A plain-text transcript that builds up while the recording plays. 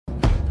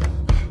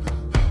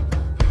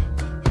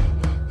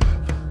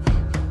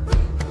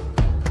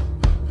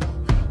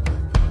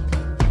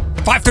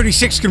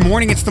5:36, good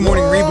morning. It's the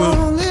Morning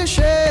Reboot.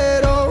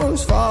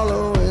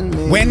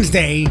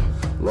 Wednesday,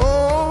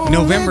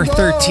 November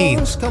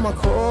 13th.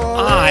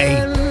 I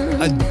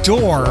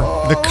adore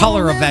the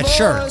color of that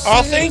shirt.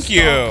 Oh, thank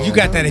you. You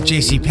got that at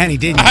JCPenney,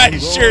 didn't you? I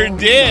sure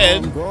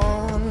did.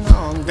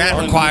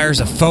 That requires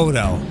a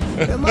photo.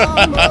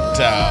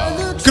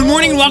 Good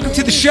morning and welcome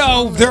to the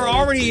show. There are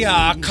already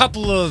a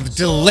couple of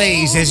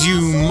delays, as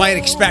you might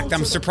expect.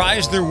 I'm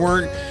surprised there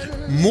weren't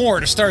more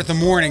to start the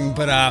morning,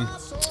 but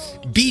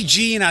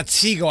BG and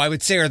Otsego, I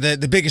would say, are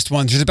the biggest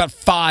ones. There's about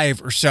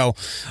 5 or so.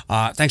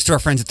 Thanks to our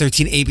friends at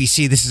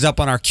 13ABC. This is up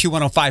on our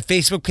Q105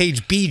 Facebook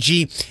page.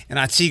 BG and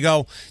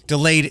Otsego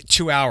delayed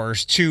 2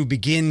 hours to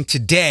begin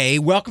today.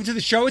 Welcome to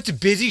the show. It's a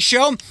busy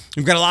show.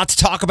 We've got a lot to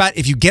talk about.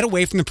 If you get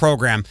away from the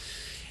program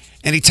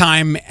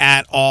anytime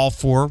at all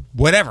for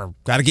whatever,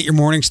 got to get your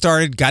morning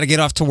started, got to get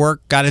off to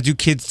work, got to do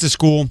kids to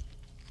school,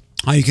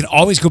 you can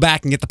always go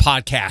back and get the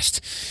podcast.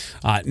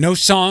 No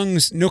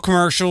songs, no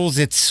commercials.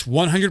 It's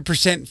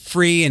 100%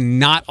 free and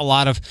not a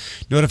lot of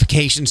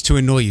notifications to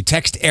annoy you.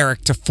 Text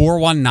Eric to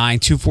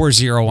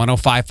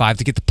 419-240-1055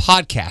 to get the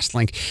podcast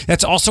link.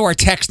 That's also our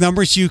text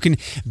number, so you can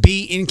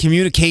be in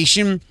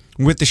communication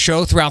with the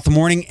show throughout the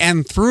morning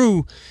and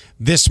through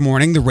this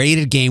morning, the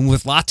Rated Game,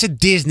 with lots of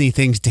Disney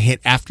things to hit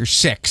after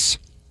 6.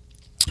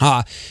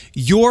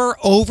 Your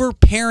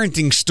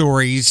over-parenting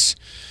stories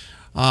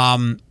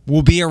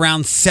will be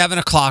around 7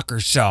 o'clock or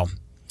so.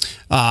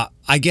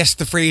 I guess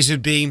the phrase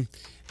would be,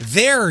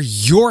 they're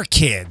your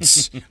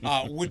kids.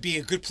 Would be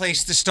a good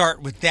place to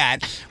start with that.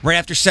 Right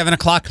after 7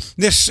 o'clock.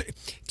 This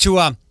to,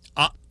 I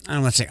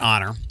don't want to say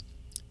honor,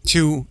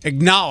 to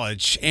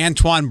acknowledge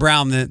Antoine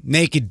Brown, the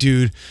naked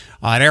dude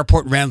at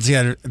Airport Reynolds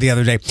the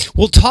other day.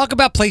 We'll talk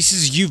about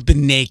places you've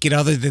been naked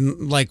other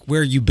than like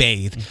where you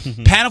bathe.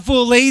 Panel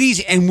full of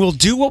ladies, and we'll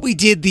do what we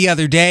did the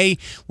other day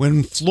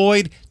when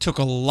Floyd took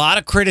a lot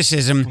of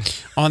criticism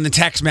on the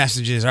text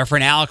messages. Our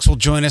friend Alex will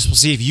join us. We'll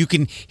see if you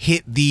can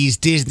hit these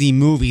Disney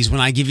movies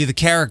when I give you the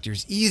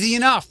characters. Easy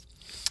enough.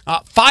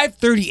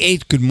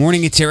 5:38, good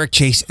morning. It's Eric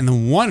Chase and the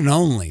one and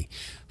only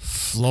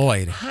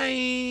Floyd. Hi.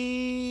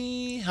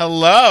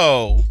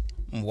 Hello.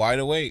 I'm wide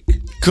awake.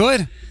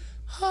 Good.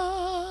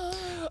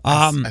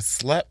 I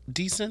slept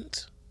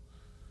decent.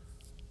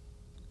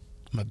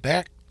 My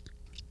back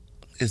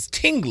is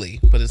tingly,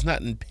 but it's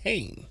not in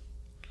pain.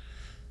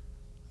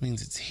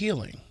 Means it's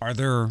healing. Are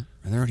there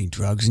any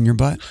drugs in your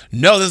butt?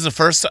 No, this is the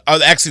first. Oh,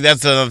 actually,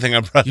 that's another thing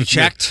I brought. You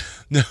checked?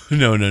 No.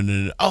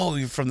 Oh,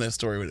 you're from that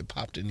story when it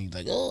popped in. He's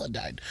like, oh, I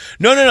died.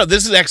 No.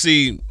 This is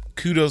actually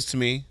kudos to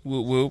me.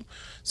 Whoop whoop.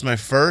 It's my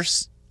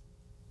first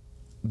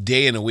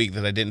day in a week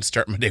that I didn't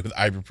start my day with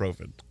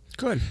ibuprofen.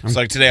 Good. So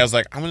like today, I was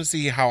like, I'm going to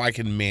see how I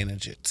can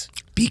manage it.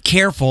 Be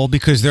careful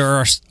because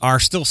there are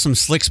still some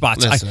slick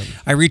spots.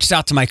 I reached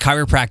out to my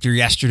chiropractor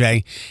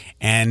yesterday,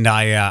 and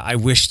I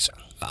wished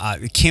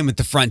Kim at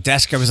the front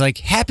desk. I was like,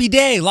 happy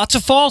day, lots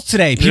of falls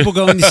today. People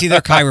going to see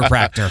their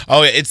chiropractor.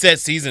 Oh, yeah, it's that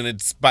season.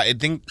 I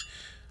think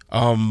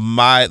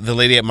the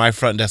lady at my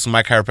front desk,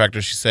 my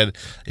chiropractor, she said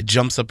it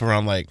jumps up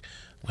around like,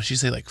 what'd she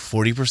say, like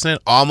 40%?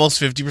 Almost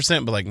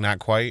 50%, but like not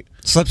quite.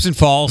 Slips and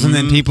falls, and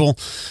then people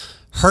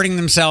hurting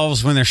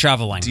themselves when they're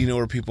shoveling. Do you know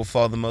where people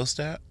fall the most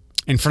at?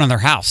 In front of their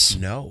house.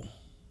 No.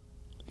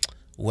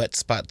 Wet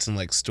spots in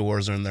like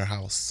stores or in their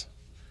house.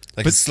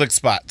 Like slick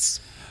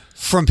spots.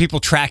 From people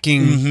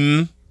tracking.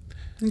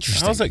 Mm-hmm.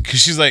 Interesting. I was like,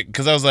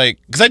 because I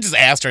just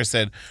asked her, I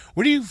said,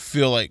 where do you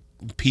feel like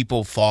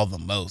people fall the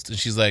most? And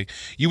she's like,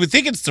 you would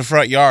think it's the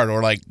front yard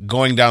or like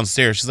going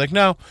downstairs. She's like,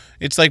 no,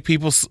 it's like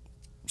people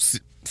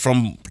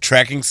from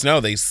tracking snow.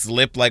 They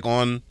slip like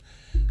on,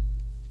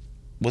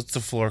 what's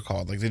the floor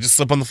called? Like they just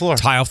slip on the floor.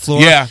 Tile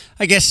floor? Yeah.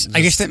 I guess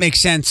that makes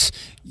sense.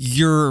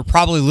 You're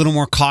probably a little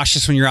more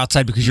cautious when you're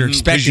outside because you're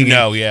expecting it.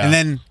 Yeah. And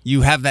then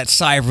you have that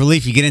sigh of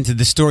relief. You get into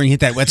the store and you hit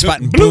that wet spot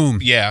and boom.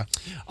 Yeah.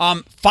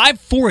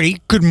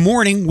 5:40, good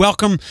morning.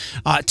 Welcome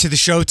to the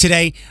show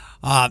today.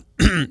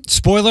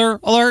 Spoiler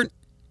alert.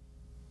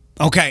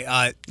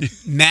 Okay,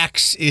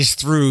 Max is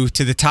through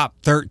to the top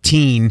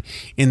 13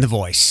 in The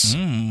Voice.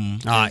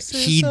 I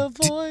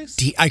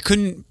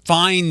couldn't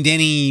find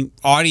any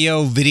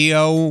audio,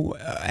 video,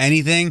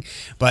 anything,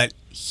 but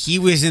he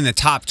was in the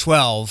top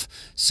 12.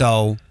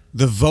 So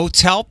the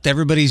votes helped.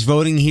 Everybody's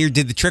voting here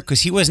did the trick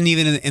because he wasn't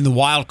even in the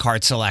wild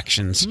card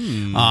selections.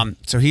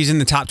 So he's in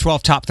the top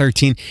 12, top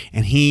 13,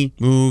 and he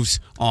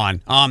moves on.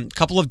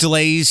 Couple of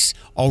delays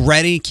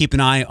already. Keep an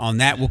eye on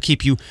that. We'll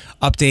keep you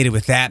updated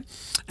with that.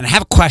 And I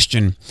have a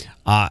question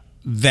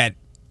that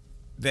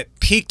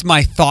piqued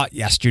my thought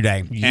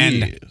yesterday.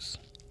 Yes.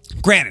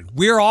 And granted,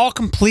 we're all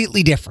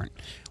completely different.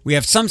 We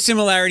have some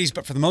similarities,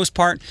 but for the most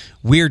part,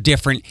 we're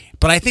different.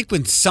 But I think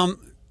when some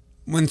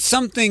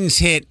things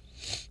hit,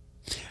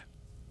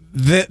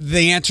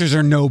 the answers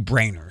are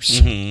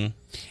no-brainers. Mm-hmm.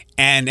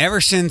 And ever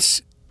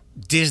since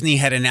Disney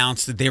had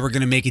announced that they were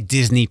going to make it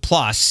Disney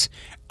Plus,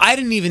 I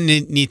didn't even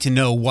need to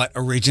know what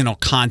original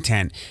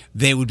content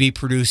they would be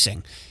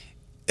producing.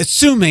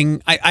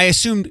 assuming I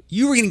assumed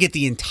you were going to get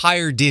the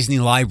entire Disney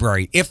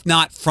library, if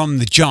not from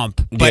the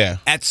jump, but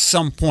at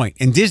some point.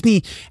 And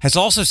Disney has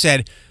also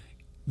said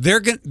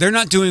they're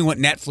not doing what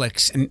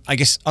Netflix and I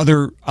guess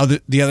the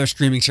other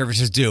streaming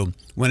services do.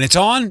 When it's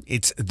on,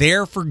 it's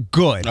there for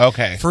good.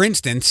 Okay. For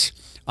instance,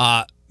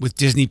 with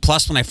Disney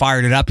Plus, when I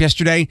fired it up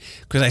yesterday,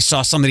 because I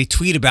saw somebody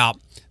tweet about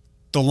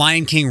The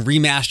Lion King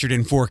remastered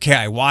in 4K.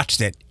 I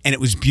watched it, and it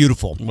was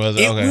beautiful.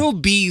 It will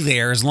be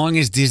there as long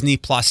as Disney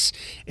Plus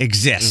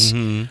exists.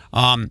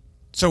 Mm-hmm.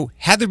 So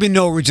had there been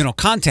no original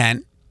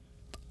content,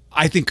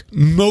 I think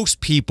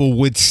most people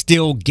would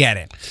still get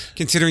it,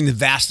 considering the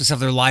vastness of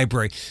their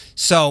library.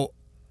 So,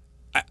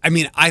 I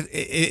mean,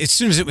 as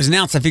soon as it was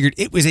announced, I figured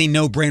it was a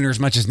no-brainer as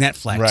much as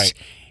Netflix. Right.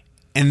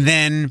 And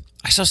then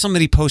I saw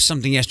somebody post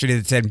something yesterday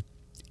that said,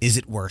 is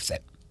it worth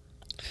it?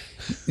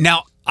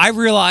 Now, I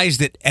realize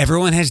that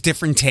everyone has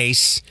different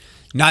tastes.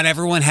 Not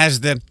everyone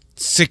has the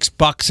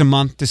 $6 a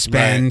month to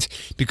spend,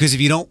 because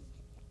if you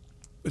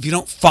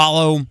don't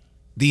follow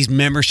these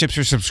memberships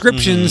or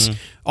subscriptions,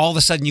 all of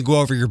a sudden you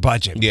go over your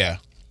budget. Yeah.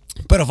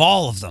 But of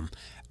all of them,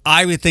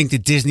 I would think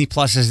that Disney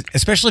Plus is,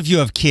 especially if you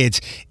have kids,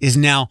 is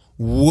now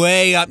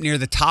way up near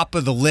the top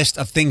of the list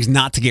of things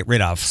not to get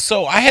rid of.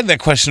 So I had that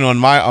question on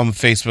my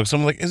Facebook. So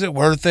I'm like, is it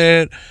worth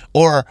it?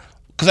 Or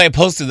because I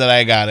posted that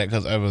I got it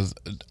because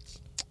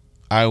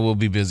I will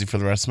be busy for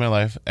the rest of my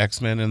life.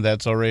 X-Men and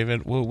That's So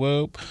Raven. Whoop,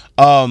 whoop.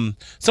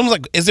 Someone's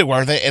like, is it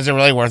worth it? Is it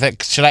really worth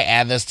it? Should I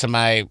add this to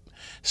my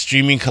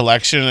streaming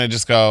collection? And I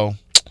just go,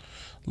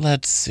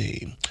 let's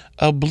see.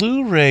 A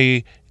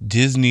Blu-ray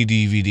Disney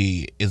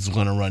DVD is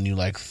going to run you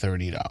like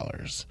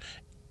 $30.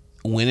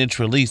 When it's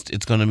released,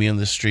 it's going to be on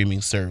the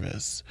streaming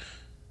service.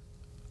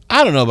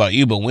 I don't know about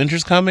you, but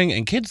winter's coming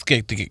and kids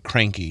get to get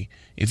cranky.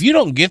 If you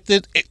don't get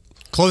this...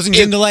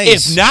 Closings and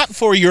delays. If not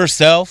for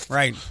yourself...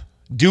 Right.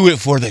 Do it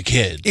for the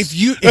kids. If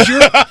you're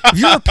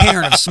a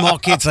parent of small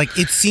kids, like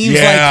it seems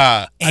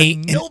like a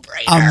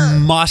no-brainer, a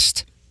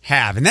must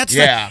have, and that's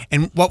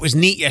and what was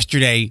neat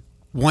yesterday.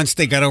 Once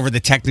they got over the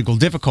technical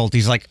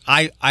difficulties, like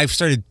I've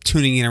started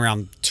tuning in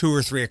around 2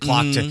 or 3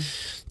 o'clock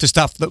to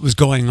stuff that was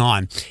going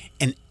on,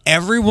 and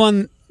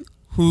everyone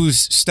whose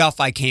stuff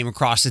I came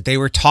across that they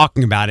were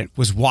talking about it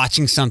was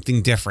watching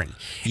something different.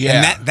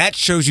 Yeah. And that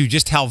shows you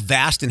just how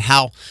vast and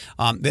how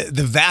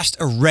the vast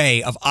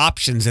array of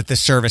options that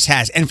this service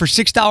has. And for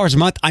 $6 a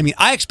month, I mean,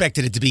 I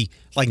expected it to be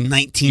like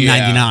 $19.99.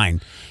 Yeah.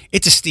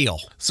 It's a steal.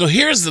 So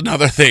here's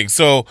another thing.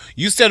 So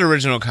you said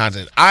original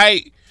content.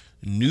 I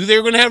knew they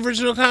were going to have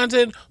original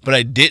content, but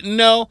I didn't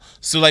know.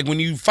 So like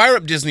when you fire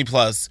up Disney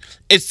Plus,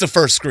 it's the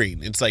first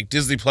screen. It's like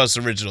Disney Plus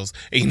Originals.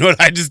 And you know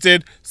what I just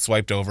did?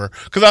 Swiped over.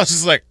 Because I was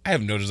just like, I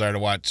have no desire to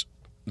watch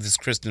this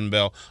Kristen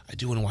Bell. I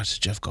do want to watch the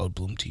Jeff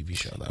Goldblum TV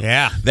show, though.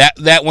 Yeah.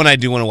 That one I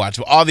do want to watch.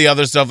 But all the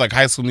other stuff, like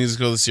High School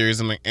Musical, the series,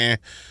 I'm like,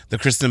 The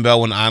Kristen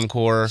Bell one,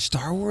 Encore.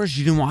 Star Wars?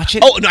 You didn't watch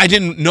it? Oh, no, I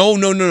didn't. No,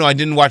 I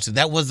didn't watch it.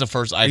 That was the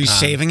first icon. Are you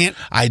saving it?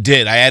 I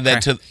did. I had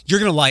that to... You're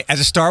going to like... As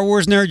a Star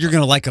Wars nerd, you're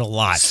going to like it a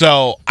lot.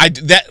 So,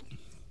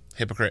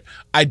 hypocrite.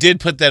 I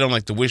did put that on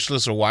like the wish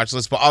list or watch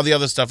list, but all the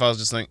other stuff I was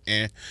just like,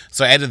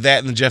 So I added that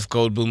and the Jeff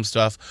Goldblum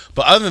stuff.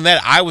 But other than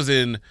that, I was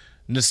in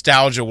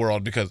nostalgia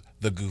world because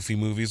the Goofy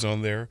movie's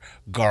on there.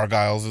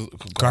 Gargoyles.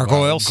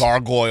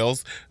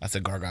 I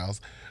said gargoyles.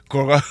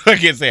 I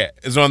can't say it.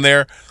 It's on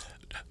there.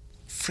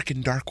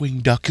 Freaking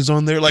Darkwing Duck is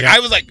on there. Like I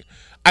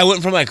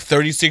went from like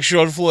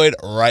 36-year-old Floyd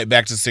right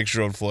back to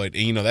 6-year-old Floyd.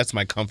 And that's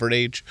my comfort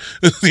age.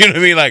 You know what I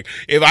mean? Like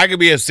if I could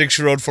be a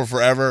 6-year-old for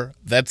forever,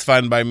 that's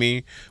fine by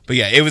me. But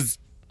yeah, it was.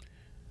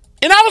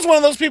 And I was one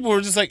of those people who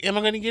were just like, am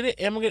I going to get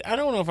it? I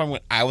don't know if I'm going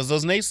to. I was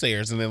those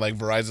naysayers. And then like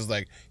Verizon's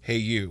like, hey,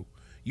 you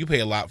pay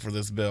a lot for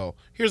this bill.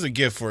 Here's a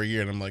gift for a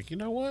year. And I'm like, you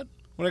know what?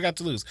 What I got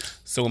to lose?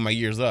 So when my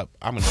year's up,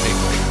 I'm going to pay for it.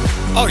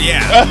 Oh,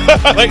 yeah.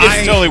 Like,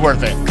 it's totally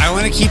worth it. I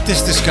want to keep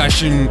this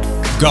discussion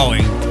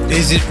going.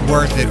 Is it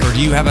worth it? Or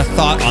do you have a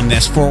thought on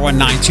this?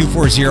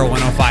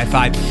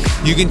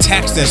 419-240-1055. You can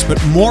text us,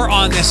 but more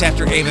on this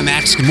after Ava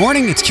Max. Good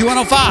morning. It's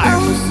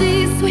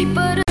Q105.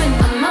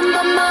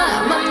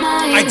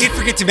 I did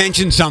forget to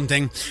mention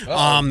something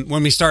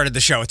when we started the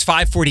show. It's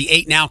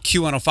 5:48 now,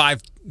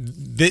 Q105.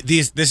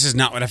 This is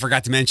not what I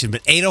forgot to mention,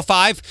 but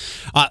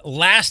 8:05,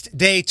 last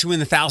day to win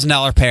the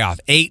 $1,000 payoff.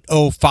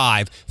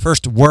 8:05,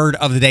 first word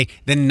of the day.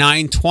 Then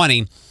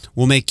 9:20,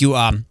 we'll make you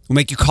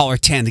caller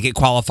 10 to get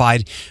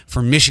qualified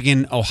for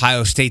Michigan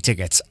Ohio State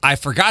tickets. I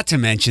forgot to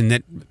mention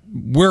that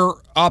we're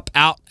up,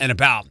 out, and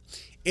about.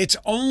 It's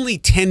only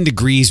 10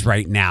 degrees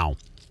right now.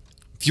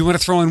 If you want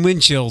to throw in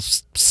wind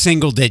chills,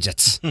 single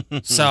digits.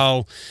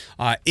 So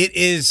it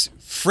is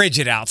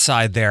frigid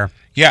outside there.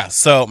 Yeah.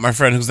 So my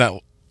friend who's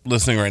not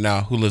listening right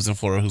now, who lives in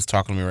Florida, who's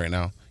talking to me right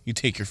now, you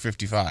take your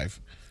 55.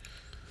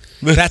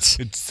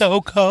 It's so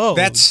cold.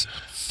 That's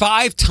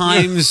 5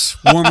 times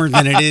warmer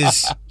than it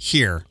is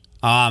here.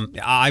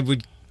 I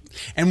would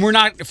And we're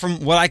not, from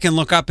what I can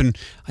look up, and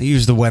I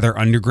use the Weather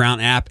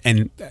Underground app,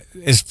 and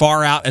as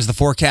far out as the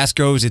forecast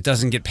goes, it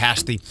doesn't get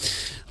past the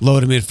low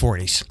to mid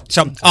 40s.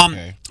 So,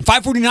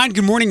 5:49.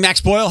 Good morning.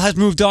 Max Boyle has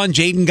moved on.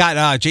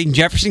 Jaden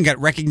Jefferson got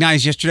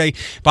recognized yesterday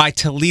by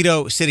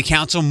Toledo City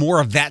Council.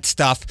 More of that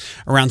stuff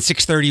around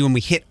 6:30 when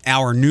we hit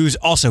our news.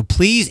 Also,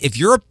 please, if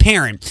you're a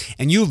parent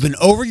and you have been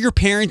over your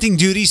parenting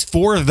duties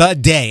for the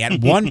day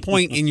at one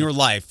point in your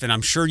life, and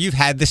I'm sure you've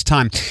had this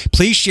time,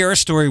 please share a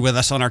story with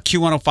us on our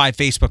Q105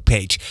 Facebook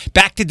page.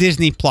 Back to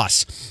Disney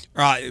Plus.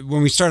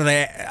 When we started,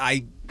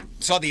 I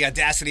saw the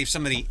audacity of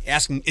somebody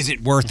asking, is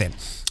it worth it?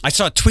 I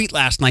saw a tweet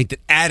last night that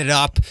added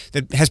up,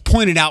 that has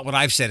pointed out what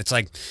I've said. It's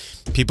like,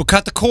 people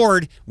cut the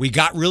cord. We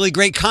got really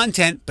great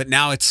content, but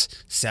now it's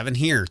 7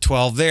 here,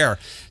 12 there.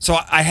 So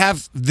I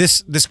have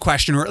this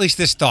question, or at least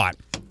this thought.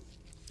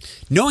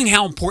 Knowing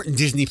how important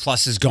Disney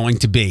Plus is going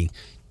to be,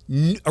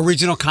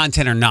 original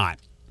content or not,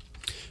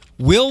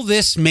 will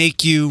this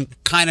make you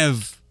kind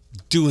of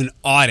do an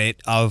audit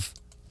of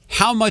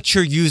how much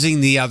you're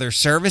using the other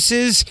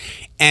services,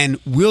 and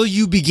will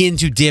you begin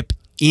to dip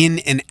in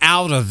and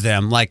out of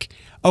them? Like,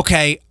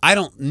 okay, I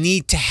don't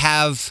need to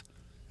have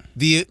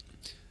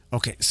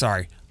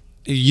sorry.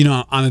 You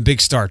know, I'm a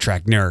big Star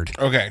Trek nerd.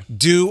 Okay.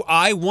 Do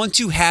I want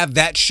to have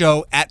that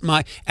show at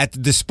the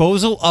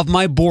disposal of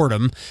my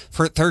boredom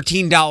for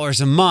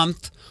 $13 a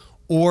month?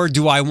 Or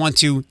do I want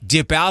to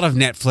dip out of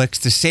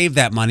Netflix to save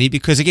that money?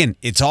 Because, again,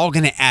 it's all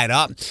going to add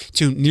up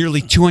to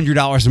nearly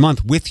 $200 a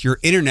month with your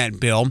internet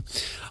bill.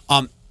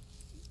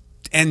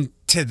 And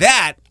to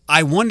that,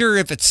 I wonder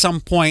if at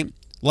some point,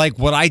 like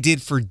what I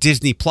did for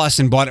Disney Plus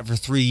and bought it for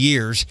 3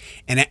 years,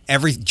 and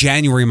every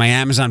January my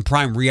Amazon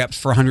Prime re-ups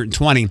for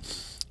 $120,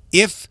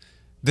 if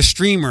the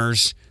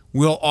streamers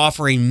will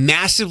offer a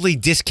massively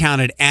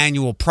discounted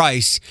annual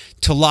price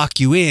to lock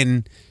you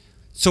in,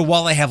 so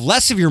while they have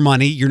less of your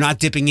money, you're not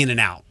dipping in and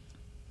out.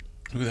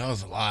 Ooh, that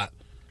was a lot.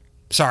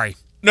 Sorry.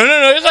 No.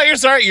 It's like you're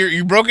sorry.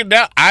 You broke it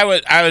down. I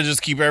would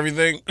just keep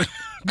everything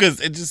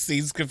because it just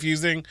seems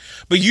confusing.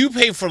 But you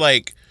pay for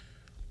like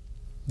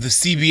the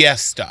CBS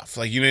stuff,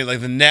 like you know, like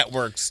the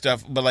network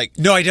stuff. But like,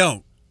 no, I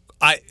don't.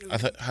 I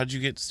thought, how'd you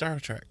get Star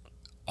Trek?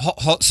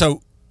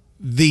 So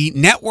the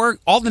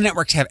network, all the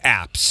networks have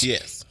apps.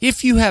 Yes.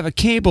 If you have a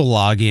cable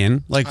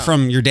login, like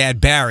from your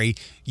dad Barry,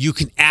 you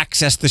can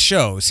access the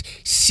shows.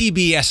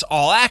 CBS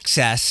All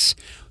Access.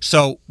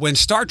 So when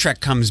Star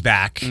Trek comes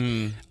back,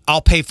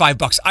 I'll pay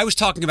 $5. I was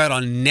talking about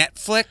on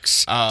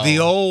Netflix, the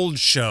old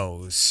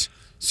shows.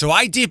 So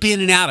I dip in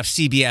and out of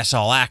CBS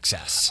All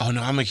Access. Oh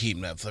no, I'm gonna keep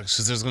Netflix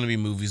because there's gonna be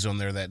movies on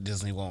there that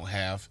Disney won't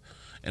have,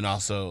 and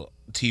also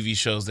TV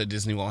shows that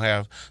Disney won't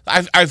have.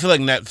 I feel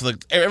like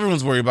Netflix.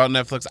 Everyone's worried about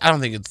Netflix. I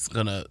don't think it's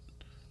gonna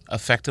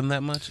affect them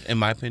that much, in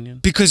my opinion.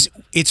 Because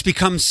it's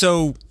become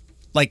so,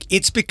 like,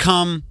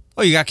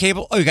 oh, you got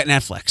cable? Oh, you got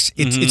Netflix.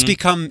 It's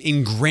become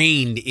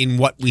ingrained in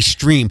what we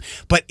stream,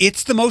 but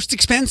it's the most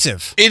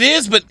expensive. It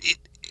is, but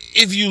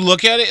if you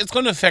look at it, it's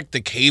going to affect the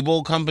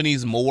cable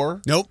companies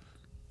more. Nope.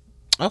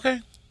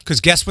 Okay.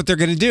 Because guess what they're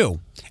going to do?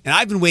 And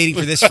I've been waiting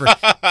for this for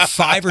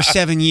 5 or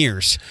 7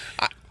 years.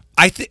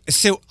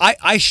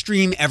 I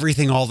stream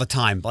everything all the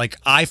time. Like,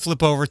 I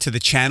flip over to the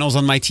channels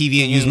on my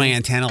TV and use my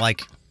antenna.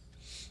 Like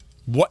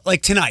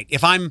tonight,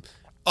 if I'm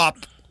up,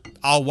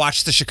 I'll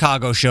watch the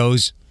Chicago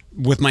shows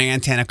with my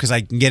antenna because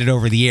I can get it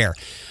over the air.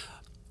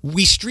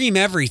 We stream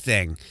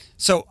everything.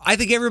 So I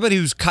think everybody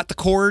who's cut the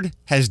cord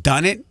has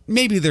done it.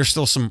 Maybe there's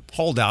still some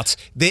holdouts.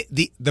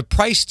 The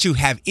price to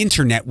have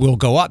internet will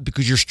go up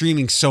because you're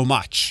streaming so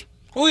much.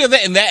 Well,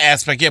 yeah, in that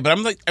aspect, yeah. But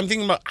I'm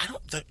thinking about, I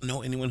don't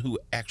know anyone who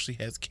actually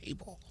has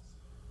cable.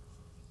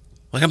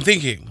 Like, I'm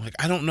thinking, like,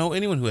 I don't know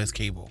anyone who has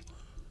cable.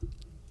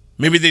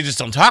 Maybe they just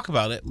don't talk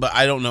about it, but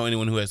I don't know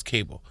anyone who has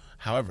cable.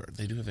 However,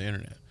 they do have the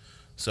internet.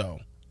 So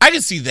I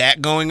can see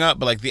that going up,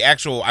 but like the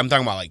actual, I'm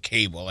talking about like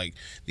cable, like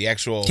the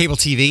actual cable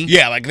TV.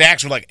 Yeah, like the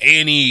actual like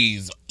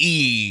Annie's,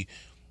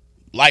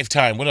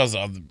 Lifetime. What else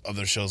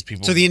other shows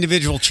people? So the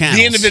individual channels.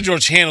 The individual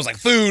channels, like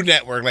Food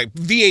Network, like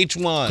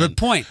VH1. Good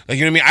point. Like,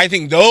 you know what I mean? I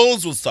think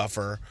those will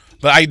suffer,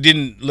 but I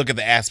didn't look at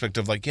the aspect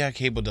of like, yeah,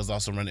 cable does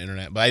also run the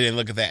internet, but I didn't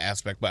look at that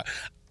aspect. But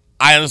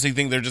I honestly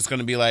think they're just going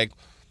to be like,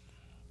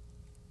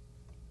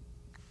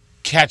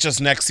 catch us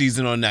next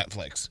season on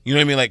Netflix. You know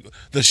what I mean? Like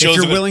the shows.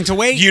 If you're willing to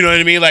wait. You know what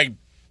I mean? Like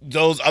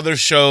those other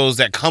shows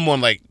that come on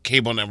like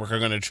cable network are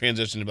going to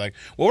transition to be like,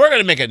 well, we're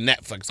going to make a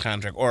Netflix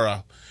contract or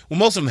well,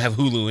 most of them have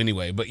Hulu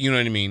anyway, but you know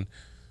what I mean?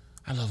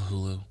 I love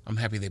Hulu. I'm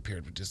happy they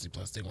paired with Disney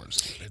Plus. They weren't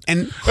stupid.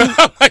 And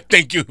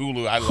thank you,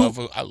 Hulu. I love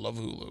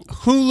Hulu.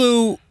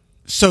 Hulu.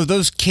 So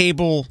those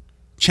cable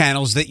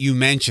channels that you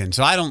mentioned.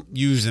 So I don't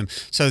use them.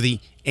 So the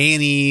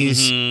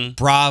Annie's,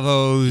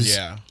 Bravos,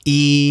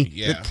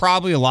 that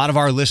probably a lot of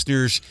our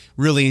listeners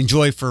really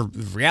enjoy for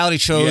reality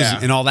shows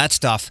and all that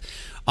stuff.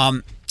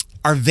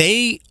 Are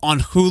they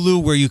on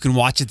Hulu where you can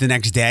watch it the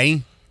next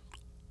day?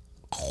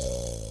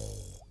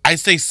 I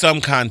say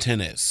some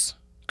content is.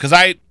 Because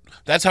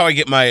that's how I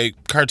get my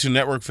Cartoon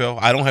Network fill.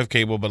 I don't have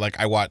cable, but like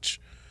I watch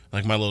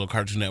like my little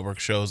Cartoon Network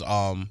shows.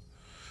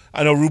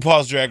 I know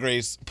RuPaul's Drag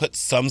Race put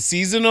some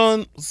seasons,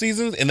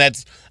 and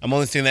I'm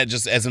only saying that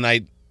just as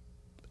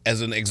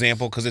an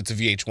example because it's a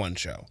VH1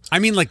 show. I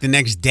mean, like the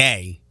next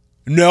day.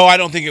 No, I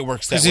don't think it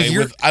works that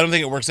way. I don't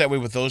think it works that way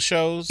with those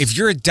shows. If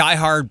you're a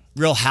diehard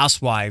Real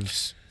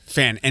Housewives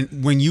fan,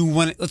 and when you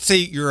want, let's say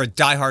you're a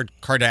diehard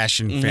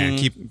Kardashian fan,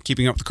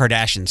 keeping up with the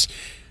Kardashians,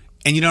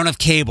 and you don't have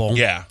cable,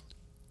 yeah.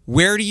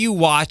 Where do you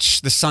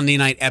watch the Sunday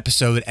night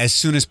episode as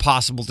soon as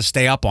possible to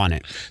stay up on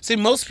it? See,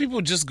 most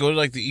people just go to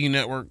like the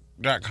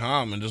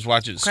enetwork.com and just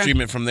watch it, stream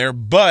it from there.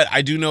 But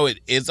I do know it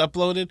is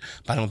uploaded,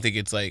 but I don't think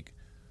it's like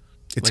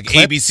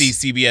ABC,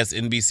 CBS,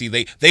 NBC.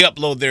 They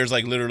upload theirs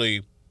like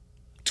literally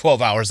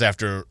 12 hours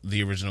after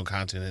the original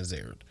content is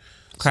aired.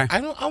 Okay.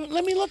 So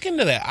let me look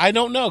into that. I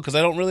don't know because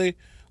I don't really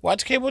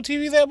watch cable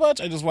TV that much.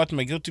 I just watch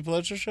my guilty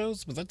pleasure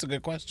shows, but that's a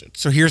good question.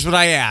 So here's what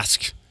I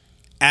ask.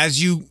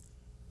 As you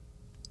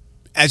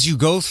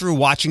go through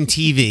watching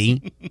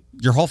TV,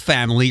 your whole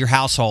family, your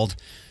household,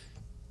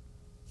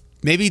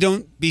 maybe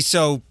don't be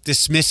so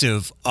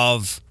dismissive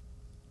of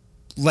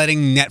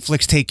letting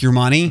Netflix take your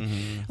money.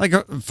 Mm-hmm. Like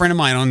a friend of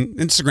mine on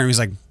Instagram, he's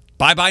like,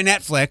 bye-bye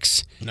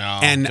Netflix. No,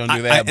 don't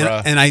do that,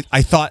 bro. And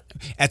I thought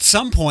at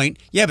some point,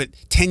 yeah, but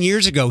 10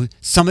 years ago,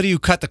 somebody who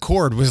cut the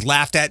cord was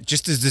laughed at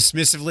just as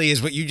dismissively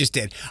as what you just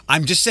did.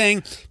 I'm just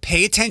saying,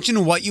 pay attention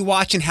to what you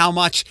watch and how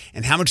much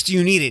do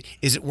you need it?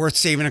 Is it worth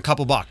saving a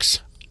couple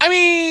bucks? I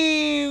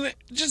mean,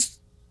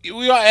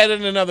 we all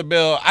added another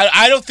bill.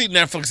 I don't think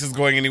Netflix is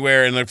going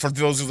anywhere. And like for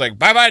those who's like,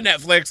 bye-bye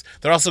Netflix,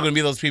 they're also going to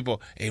be those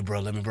people, hey, bro,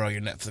 let me borrow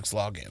your Netflix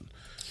login.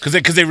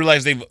 Because they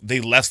realize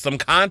they left some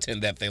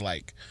content that they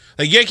like.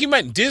 Like, yeah, keep in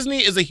mind, Disney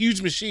is a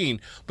huge machine,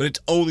 but it's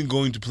only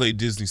going to play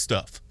Disney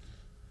stuff.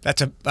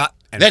 That's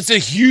a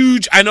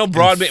huge, I know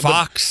broadband.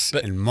 Fox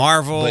and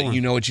Marvel. But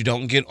you know what you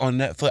don't get on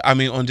Netflix? I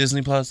mean, on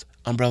Disney Plus?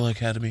 Umbrella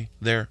Academy.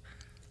 There.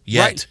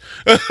 Yet.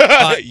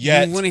 Right.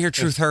 Yet. You want to hear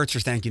Truth Hurts or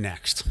Thank You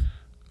Next?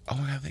 Oh,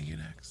 my God, Thank You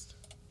Next.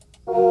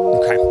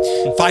 Okay.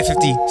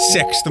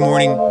 5:56, the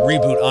morning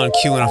reboot on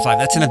Q105.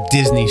 That's enough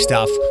Disney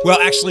stuff. Well,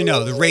 actually,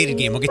 no, the rated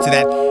game. We'll get to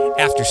that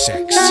after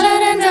 6.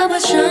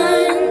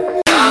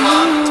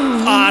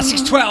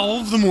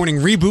 6:12, the morning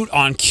reboot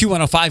on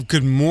Q105.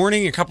 Good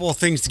morning. A couple of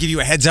things to give you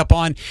a heads up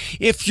on.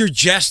 If you're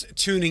just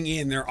tuning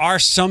in, there are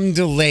some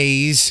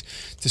delays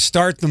to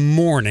start the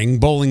morning.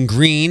 Bowling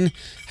Green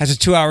has a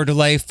 2-hour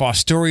delay.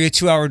 Fostoria,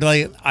 2-hour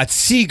delay.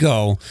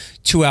 Otsego,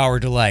 2-hour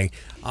delay.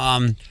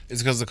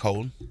 It's because of the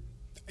cold.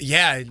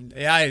 Yeah.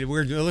 It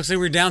looks like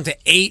we're down to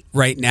 8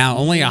 right now.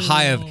 Only a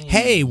high of,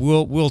 hey,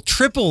 we'll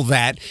triple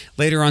that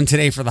later on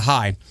today for the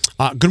high.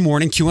 Good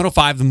morning,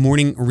 Q105, the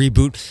morning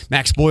reboot.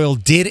 Max Boyle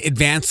did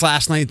advance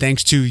last night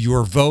thanks to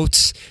your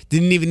votes.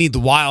 Didn't even need the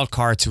wild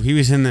card, so he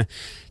was in the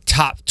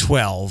top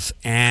 12.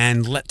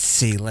 And let's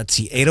see,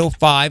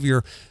 805,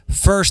 your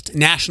first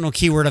national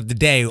keyword of the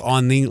day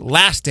on the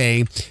last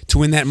day to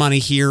win that money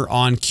here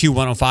on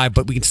Q105.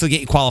 But we can still get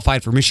you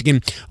qualified for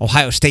Michigan,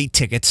 Ohio State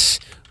tickets.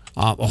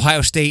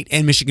 Ohio State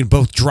and Michigan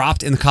both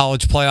dropped in the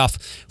college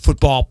playoff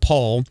football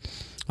poll.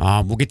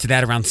 We'll get to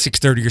that around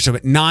 6:30 or so,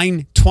 at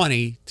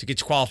 9:20 to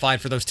get you qualified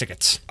for those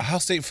tickets. Ohio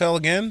State fell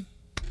again?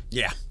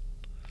 Yeah.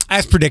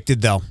 As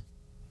predicted, though.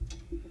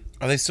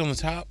 Are they still in the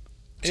top?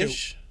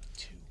 Ish?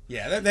 2.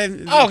 Yeah.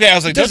 Okay, I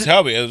was like, don't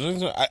tell me.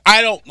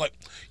 I don't, like,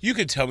 you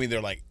could tell me they're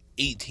like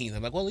 18th.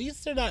 I'm like, well, at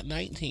least they're not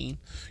 19.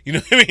 You know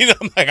what I mean?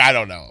 I'm like, I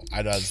don't know.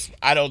 I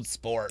don't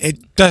sport.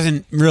 It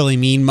doesn't really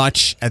mean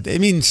much. It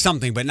means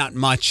something, but not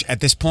much at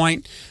this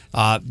point.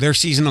 Their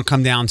season will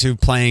come down to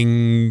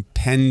playing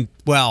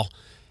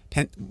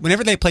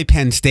whenever they play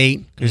Penn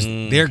State, because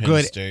they're Penn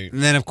good. State.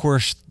 And then, of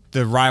course,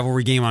 the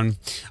rivalry game on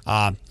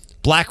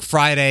Black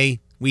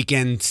Friday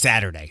weekend,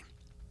 Saturday.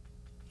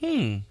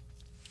 I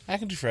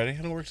can do Friday.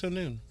 I don't work till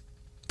noon.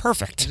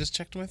 Perfect. I just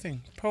checked my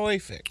thing. Probably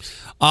fixed.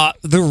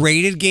 The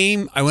rated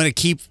game, I want to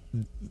keep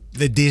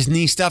the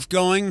Disney stuff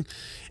going.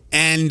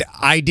 And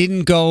I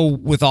didn't go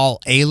with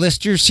all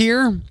A-listers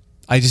here.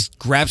 I just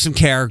grabbed some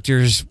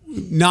characters,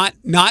 not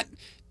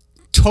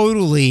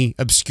totally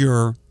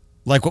obscure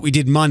like what we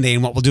did Monday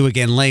and what we'll do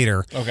again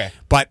later. Okay.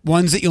 But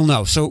ones that you'll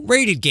know. So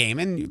rated game,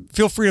 and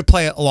feel free to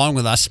play along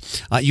with us.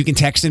 You can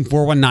text in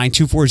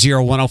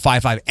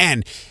 419-240-1055.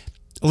 And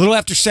a little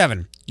after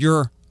 7,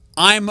 your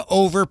I'm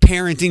over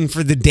parenting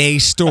for the day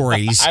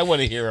stories. I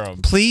want to hear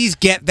them. Please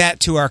get that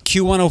to our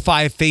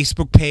Q105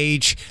 Facebook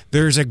page.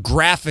 There's a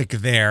graphic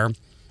there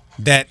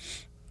that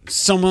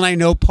someone I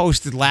know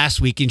posted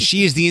last week, and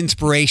she is the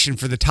inspiration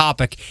for the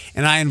topic,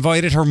 and I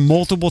invited her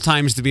multiple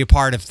times to be a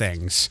part of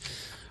things.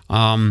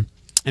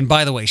 And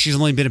by the way, she's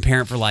only been a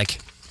parent for like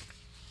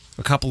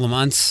a couple of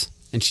months,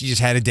 and she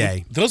just had a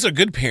day. Those are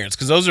good parents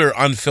because those are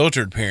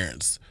unfiltered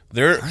parents.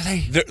 Are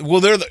they?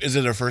 Is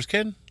it their first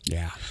kid?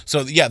 Yeah.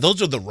 So yeah,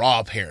 those are the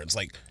raw parents.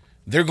 Like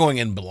they're going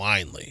in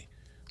blindly.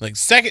 Like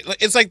second,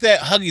 it's like that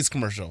Huggies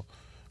commercial.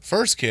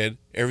 First kid,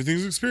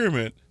 everything's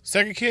experiment.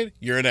 Second kid,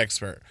 you're an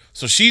expert.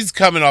 So she's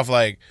coming off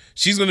like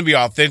she's going to be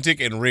authentic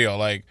and real.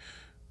 Like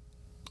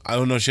I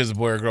don't know if she has a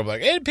boy or a girl, but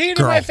like it peed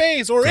in my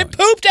face or it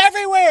pooped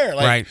everywhere.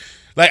 Like, right.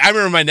 Like I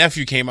remember my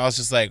nephew came. I was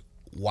just like,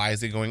 Why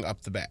is it going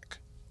up the back?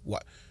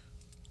 What?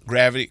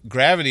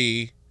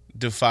 Gravity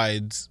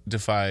defies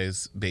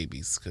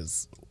babies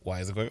because why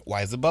is it going?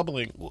 Why is it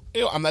bubbling? Well,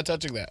 ew, I'm not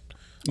touching that.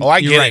 Oh, I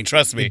You're get right. it.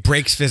 Trust me. It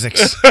breaks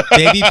physics.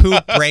 Baby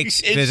poop breaks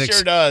It physics.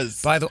 sure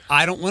does. By the way,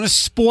 I don't want to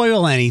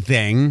spoil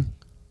anything.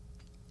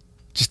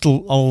 Just a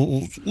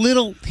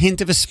little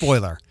hint of a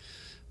spoiler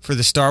for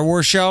the Star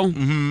Wars show.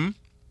 Mm-hmm.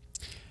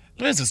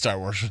 It's a Star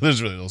Wars.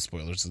 There's really no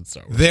spoilers in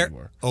Star Wars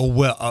anymore.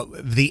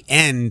 The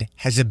end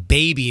has a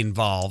baby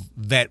involved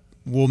that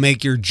will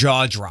make your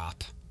jaw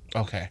drop.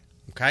 Okay.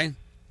 Okay?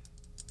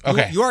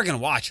 Okay. You are going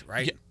to watch it,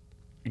 right?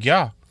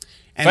 Yeah.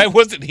 And if I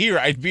wasn't here,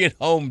 I'd be at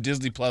home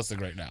Disney Plusing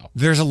right now.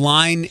 there's a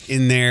line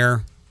in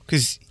there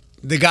because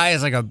the guy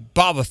is like a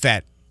Boba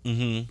Fett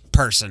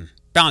person,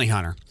 bounty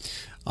hunter.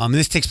 And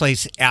this takes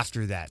place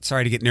after that.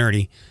 Sorry to get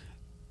nerdy.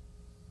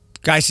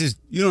 Guy says,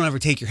 you don't ever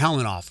take your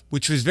helmet off,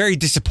 which was very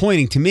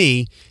disappointing to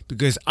me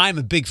because I'm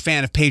a big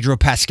fan of Pedro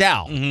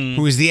Pascal,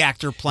 who is the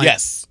actor playing.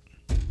 Yes.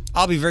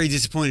 I'll be very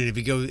disappointed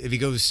if he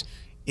goes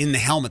in the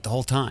helmet the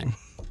whole time.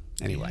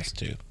 Anyway. Yes,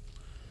 too.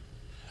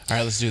 All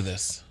right, let's do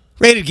this.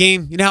 Rated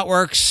game. You know how it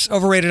works.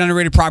 Overrated,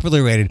 underrated, properly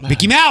rated.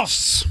 Mickey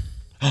Mouse.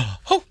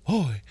 Oh,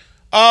 boy.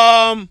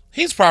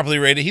 He's properly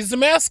rated. He's the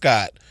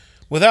mascot.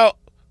 Without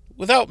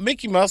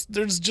Mickey Mouse,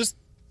 there's just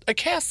a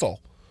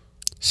castle.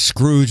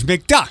 Scrooge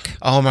McDuck.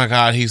 Oh my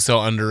God, he's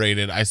so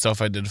underrated. I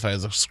self-identify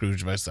as a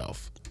Scrooge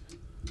myself.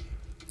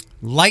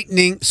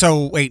 Lightning.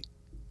 So, wait.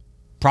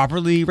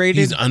 Properly rated?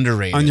 He's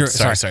underrated.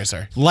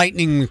 Sorry.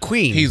 Lightning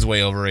McQueen. He's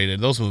way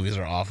overrated. Those movies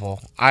are awful.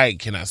 I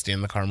cannot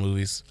stand the car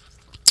movies.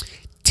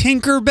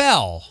 Tinker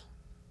Bell.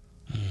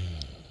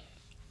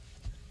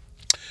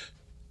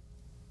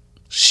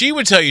 She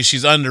would tell you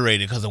she's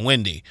underrated because of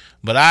Wendy,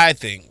 but I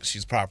think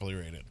she's properly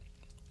rated.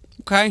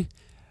 Okay.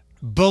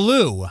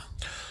 Baloo.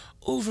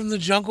 Ooh, from the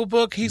Jungle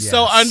Book, he's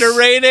so Yes.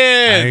 underrated.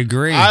 I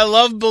agree. I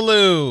love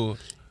Baloo.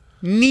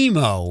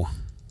 Nemo.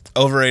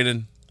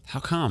 Overrated. How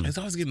come? He's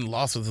always getting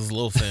lost with his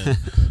little fin.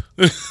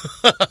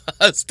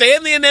 Stay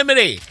in the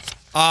anemone.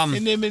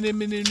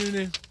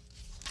 Anemone.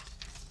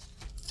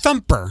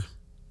 Thumper.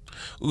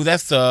 Ooh,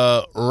 that's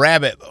the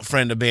rabbit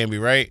friend of Bambi,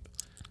 right?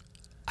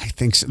 I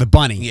think so. The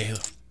bunny. Yeah.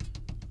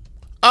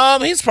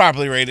 He's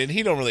properly rated.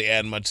 He don't really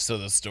add much to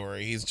the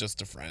story. He's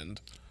just a friend.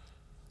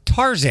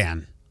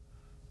 Tarzan.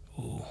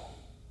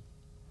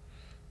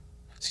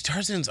 See,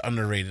 Tarzan's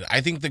underrated.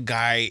 I think the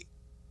guy,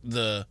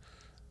 the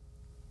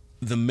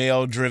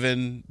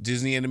male-driven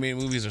Disney animated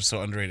movies are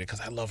so underrated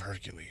because I love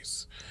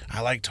Hercules. I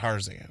like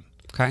Tarzan.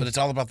 Okay. But it's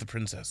all about the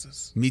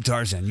princesses. Me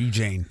Tarzan. You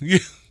Jane.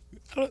 Is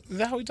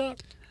that how we talk?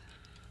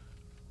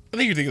 I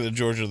think you're thinking of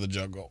George of the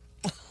Jungle.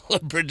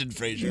 Brendan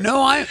Fraser.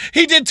 No,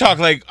 He did talk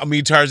like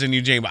me, Tarzan,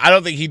 you, Jane, but I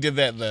don't think he did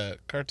that in the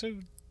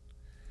cartoon.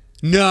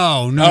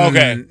 No.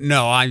 Okay.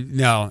 No.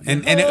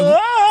 And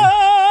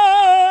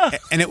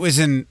it was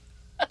in.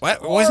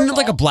 What wasn't it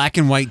like a black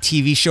and white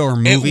TV show or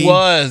movie? It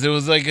was. It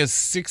was like a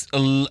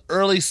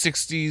early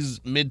 '60s,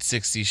 mid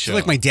 '60s I show. feel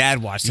like my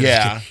dad watched it.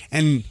 Yeah. As a kid.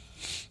 And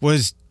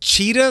was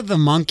Cheetah the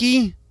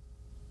monkey?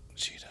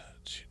 Cheetah.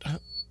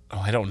 Oh,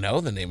 I don't know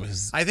the name of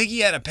his. I think he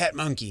had a pet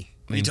monkey.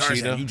 Me Named Tarzan.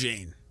 Cheetah? You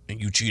Jane. And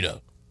you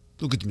cheetah.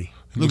 Look at me.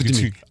 Look Look at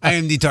at me. you. I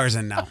am the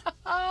Tarzan now.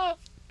 I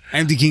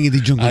am the king of the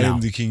jungle I now. am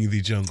the king of the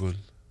jungle.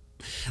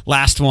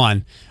 Last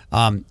one.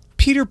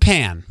 Peter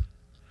Pan.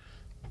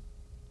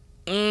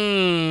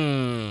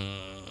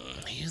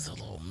 He's a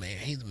little man.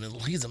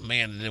 He's a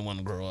man that didn't want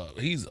to grow up.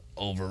 He's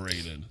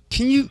overrated.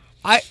 Can you?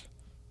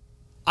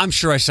 I'm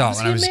sure I saw it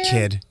when I was a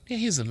kid. Yeah,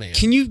 he's a man.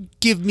 Can you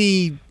give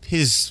me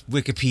his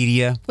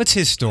Wikipedia? What's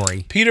his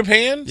story? Peter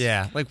Pan?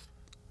 Yeah, like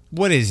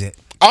what is it?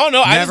 Oh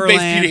no, I just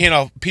based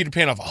Neverland. Peter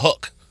Pan off a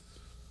Hook.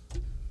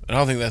 I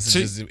don't think that's a So-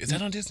 Disney. Is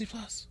that on Disney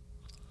Plus?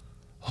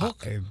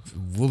 Hook. It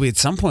will be at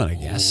some point, I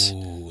guess.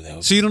 Ooh, that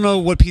was So you don't know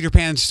what Peter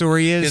Pan's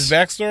story is? his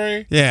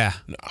backstory. Yeah.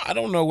 I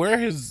don't know where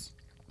his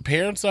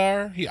parents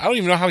are. I don't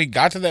even know how he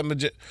got to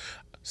that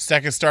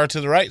second star to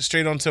the right,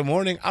 straight on till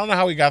morning. I don't know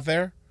how he got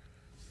there.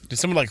 Did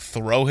someone like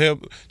throw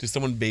him? Did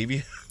someone baby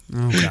him?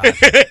 Oh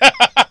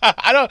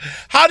God.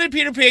 How did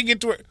Peter Pan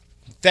get to where?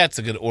 That's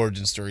a good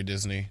origin story,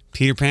 Disney.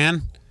 Peter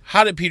Pan?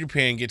 How did Peter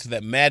Pan get to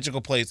that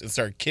magical place and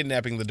start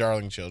kidnapping the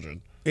darling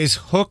children? Is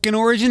Hook an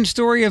origin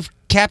story of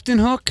Captain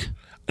Hook?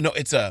 No,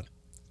 it's a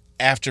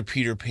after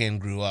Peter Pan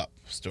grew up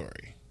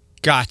story.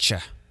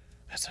 Gotcha.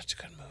 That's such a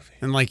good movie.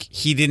 And like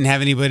he didn't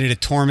have anybody to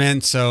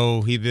torment,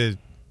 so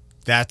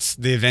that's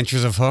the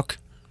adventures of Hook.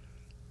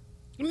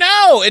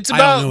 No, it's I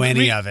about. don't know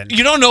any of it.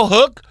 You don't know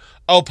Hook?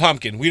 Oh,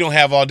 Pumpkin. We don't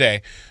have all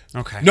day.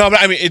 Okay. No, but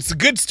I mean, it's a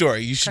good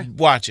story. You should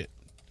watch it.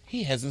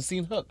 He hasn't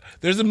seen Hook.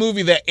 There's a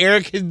movie that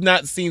Eric has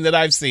not seen that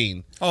I've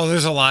seen. Oh,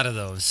 there's a lot of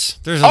those.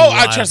 There's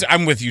I trust it.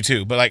 I'm with you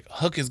too. But like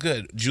Hook is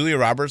good. Julia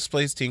Roberts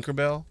plays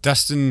Tinkerbell.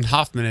 Dustin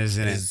Hoffman is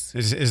in it.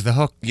 Is the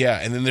Hook. Yeah,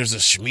 and then there's a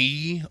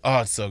Shmee. Oh,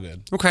 it's so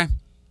good. Okay.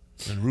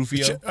 And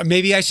Rufio.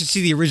 Maybe I should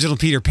see the original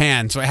Peter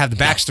Pan so I have the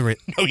backstory.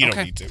 No, you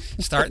don't need to.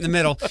 Start in the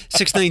middle.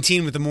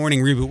 6:19 with the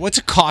morning reboot. What's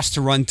it cost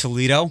to run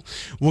Toledo?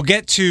 We'll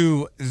get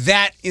to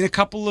that in a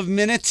couple of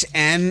minutes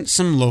and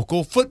some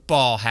local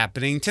football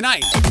happening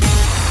tonight.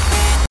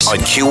 On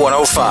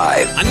Q105.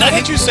 Why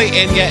didn't you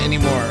say "and yet"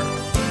 anymore?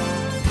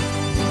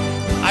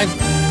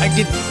 I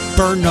get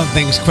burned on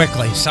things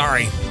quickly.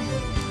 Sorry.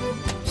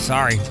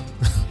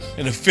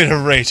 In a fit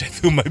of rage, I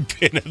threw my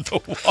pin at the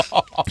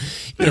wall.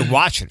 You better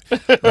watch it,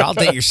 or I'll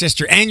date your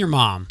sister and your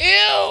mom.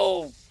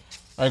 Ew.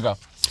 There you go.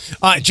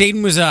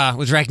 Jaden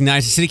was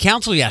recognized at City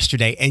Council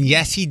yesterday, and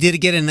yes, he did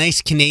get a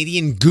nice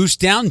Canadian Goose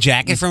Down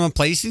jacket from a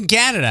place in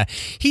Canada.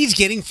 He's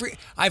getting free.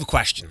 I have a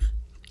question.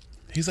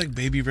 He's like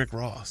baby Rick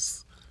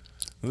Ross.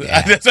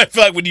 Yeah. That's what I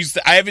feel like when you.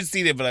 I haven't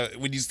seen it, but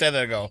when you said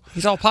that, I go,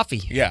 He's all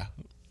puffy. yeah.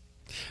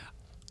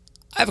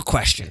 I have a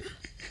question.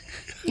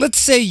 Let's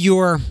say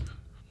you're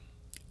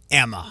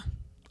Emma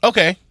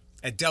Okay.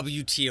 at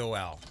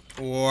WTOL,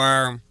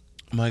 or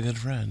My good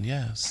friend.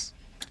 Yes.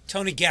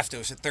 Tony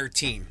Geftos at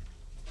 13.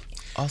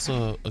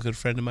 Also a good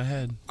friend in my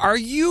head. Are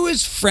you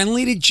as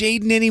friendly to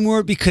Jaden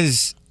anymore?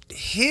 Because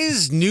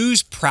his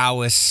news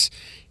prowess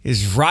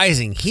is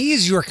rising. He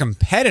is your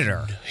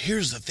competitor.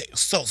 Here's the thing.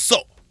 So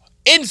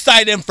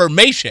inside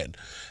information.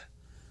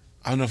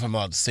 I don't know if I'm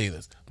allowed to say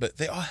this, but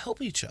they all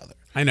help each other.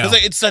 I know. 'Cause,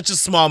 like, it's such a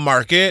small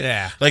market.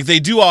 Yeah. Like they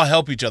do all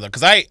help each other.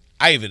 Because I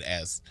even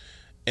asked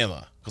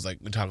Emma, because like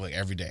we talk like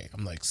every day.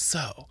 I'm like,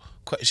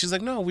 she's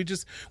like, no,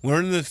 we're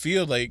in the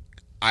field. Like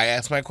I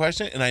ask my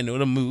question and I know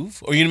to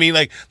move. Or you know what I mean?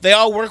 Like they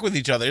all work with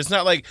each other. It's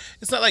not like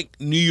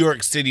New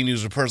York City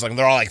news reporters. Like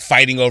they're all like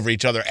fighting over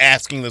each other,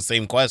 asking the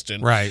same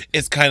question. Right.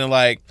 It's kind of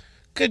like,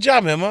 good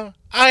job, Emma.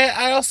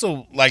 I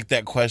also like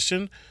that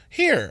question.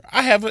 Here,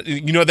 I have it.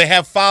 You know, they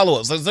have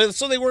follow-ups,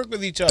 so they work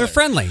with each other. They're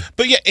friendly.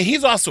 But yeah,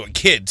 he's also a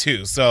kid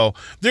too, so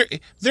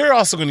they're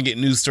also going to get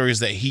news stories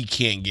that he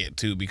can't get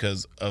to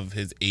because of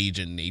his age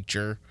and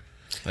nature.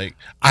 Like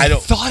I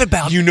don't thought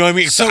about you know what I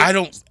mean. So so- I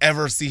don't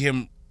ever see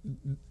him.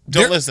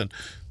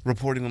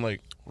 Reporting on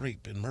like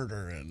rape and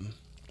murder and.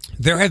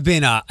 There have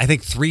been, I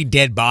think, 3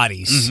 dead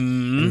bodies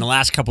in the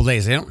last couple of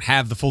days. I don't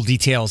have the full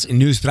details in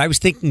news, but I was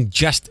thinking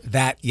just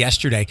that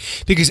yesterday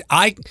because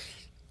I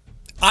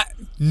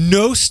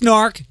no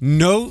snark,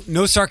 no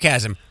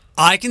sarcasm.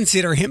 I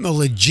consider him a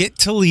legit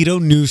Toledo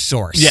news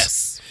source.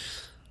 Yes.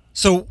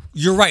 So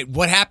you're right.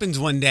 What happens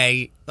one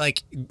day?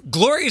 Like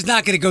Gloria's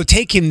not going to go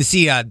take him to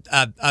see a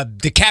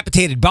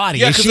decapitated body.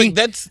 Yeah, is because she? like,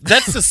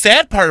 that's the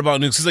sad part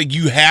about news. Because like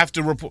you have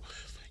to report.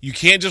 You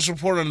can't just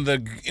report on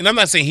the. And I'm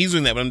not saying he's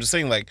doing that, but I'm just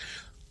saying like,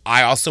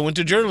 I also went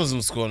to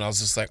journalism school, and I was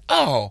just like,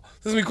 oh,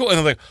 this is gonna be cool. And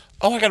I'm like,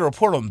 oh, I got to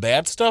report on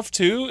bad stuff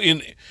too.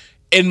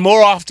 And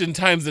more often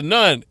times than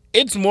none,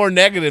 it's more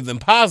negative than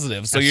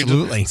positive. So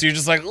Absolutely. you're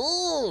just like,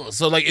 oh,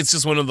 so like it's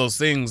just one of those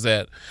things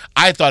that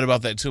I thought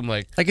about that too. I'm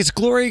like, is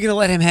Gloria going to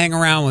let him hang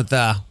around with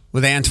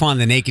Antoine,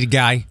 the naked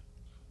guy?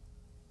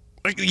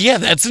 Yeah,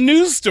 that's a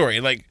news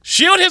story. Like,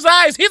 shield his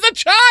eyes. He's a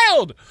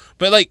child.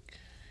 But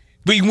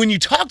when you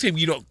talk to him,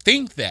 you don't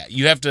think that.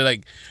 You have to,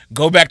 like,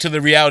 go back to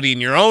the reality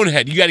in your own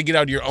head. You got to get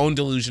out of your own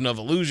delusion of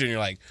illusion. You're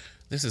like,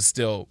 this is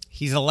still...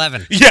 He's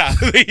 11. Yeah,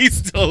 he's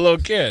still a little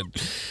kid.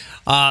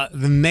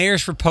 The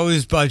mayor's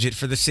proposed budget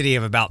for the city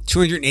of about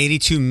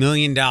 $282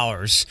 million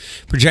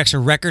projects a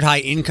record high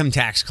income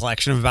tax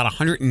collection of about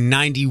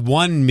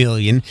 $191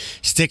 million,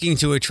 sticking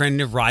to a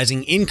trend of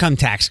rising income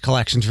tax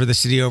collections for the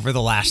city over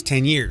the last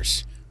 10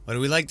 years. What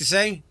do we like to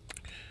say?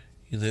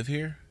 You live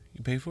here?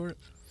 You pay for it?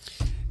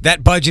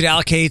 That budget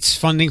allocates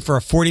funding for a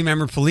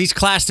 40-member police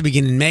class to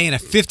begin in May and a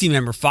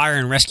 50-member fire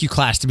and rescue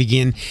class to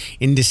begin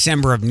in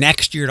December of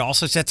next year. It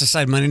also sets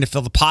aside money to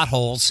fill the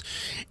potholes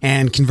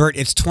and convert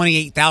its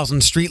 28,000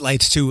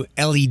 streetlights to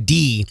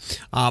LED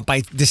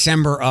by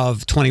December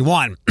of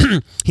 21.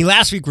 He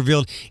last week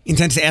revealed he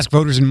intends to ask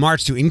voters in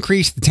March to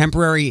increase the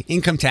temporary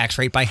income tax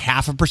rate by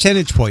 0.5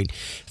 percentage point.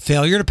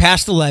 Failure to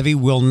pass the levy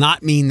will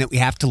not mean that we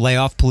have to lay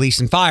off police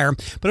and fire,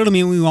 but it'll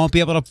mean we won't be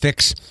able to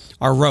fix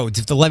our roads.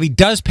 If the levy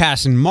does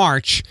pass in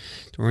March,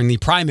 during the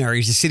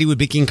primaries, the city would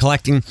begin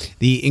collecting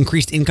the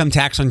increased income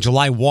tax on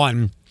July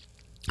 1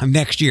 of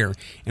next year.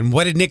 And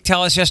what did Nick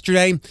tell us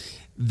yesterday?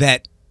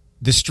 That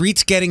the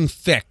streets getting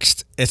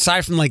fixed,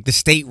 aside from like the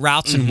state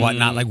routes and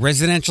whatnot, like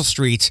residential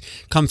streets,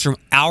 comes from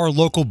our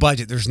local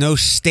budget. There's no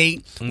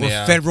state or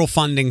federal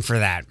funding for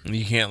that.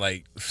 You can't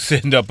like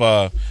send up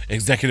a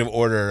executive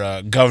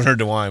order, Governor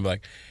DeWine,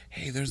 like,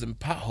 hey, there's a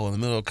pothole in the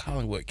middle of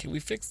Collingwood. Can we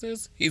fix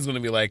this? He's going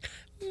to be like,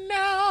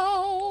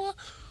 no.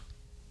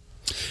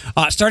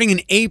 Starting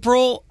in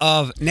April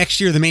of next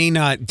year, the main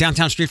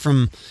downtown street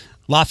from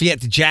Lafayette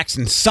to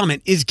Jackson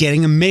Summit is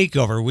getting a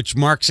makeover, which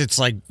marks its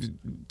like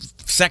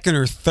second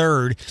or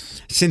third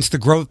since the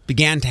growth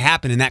began to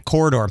happen in that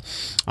corridor.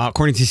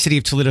 According to City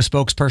of Toledo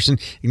spokesperson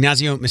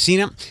Ignacio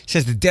Messina,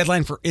 says the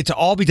deadline for it to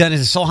all be done is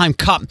the Solheim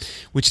Cup,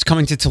 which is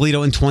coming to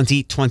Toledo in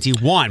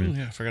 2021.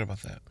 Yeah, I forgot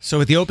about that. So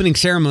with the opening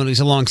ceremonies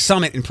along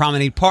Summit and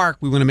Promenade Park,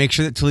 we want to make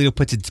sure that Toledo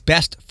puts its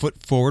best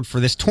foot forward for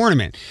this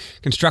tournament.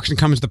 Construction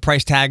comes with a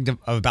price tag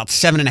of about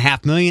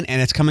 $7.5 million,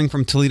 and it's coming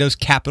from Toledo's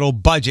capital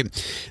budget.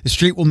 The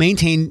street will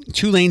maintain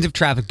 2 lanes of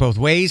traffic both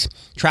ways.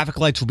 Traffic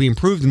lights will be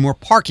improved and more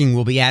parking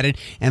will be added,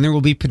 and there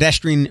will be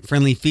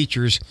pedestrian-friendly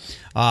features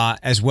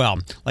as well,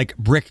 like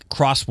brick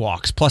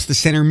crosswalks. Plus, the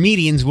center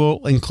medians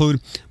will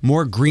include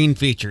more green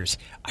features.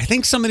 I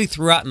think somebody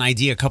threw out an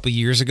idea a couple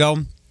years ago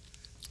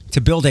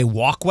to build a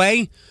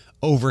walkway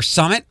over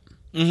Summit.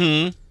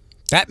 Mm-hmm.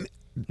 That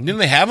Didn't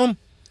they have them?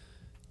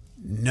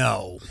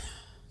 no,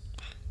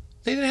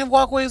 They didn't have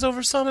walkways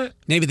over Summit.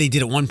 maybe they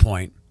did at one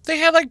point. They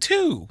had like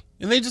 2,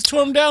 and they just tore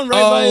them down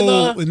right by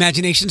the...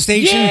 Imagination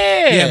Station.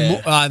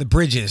 Yeah. The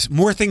bridges,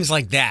 more things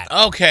like that.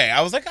 Okay,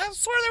 I was like, I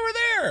swear they were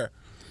there.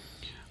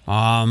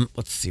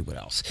 Let's see what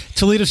else.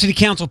 Toledo City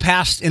Council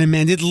passed an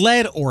amended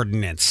lead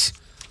ordinance.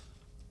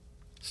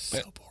 So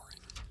boring.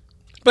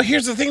 But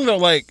here's the thing, though,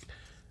 like,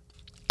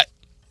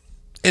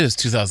 it is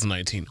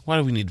 2019. Why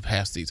do we need to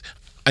pass these?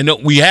 I know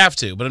we have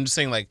to, but I'm just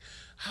saying, like,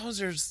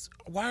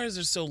 why is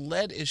there still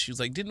lead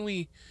issues? Like,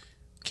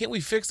 can't we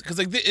fix it? Because,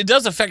 like, it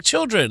does affect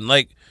children.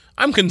 Like,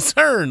 I'm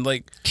concerned.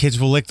 Like, Kids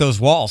will lick those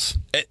walls.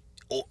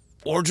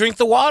 or drink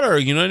the water.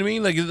 You know what I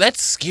mean? Like,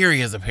 that's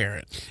scary as a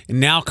parent. It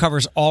now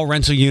covers all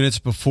rental units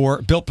built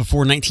before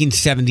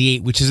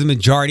 1978, which is the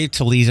majority of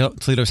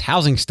Toledo's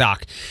housing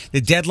stock.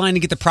 The deadline to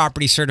get the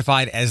property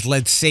certified as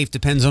lead safe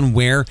depends on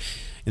where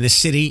in the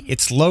city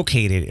it's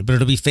located, but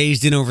it'll be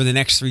phased in over the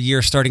next 3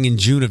 years, starting in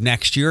June of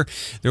next year.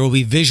 There will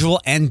be visual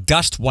and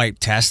dust wipe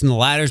tests, and the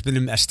latter has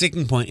been a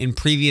sticking point in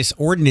previous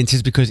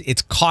ordinances because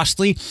it's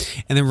costly,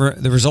 and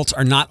the results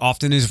are not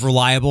often as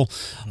reliable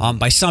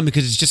by some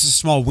because it's just a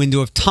small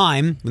window of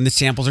time when the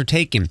samples are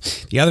taken.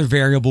 The other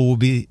variable will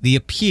be the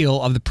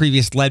appeal of the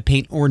previous lead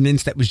paint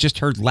ordinance that was just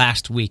heard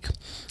last week.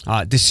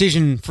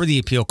 Decision for the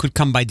appeal could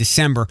come by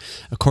December,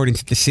 according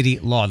to the city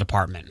law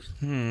department.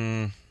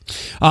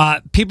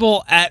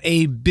 People at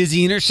a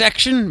busy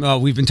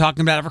intersection, we've been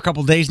talking about it for a couple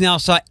of days now,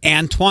 saw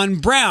Antoine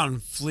Brown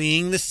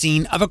fleeing the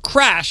scene of a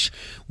crash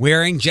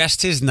wearing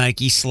just his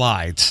Nike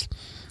slides.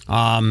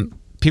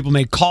 People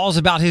made calls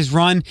about his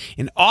run.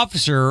 An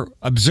officer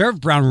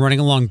observed Brown running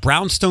along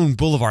Brownstone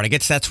Boulevard. I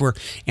guess that's where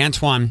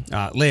Antoine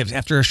lives.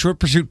 After a short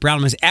pursuit,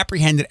 Brown was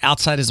apprehended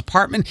outside his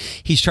apartment.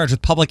 He's charged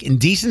with public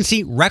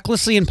indecency,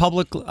 recklessly and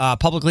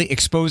publicly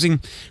exposing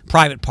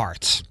private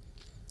parts.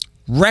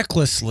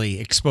 Recklessly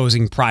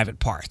exposing private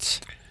parts.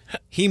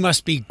 He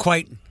must be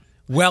quite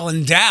well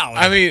endowed.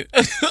 I mean,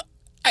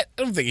 I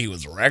don't think he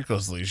was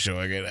recklessly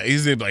showing it. He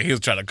seemed like he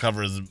was trying to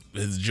cover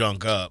his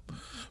junk up.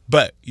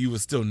 But you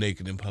was still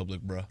naked in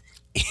public, bro.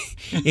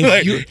 And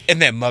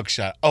that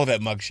mugshot. Oh,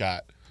 that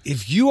mugshot.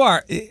 If you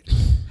are... I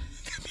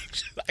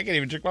can't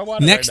even drink my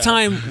water Next right now.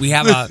 time we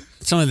have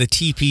some of the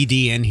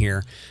TPD in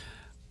here,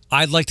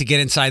 I'd like to get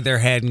inside their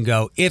head and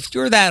go, if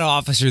you're that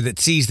officer that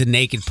sees the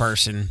naked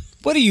person,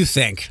 what do you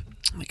think?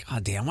 I'm like, oh,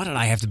 damn, why did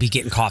I have to be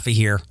getting coffee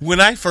here?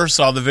 When I first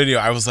saw the video,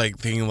 I was like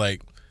thinking,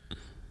 like,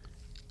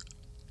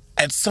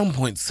 at some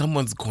point,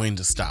 someone's going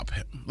to stop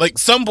him. Like,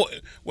 some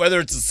point,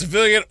 whether it's a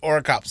civilian or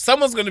a cop,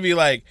 someone's going to be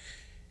like,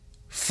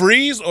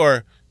 freeze,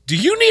 or do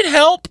you need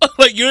help?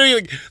 Like, you know,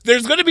 like,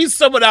 there's going to be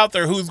someone out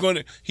there who's going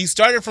to, he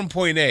started from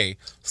point A.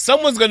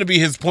 Someone's going to be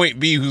his point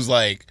B who's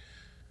like,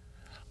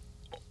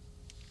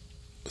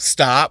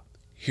 stop,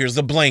 here's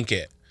a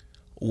blanket.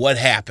 What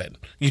happened?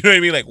 You know what I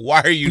mean? Like,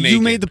 why are you naked?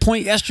 You made the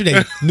point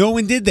yesterday. No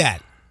one did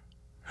that.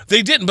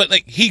 They didn't, but,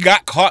 like, he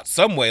got caught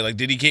some way. Like,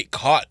 did he get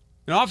caught?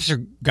 An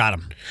officer got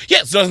him.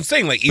 Yeah, so I'm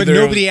saying, like, either... But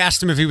nobody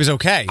asked him if he was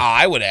okay.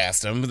 I would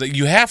ask him, but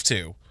you have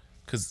to.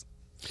 Because,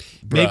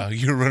 bruh,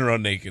 you're running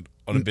around naked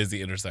on a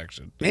busy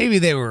intersection. Maybe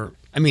they were...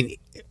 I mean,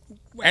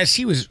 as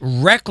he was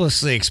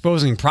recklessly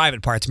exposing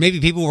private parts, maybe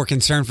people were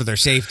concerned for their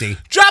safety.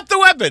 Drop the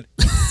weapon!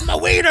 It's my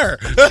wiener!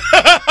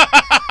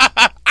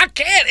 I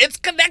can't! It's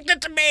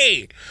connected to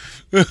me!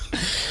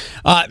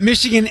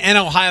 Michigan and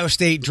Ohio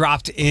State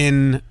dropped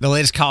in the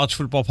latest college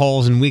football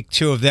polls in week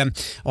 2 of them.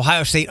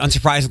 Ohio State,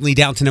 unsurprisingly,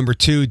 down to number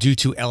 2 due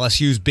to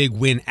LSU's big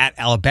win at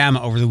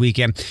Alabama over the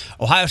weekend.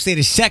 Ohio State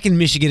is 2nd.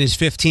 Michigan is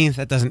 15th.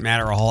 That doesn't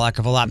matter a whole heck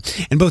of a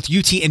lot. And both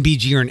UT and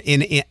BG are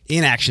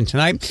in action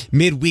tonight.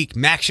 Midweek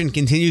Maction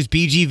continues.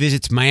 BG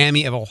visits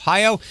Miami of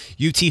Ohio.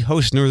 UT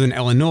hosts Northern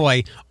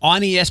Illinois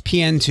on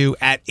ESPN2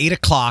 at 8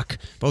 o'clock.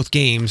 Both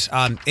games.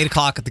 8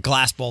 o'clock at the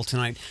Glass Bowl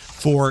tonight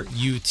for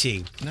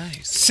UT. Nice.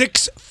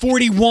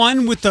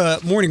 6:41 with the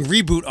morning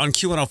reboot on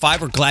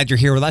Q105. We're glad you're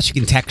here with us. You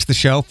can text the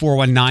show,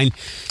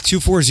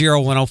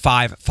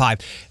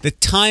 419-240-1055. The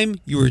time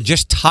you were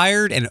just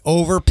tired and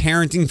over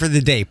parenting for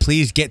the day,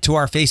 please get to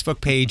our Facebook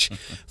page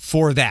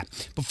for that.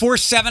 Before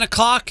 7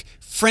 o'clock,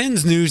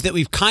 Friends news that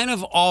we've kind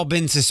of all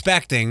been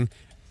suspecting,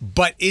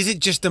 but is it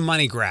just a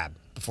money grab?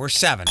 Before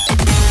 7.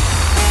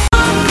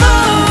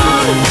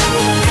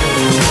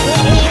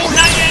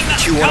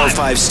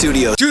 Q105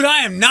 studios. Dude, I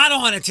am not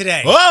on it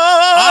today. Whoa!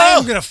 I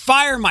am going to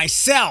fire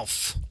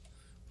myself.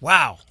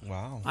 Wow.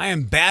 Wow. I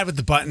am bad with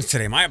the buttons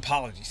today. My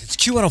apologies. It's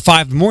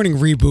Q105, the morning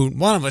reboot.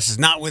 One of us is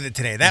not with it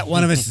today. That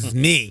one of us is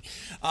me.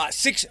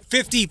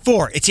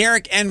 6:54. It's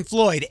Eric and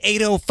Floyd.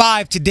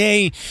 8:05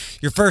 today.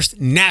 Your first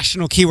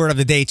national keyword of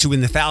the day to win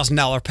the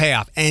 $1,000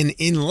 payoff. And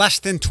in less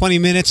than 20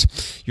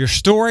 minutes, your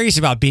stories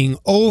about being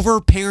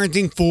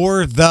over-parenting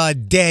for the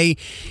day.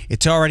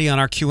 It's already on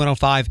our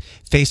Q105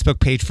 Facebook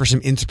page for some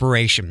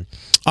inspiration.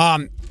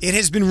 It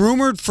has been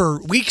rumored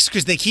for weeks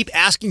because they keep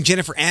asking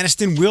Jennifer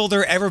Aniston, will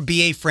there ever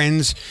be a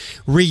Friends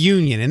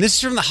reunion? And this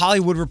is from the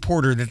Hollywood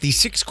Reporter that the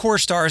 6 core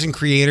stars and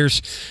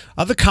creators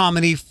of the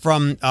comedy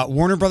from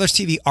Warner Brothers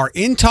TV are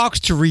in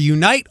talks to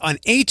reunite on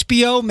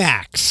HBO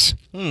Max.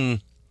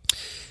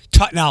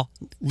 Now,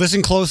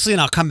 listen closely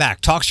and I'll come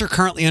back. Talks are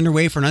currently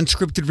underway for an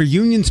unscripted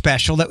reunion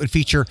special that would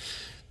feature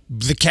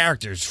the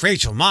characters,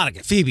 Rachel,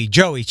 Monica, Phoebe,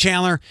 Joey,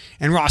 Chandler,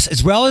 and Ross,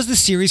 as well as the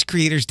series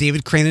creators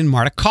David Crane and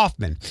Marta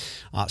Kaufman.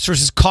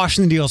 Sources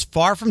caution the deal is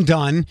far from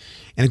done,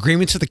 and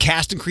agreements with the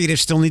cast and creatives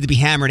still need to be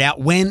hammered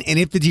out. When and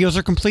if the deals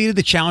are completed,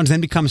 the challenge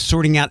then becomes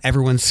sorting out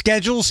everyone's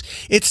schedules.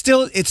 It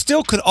still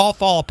could all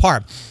fall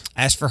apart.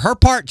 As for her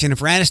part,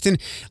 Jennifer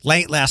Aniston,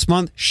 late last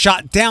month,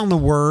 shot down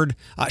word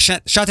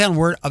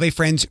of a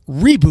Friends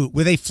reboot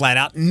with a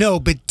flat-out no,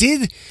 but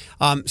did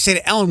say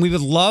to Ellen, we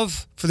would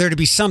love for there to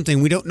be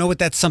something. We don't know what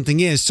that something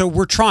is, so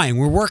we're trying.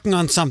 We're working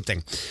on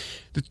something.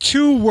 The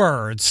 2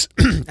 words,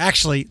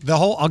 actually,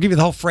 I'll give you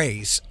the whole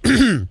phrase.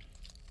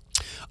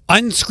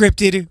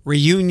 Unscripted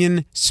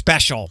reunion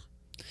special.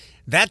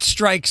 That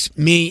strikes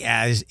me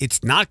as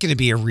it's not going to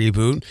be a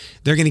reboot.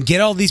 They're going to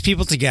get all these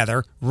people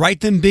together,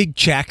 write them big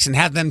checks, and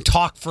have them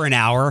talk for an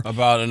hour.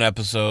 About an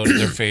episode,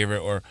 their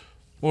favorite,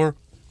 or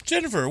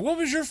Jennifer, what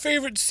was your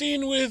favorite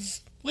scene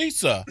with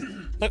Lisa?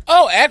 Like,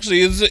 oh,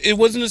 actually, it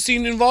wasn't a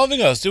scene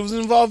involving us. It was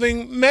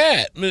involving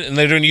Matt. And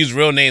they're going to use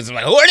real names. I'm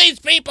like, who are these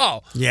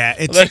people? Yeah,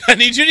 it's like, I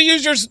need you to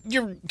use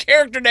your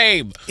character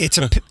name.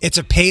 It's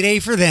a payday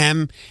for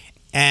them,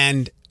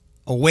 and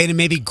a way to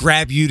maybe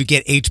grab you to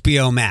get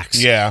HBO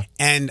Max. Yeah.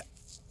 And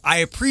I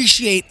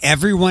appreciate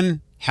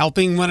everyone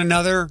helping one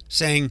another,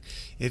 saying,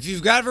 if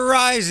you've got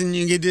Verizon,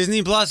 you can get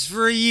Disney Plus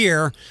for a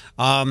year.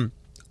 I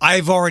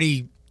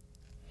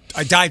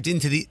dived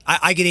into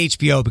I get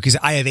HBO because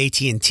I have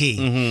AT&T.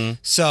 Mm-hmm.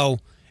 So,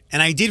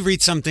 and I did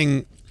read some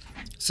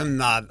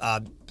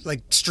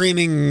like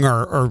streaming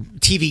or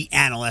TV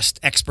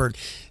analyst expert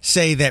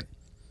say that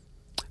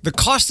the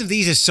cost of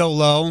these is so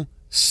low,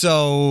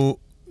 so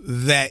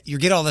that you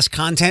get all this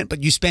content,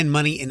 but you spend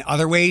money in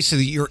other ways so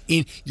that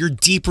you're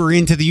deeper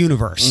into the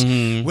universe.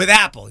 Mm-hmm. With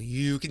Apple,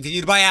 you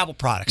continue to buy Apple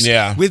products.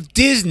 Yeah. With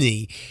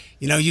Disney,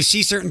 you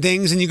see certain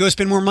things and you go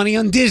spend more money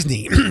on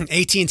Disney.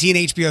 AT&T and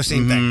HBO,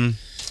 same thing.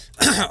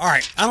 All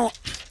right,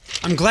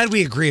 I'm glad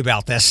we agree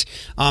about this.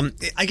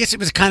 I guess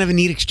it was kind of a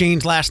neat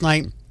exchange last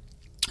night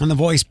on The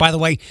Voice. By the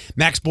way,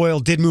 Max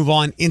Boyle did move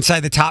on inside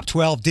the top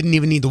 12. Didn't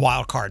even need the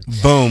wild card.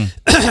 Boom.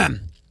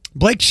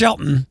 Blake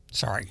Shelton.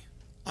 Sorry,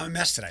 I'm a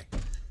mess today.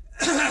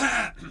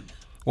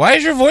 Why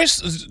is your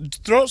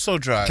throat so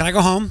dry? Can I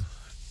go home?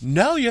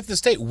 No, you have to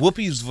stay.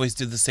 Whoopi's voice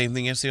did the same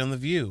thing yesterday on The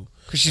View.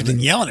 Because she's been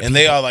yelling at and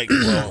people. they all like,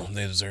 well,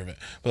 they deserve it.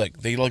 But like,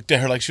 they looked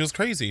at her like she was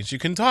crazy and she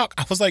couldn't talk.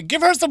 I was like,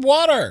 give her some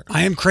water.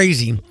 I am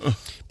crazy.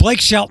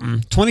 Blake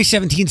Shelton,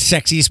 2017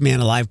 Sexiest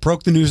Man Alive,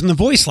 broke the news on The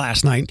Voice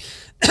last night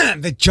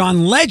that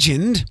John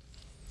Legend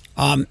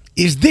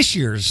is this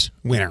year's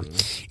winner.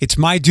 It's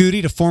my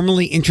duty to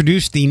formally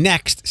introduce the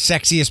next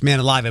Sexiest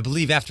Man Alive. I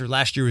believe after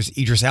last year was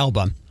Idris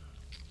Elba.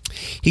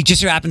 He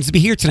just so happens to be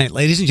here tonight.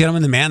 Ladies and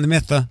gentlemen, the man, the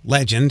myth, the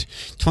legend,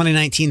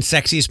 2019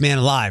 Sexiest Man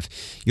Alive.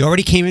 You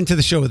already came into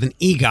the show with an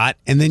EGOT,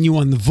 and then you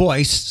won The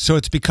Voice, so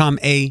it's become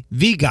a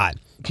VGOT.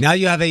 Now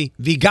you have a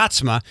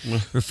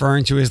VGOTSMA,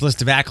 referring to his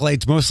list of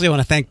accolades. Mostly I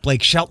want to thank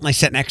Blake Shelton. I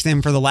sat next to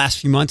him for the last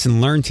few months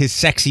and learned his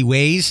sexy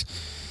ways.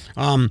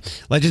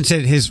 Legend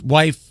said his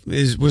wife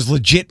was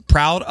legit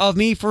proud of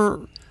me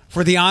for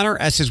the honor,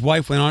 as his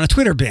wife went on a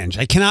Twitter binge.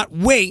 I cannot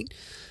wait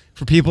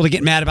for people to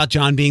get mad about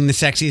John being the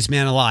sexiest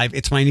man alive.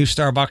 It's my new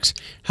Starbucks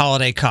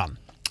holiday cup.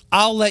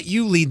 I'll let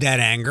you lead that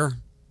anger.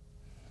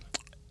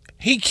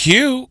 He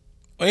cute.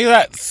 He's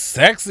not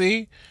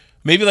sexy.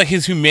 Maybe like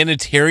his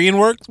humanitarian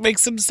work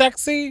makes him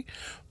sexy.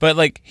 But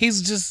like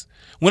he's just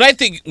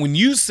when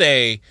you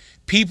say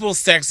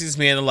people's sexiest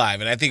man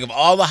alive, and I think of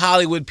all the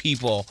Hollywood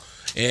people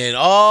and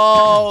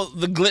all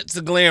the glitz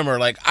and glamour,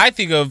 like I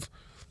think of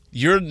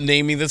you're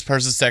naming this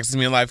person sexiest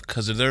man alive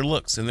because of their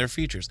looks and their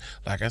features.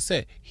 Like I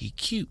said, he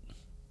cute.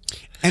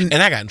 And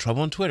I got in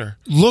trouble on Twitter.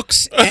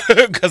 Looks...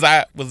 Because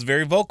I was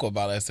very vocal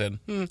about it. I said,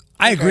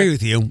 I agree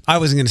with you. I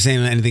wasn't going to say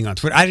anything on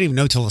Twitter. I didn't even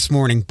know till this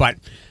morning, but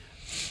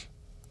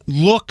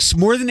looks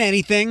more than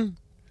anything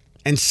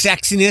and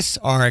sexiness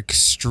are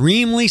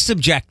extremely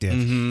subjective.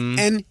 Mm-hmm.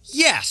 And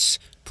yes,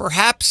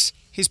 perhaps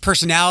his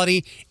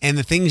personality and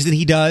the things that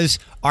he does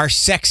are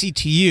sexy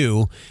to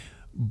you,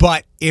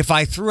 But if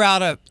I threw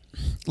out a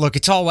look,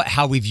 it's all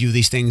how we view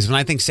these things. When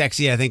I think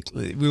sexy, I think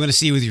we want to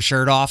see you with your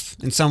shirt off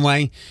in some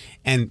way,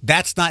 and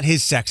that's not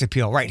his sex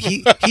appeal, right?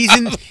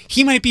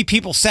 He might be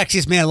people's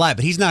sexiest man alive,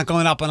 but he's not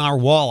going up on our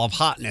wall of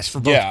hotness for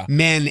both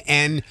men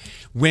and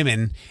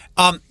women.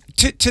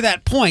 To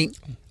that point,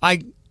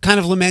 I kind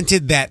of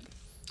lamented that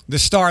the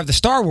star of the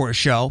Star Wars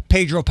show,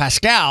 Pedro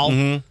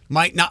Pascal,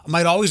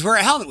 might always wear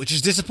a helmet, which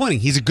is disappointing.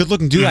 He's a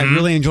good-looking dude. I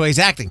really enjoy his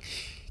acting.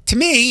 To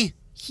me,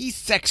 he's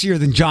sexier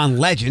than John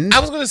Legend. I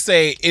was going to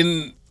say,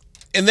 in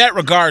that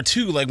regard,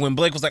 too, like when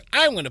Blake was like,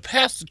 I'm going to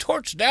pass the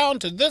torch down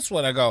to this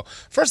one, I go,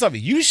 first off,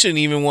 you shouldn't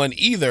even win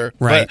either.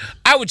 Right. But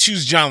I would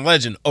choose John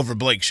Legend over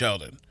Blake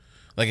Shelton.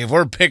 Like, if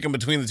we're picking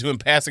between the two and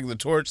passing the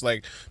torch,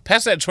 like,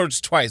 pass that torch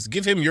twice.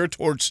 Give him your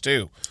torch,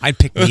 too. I'd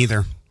pick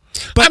neither.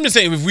 But I'm just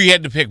saying, if we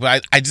had to pick,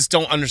 but I just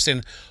don't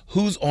understand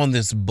who's on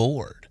this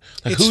board.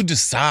 Like, who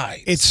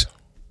decides? It's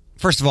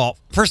first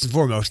and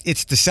foremost,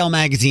 it's to sell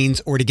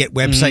magazines or to get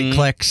website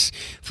clicks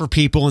for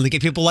people and to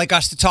get people like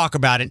us to talk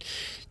about it.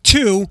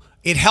 Two,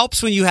 it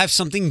helps when you have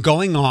something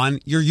going on.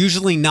 You're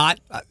usually not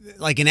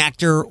like an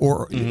actor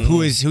or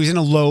who's in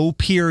a low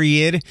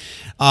period.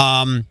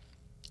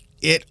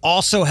 It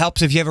also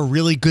helps if you have a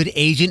really good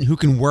agent who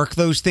can work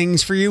those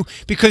things for you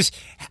because.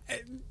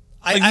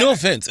 No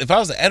offense. If I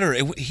was an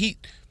editor,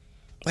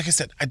 like I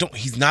said,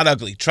 he's not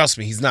ugly. Trust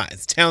me, he's not.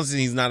 It's talented,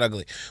 he's not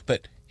ugly.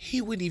 But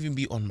he wouldn't even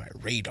be on my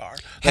radar.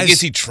 Like,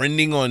 is he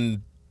trending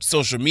on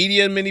social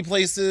media in many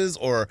places?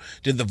 Or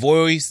did The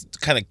Voice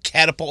kind of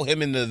catapult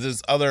him into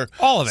this other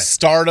all of it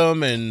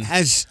stardom? And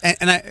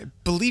I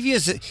believe he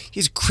has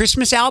his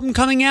Christmas album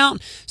coming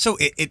out. So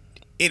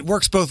it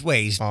works both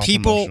ways.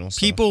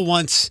 People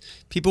wants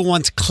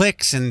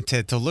clicks and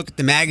to look at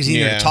the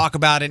magazine or to talk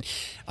about it.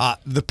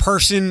 The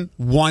person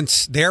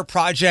wants their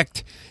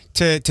project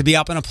to be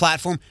up on a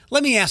platform.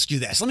 Let me ask you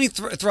this. Let me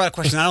throw out a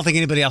question I don't think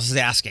anybody else is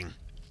asking.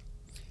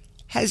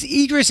 Has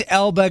Idris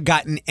Elba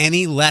gotten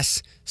any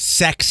less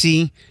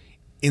sexy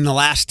in the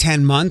last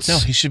 10 months? No,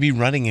 he should be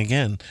running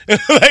again.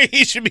 Like,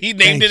 he should be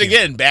named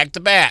again, back to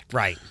back.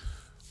 Right.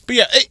 But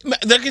yeah,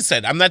 like I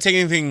said, I'm not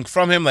taking anything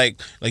from him.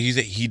 Like you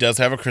said, he does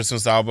have a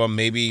Christmas album.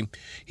 Maybe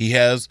he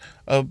has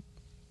a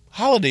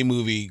holiday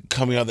movie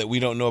coming out that we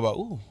don't know about.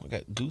 Ooh, I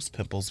got goose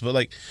pimples. But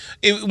like,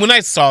 when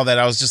I saw that,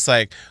 I was just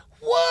like,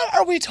 what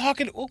are we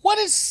talking? What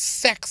is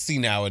sexy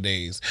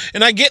nowadays?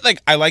 And I get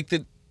I like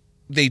that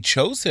they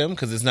chose him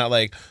because it's not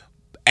like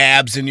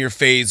abs in your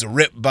face,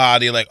 ripped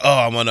body. Like, oh,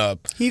 I'm on a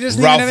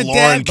Ralph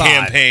Lauren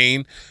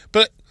campaign.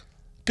 But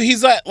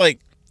he's not like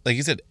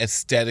you said,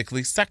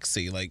 aesthetically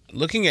sexy. Like,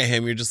 looking at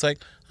him, you're just like,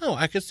 oh,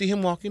 I could see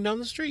him walking down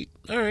the street.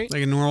 All right.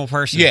 Like a normal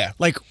person. Yeah.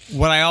 Like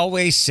what I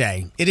always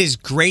say, it is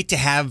great to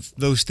have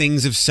those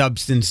things of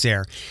substance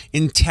there.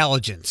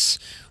 Intelligence,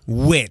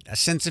 wit, a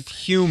sense of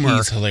humor.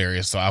 He's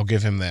hilarious, so I'll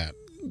give him that.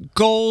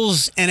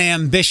 Goals and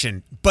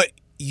ambition. But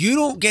you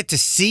don't get to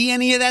see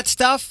any of that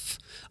stuff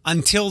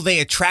until they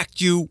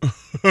attract you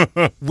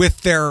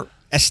with their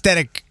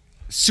aesthetic,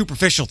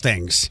 superficial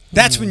things.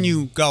 That's when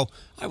you go,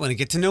 I want to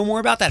get to know more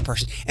about that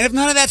person. And if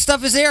none of that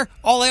stuff is there,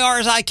 all they are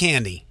is eye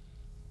candy.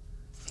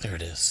 There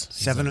it is.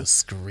 On the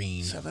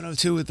screen.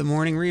 7:02 with the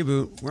morning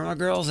reboot. Where my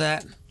girls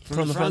at?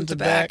 From the front to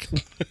back. Are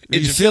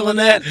you feeling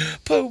that?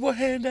 Put one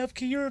hand up.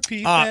 Can you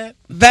repeat that?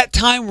 That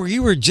time where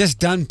you were just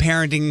done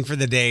parenting for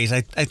the days,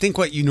 I think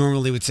what you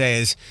normally would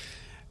say is,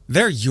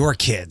 they're your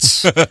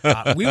kids.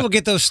 We will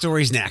get those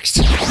stories next.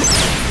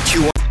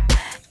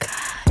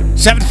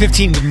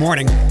 7:15, good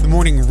morning. The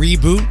morning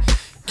reboot.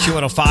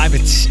 Q105,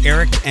 it's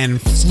Eric and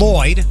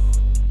Floyd.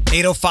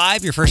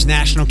 805, your first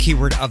national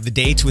keyword of the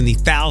day to win the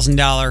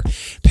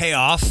 $1,000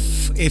 payoff.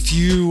 If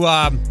you,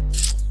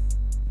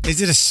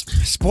 is it a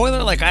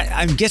spoiler? Like,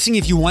 I'm guessing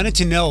if you wanted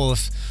to know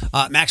if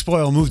Max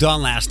Boyle moved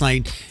on last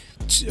night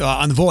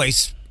on The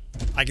Voice,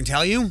 I can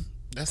tell you.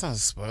 That's not a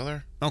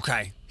spoiler.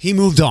 Okay. He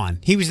moved on.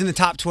 He was in the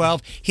top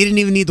 12. He didn't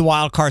even need the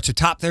wild card, so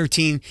top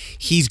 13,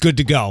 he's good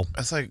to go.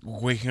 That's like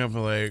waking up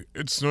and like,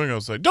 it's snowing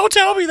outside. Don't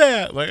tell me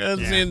that. Like,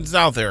 it's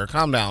out there.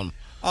 Calm down.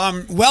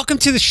 Welcome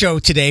to the show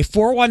today,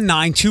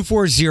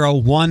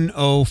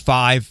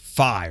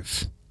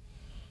 419-240-1055.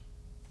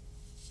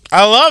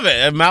 I love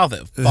it. I mouth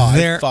it.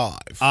 Five.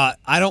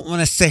 I don't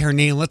want to say her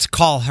name. Let's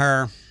call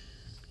her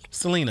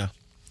Selena.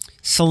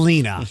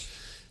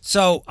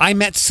 So I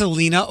met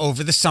Selena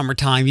over the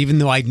summertime, even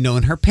though I'd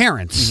known her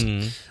parents.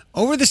 Mm-hmm.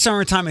 Over the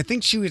summertime, I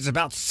think she was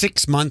about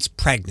 6 months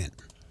pregnant.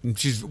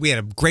 We had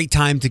a great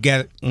time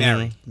together.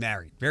 Very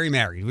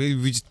married.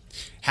 We just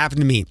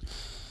happened to meet.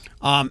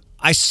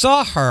 I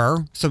saw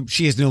her, so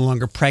she is no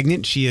longer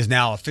pregnant. She is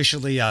now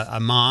officially a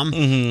mom.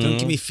 Mm-hmm. Don't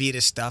give me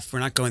fetus stuff. We're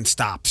not going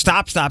stop.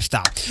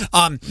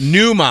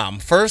 New mom,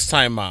 first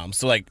time mom,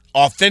 so like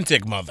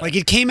authentic mother. Like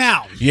it came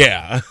out.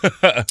 Yeah.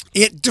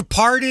 It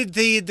departed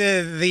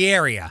the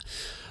area.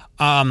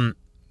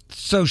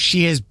 So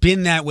she has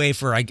been that way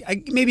for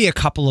maybe a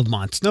couple of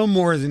months. No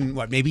more than,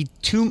 maybe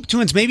two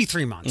months, maybe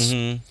 3 months.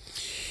 Mm-hmm.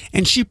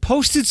 And she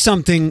posted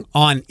something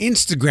on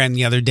Instagram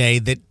the other day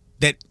that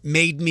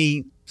made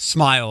me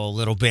smile a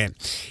little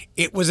bit.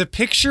 It was a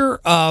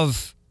picture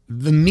of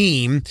the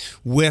meme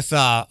with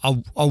a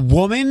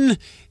woman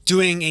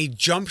doing a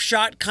jump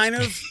shot kind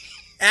of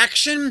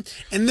action,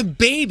 and the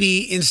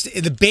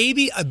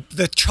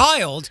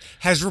child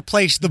has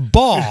replaced the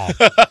ball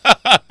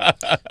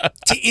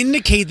to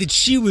indicate that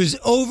she was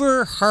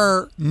over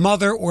her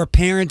mother or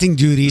parenting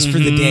duties for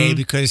the day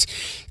because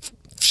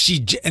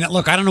and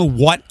look, I don't know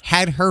what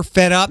had her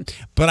fed up,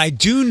 but I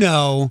do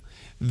know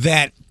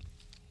that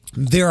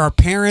there are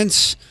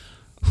parents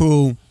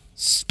who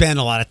spend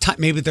a lot of time.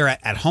 Maybe they're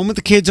at home with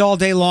the kids all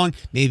day long.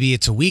 Maybe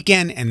it's a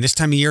weekend, and this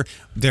time of year,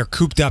 they're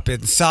cooped up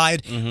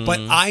inside. But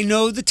I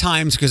know the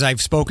times because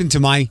I've spoken to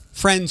my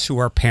friends who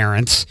are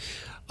parents.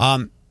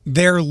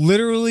 They're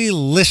literally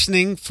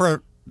listening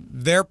for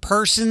their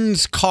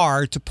person's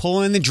car to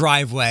pull in the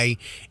driveway,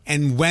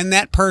 and when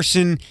that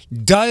person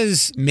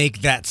does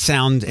make that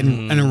sound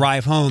and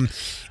arrive home,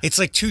 it's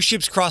like two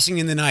ships crossing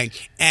in the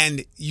night.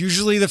 And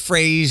usually the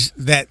phrase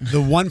that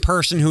the one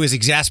person who is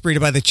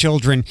exasperated by the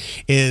children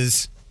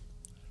is,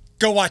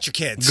 go watch your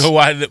kids. Go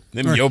watch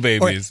them, your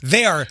babies.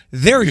 They're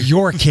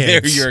your kids.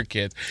 They're your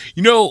kids.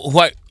 You know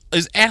what?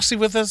 Is Ashley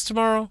with us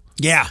tomorrow?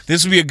 Yeah.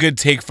 This would be a good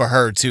take for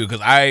her too,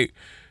 because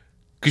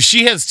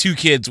she has two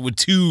kids with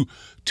two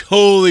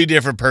totally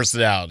different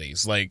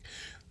personalities. Like,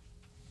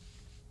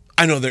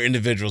 I know they're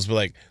individuals, but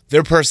like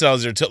their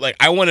personalities are like,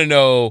 I want to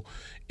know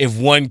if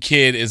one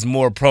kid is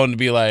more prone to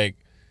be like,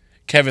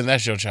 Kevin,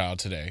 that's your child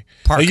today.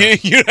 Parker.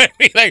 Like, you know what I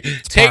mean? Like,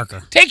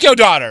 take your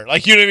daughter.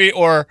 Like, you know what I mean?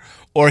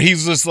 Or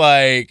he's just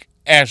like,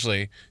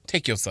 Ashley,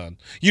 take your son.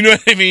 You know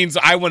what I mean?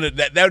 So I want to,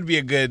 that would be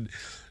a good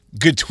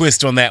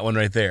twist on that one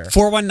right there.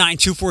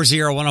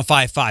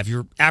 419-240-1055.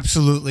 You're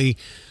absolutely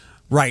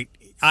right.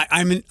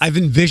 I've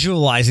been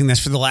visualizing this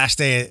for the last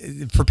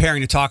day,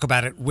 preparing to talk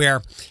about it,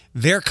 where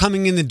they're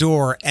coming in the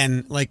door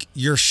and like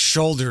your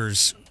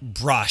shoulders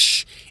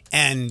brush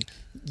and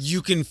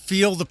you can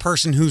feel the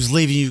person who's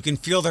leaving. You can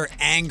feel their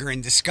anger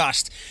and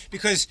disgust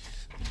because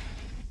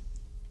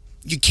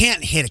you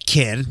can't hit a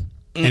kid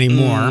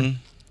anymore.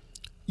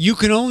 You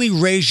can only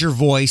raise your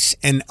voice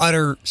and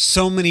utter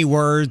so many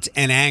words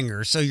and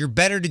anger. So you're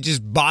better to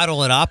just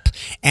bottle it up.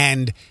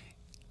 And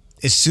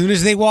as soon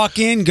as they walk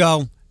in,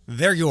 go,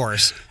 they're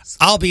yours.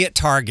 I'll be at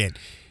Target.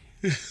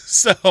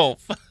 So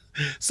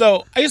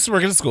I used to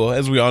work at a school,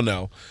 as we all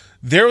know.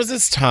 There was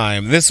this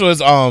time. This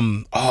was oh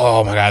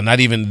my God, not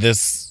even this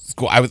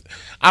school.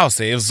 I'll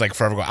say it was like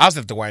forever ago. I was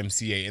at the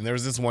YMCA, and there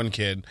was this one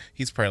kid.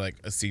 He's probably like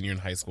a senior in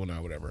high school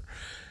now, whatever.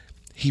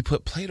 He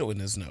put Play-Doh in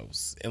his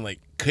nose and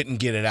like couldn't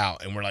get it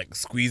out, and we're like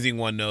squeezing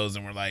one nose,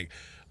 and we're like,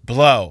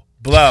 blow.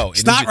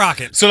 Snot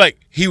rocket. So like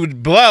he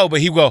would blow, but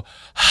he would go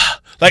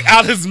like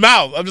out his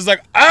mouth. I'm just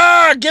like,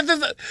 get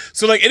this.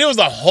 So like, and it was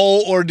a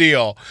whole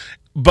ordeal.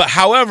 But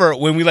however,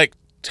 when we like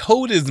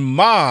told his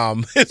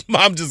mom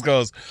just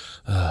goes,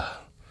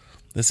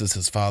 this is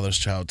his father's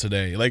child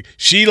today. Like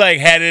she like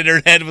had it in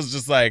her head, was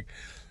just like,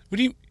 what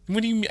do you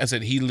mean? I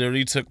said, he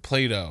literally took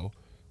Play-Doh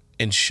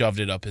and shoved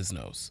it up his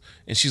nose.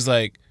 And she's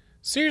like,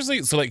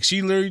 seriously? So like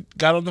she literally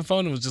got on the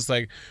phone and was just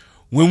like,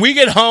 when we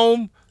get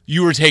home,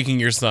 you were taking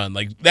your son.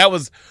 Like, that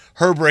was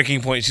her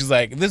breaking point. She's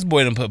like, this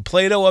boy done put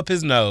Play-Doh up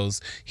his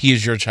nose. He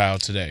is your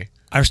child today.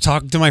 I was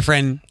talking to my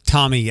friend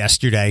Tommy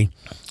yesterday.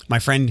 My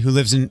friend who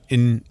lives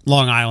in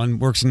Long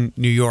Island, works in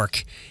New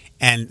York.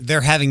 And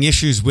they're having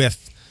issues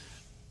with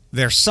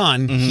their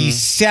son. He's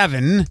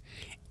 7.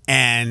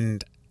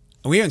 And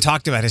we haven't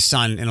talked about his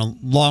son in a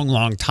long,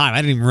 long time. I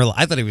didn't even realize.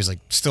 I thought he was like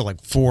still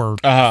like 4 or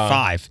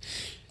 5.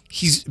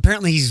 He's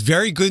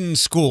very good in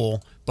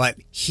school, but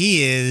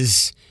he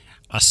is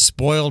a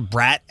spoiled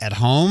brat at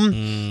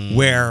home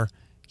where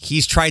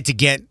he's tried to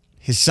get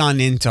his son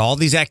into all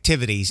these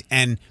activities,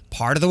 and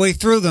part of the way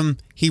through them,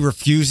 he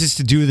refuses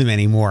to do them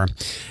anymore.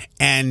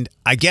 And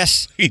I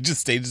guess he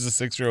just stages a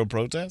 6-year-old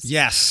protest?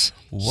 Yes.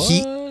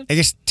 What? I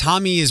guess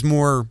Tommy is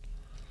more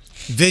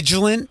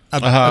vigilant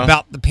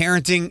about the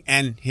parenting,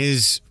 and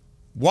his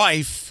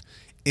wife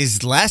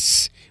is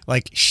less.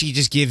 Like, she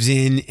just gives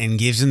in and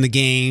gives him the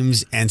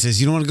games and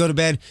says, you don't want to go to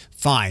bed?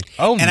 Fine.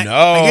 Oh, and no.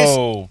 I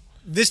guess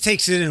this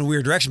takes it in a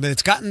weird direction, but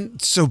it's gotten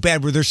so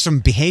bad where there's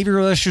some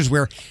behavioral issues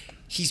where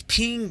he's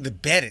peeing the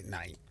bed at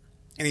night.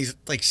 And he's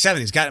like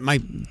 7.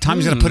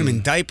 Tommy's got to put him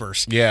in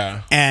diapers.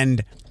 Yeah.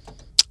 And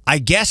I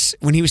guess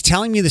when he was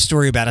telling me the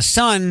story about a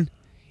son,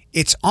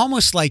 it's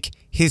almost like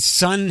his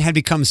son had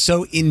become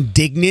so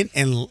indignant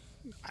and,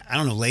 I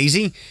don't know,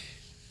 lazy,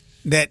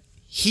 that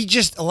he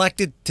just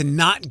elected to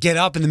not get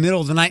up in the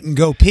middle of the night and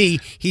go pee.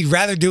 He'd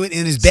rather do it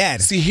in his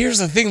bed. See, here's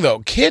the thing, though.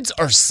 Kids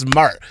are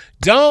smart.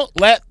 Don't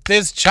let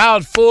this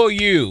child fool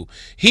you.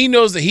 He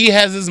knows that he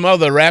has his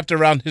mother wrapped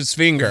around his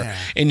finger. Yeah.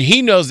 And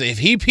he knows that if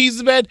he pees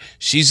the bed,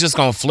 she's just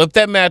going to flip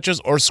that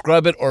mattress or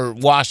scrub it or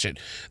wash it.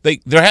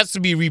 Like, there has to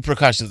be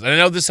repercussions. And I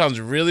know this sounds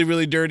really,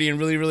 really dirty and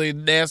really, really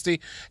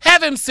nasty.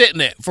 Have him sit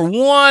in it for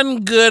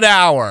 1 good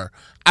hour.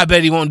 I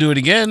bet he won't do it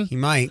again. He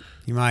might.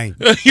 You know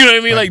what I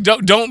mean? Like,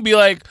 don't be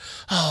like,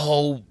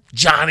 oh,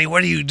 Johnny,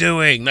 what are you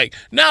doing? Like,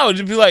 no,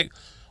 just be like,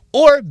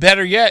 or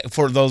better yet,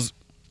 for those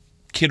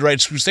kid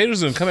rights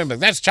crusaders who come in like,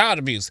 that's child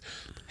abuse.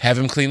 Have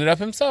him clean it up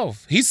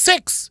himself. He's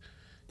 6.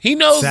 He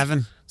knows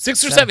 7.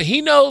 6 or 7.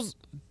 He knows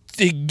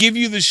to give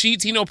you the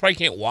sheets. He probably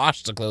can't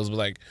wash the clothes, but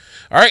like,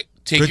 all right,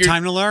 take Good your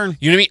time to learn.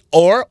 You know what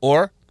I mean?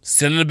 Or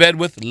sit in the bed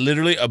with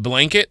literally a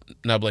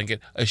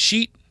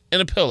sheet and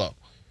a pillow.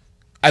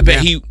 I bet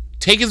he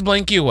take his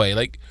blankie away.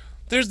 Like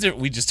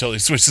we just totally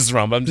switched this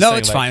around. But I'm just saying,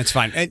 It's like, fine. It's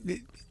fine.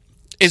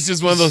 It's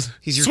just one of those.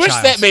 He's your swish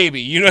child. that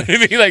baby. You know what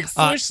I mean? Like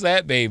swish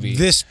that baby.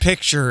 This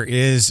picture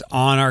is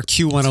on our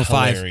Q105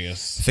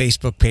 hilarious.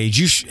 Facebook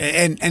page.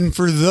 And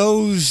for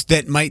those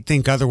that might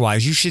think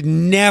otherwise, you should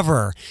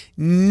never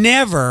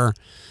use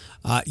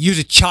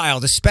a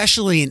child,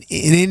 especially an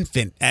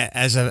infant,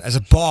 as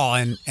a ball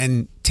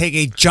and take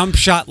a jump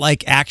shot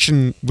like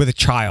action with a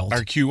child.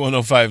 Our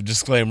Q105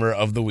 disclaimer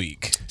of the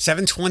week.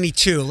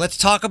 7:22. Let's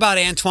talk about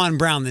Antoine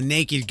Brown, the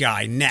naked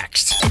guy,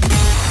 next.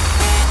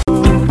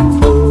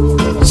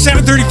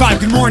 7:35.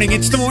 Good morning.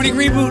 It's the morning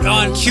reboot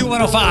on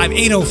Q105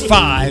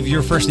 805.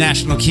 Your first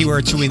national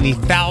keyword to win the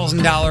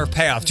 $1,000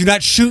 payoff. Do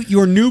not shoot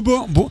your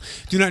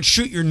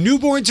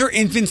newborns or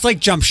infants like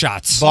jump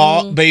shots.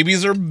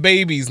 Babies are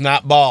babies,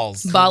 not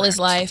balls. Ball is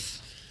life.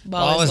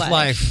 Ball is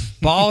life.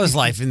 Ball is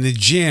life in the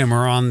gym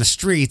or on the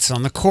streets,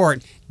 on the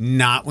court.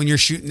 Not when you're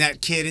shooting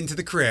that kid into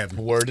the crib.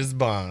 Word is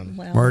bond.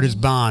 Well, Word is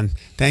bond.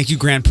 Thank you,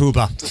 Grand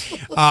Poobah.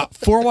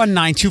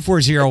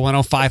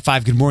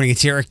 419-240-1055. Good morning.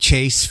 It's Eric,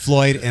 Chase,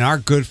 Floyd, and our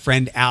good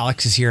friend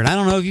Alex is here. And I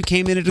don't know if you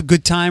came in at a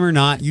good time or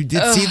not. You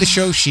did see the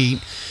show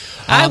sheet.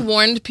 I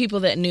warned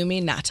people that knew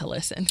me not to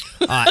listen.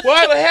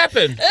 What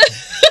happened?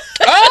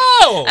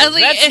 Oh, I was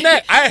like,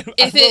 that's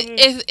if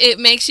it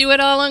makes you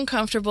at all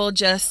uncomfortable,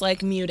 just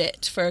like mute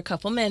it for a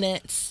couple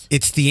minutes.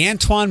 It's the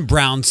Antoine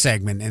Brown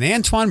segment. And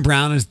Antoine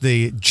Brown is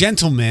the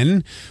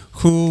gentleman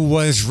who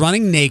was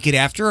running naked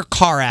after a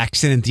car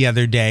accident the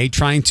other day,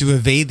 trying to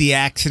evade the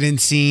accident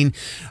scene,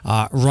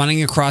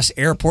 running across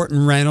Airport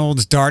and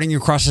Reynolds, darting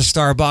across a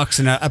Starbucks.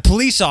 And a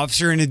police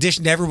officer, in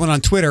addition to everyone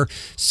on Twitter,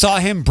 saw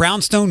him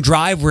Brownstone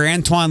Drive, where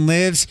Antoine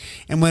lives,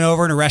 and went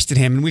over and arrested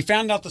him. And we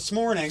found out this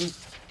morning...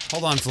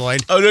 Hold on,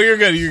 Floyd. Oh, no, you're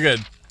good. You're good.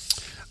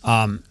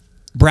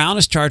 Brown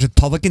is charged with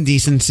public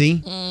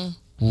indecency,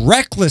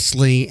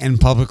 recklessly and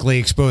publicly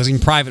exposing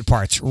private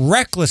parts.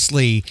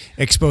 Recklessly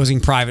exposing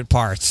private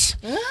parts.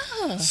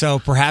 So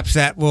perhaps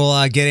that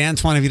will get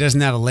Antoine, if he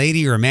doesn't have a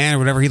lady or a man or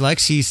whatever he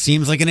likes, he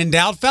seems like an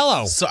endowed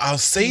fellow. So I'll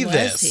say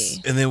this,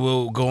 and then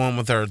we'll go on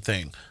with our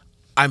thing.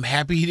 I'm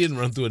happy he didn't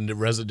run through a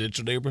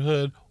residential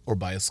neighborhood or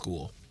by a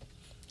school.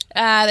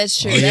 That's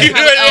true. You That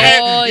know what I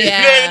mean? oh, You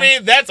yeah. know what I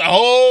mean? That's a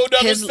whole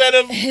other set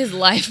of... His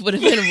life would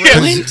have been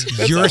ruined.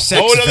 You're a sex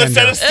whole other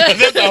offender.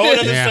 that's a whole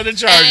other set of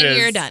charges. And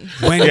you're done.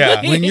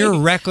 When you're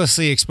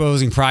recklessly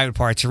exposing private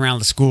parts around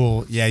the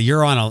school,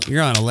 you're on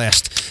a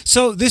list.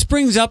 So this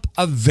brings up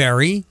a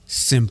very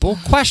simple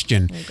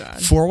question.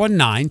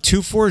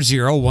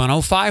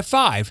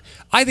 419-240-1055.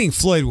 I think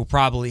Floyd will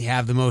probably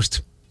have the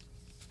most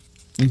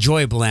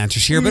enjoyable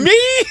answers here. But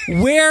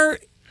where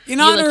in You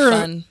look honor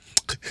fun.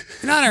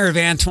 in honor of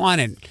Antoine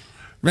at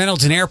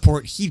Reynolds and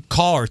Airport, he'd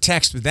call or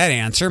text with that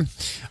answer.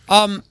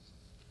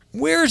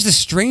 Where's the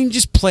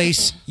strangest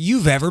place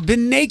you've ever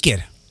been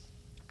naked?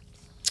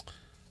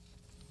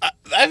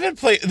 I've been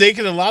naked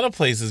in a lot of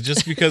places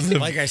just because of...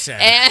 Like I said.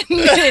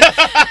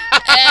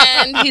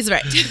 And he's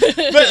right.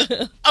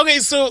 But, okay,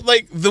 so,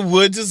 like, the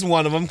woods is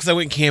one of them because I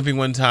went camping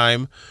one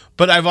time.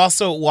 But I've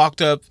also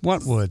walked up...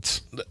 What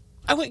woods?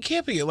 I went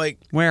camping at, like...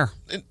 Where?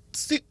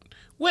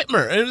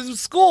 Whitmer. And it was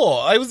school.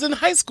 I was in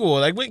high school.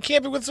 And I went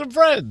camping with some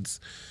friends.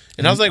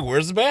 And I was like,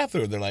 where's the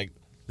bathroom? They're like,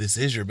 this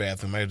is your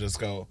bathroom. I just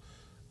go,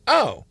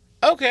 oh,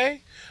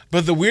 okay.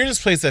 But the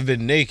weirdest place I've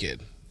been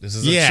naked, this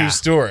is a true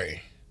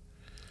story.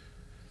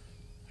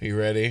 Are you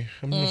ready?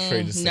 I'm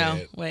afraid to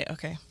say it. Wait,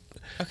 okay.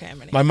 Okay, I'm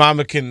ready. My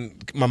mama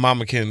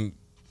can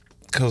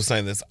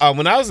co-sign this.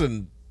 When I was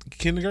in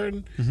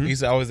kindergarten, I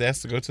used to always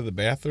ask to go to the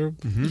bathroom,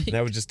 and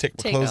I would just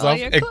take my clothes all off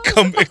your and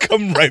clothes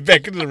come right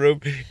back into the room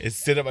and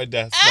sit at my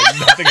desk like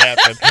nothing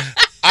happened.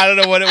 I don't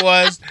know what it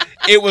was.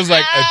 It was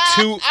like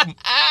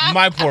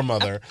my poor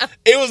mother.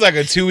 It was like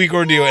a 2-week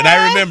ordeal. And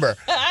I remember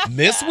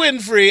Miss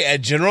Winfrey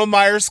at General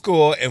Myers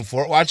School in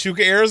Fort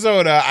Huachuca,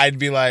 Arizona. I'd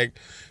be like,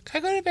 can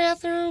I go to the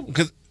bathroom?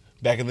 Because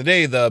back in the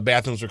day, the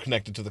bathrooms were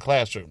connected to the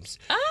classrooms.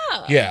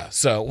 Oh. Yeah.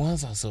 So, well, it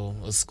was also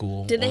a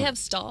school. Did they have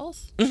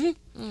stalls?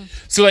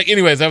 So, like,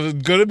 anyways, I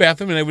would go to the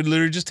bathroom and I would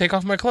literally just take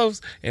off my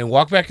clothes and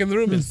walk back in the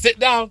room and sit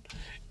down.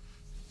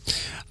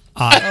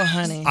 Oh,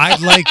 honey.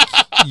 I'd like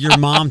your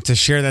mom to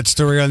share that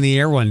story on the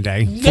air one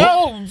day.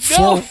 No.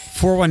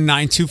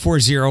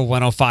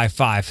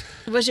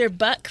 419-240-1055. Was your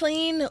butt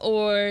clean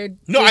or...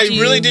 No, I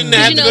really didn't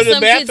have to go to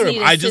the bathroom.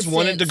 I just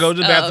wanted to go to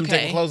the bathroom and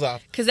take my clothes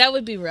off. Because that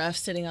would be rough,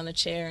 sitting on the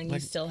chair and you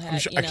still had,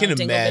 I can't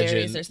imagine.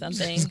 dingleberries or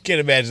something. Just can't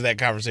imagine that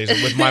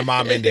conversation with my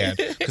mom and dad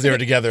because they were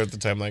together at the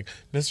time. Like,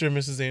 Mr. and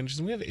Mrs.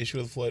 Anderson, we have an issue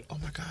with Floyd. Oh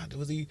my God,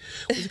 was he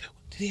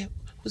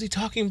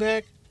talking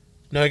back?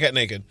 No, he got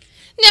naked.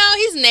 No,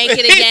 he's naked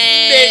again.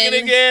 He's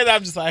naked again.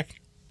 I'm just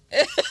like,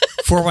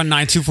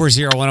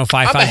 419-240-1055.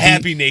 I'm a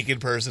happy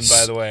naked person,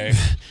 by the way.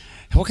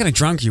 What kind of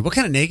drunk are you? What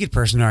kind of naked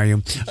person are you?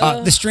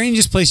 The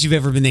strangest place you've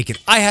ever been naked.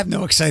 I have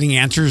no exciting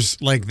answers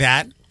like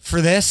that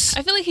for this.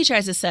 I feel like he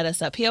tries to set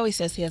us up. He always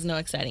says he has no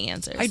exciting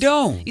answers. I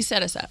don't. You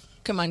set us up.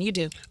 Come on, you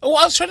do. Oh,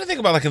 I was trying to think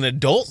about like an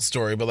adult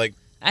story, but like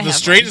I the have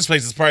strangest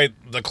place is probably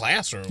the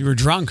classroom You were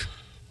drunk.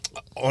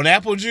 on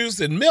apple juice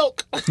and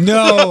milk.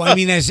 No, I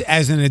mean as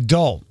an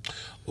adult.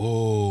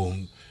 Oh,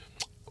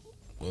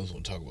 I was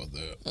going to talk about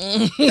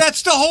that.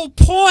 That's the whole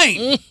point.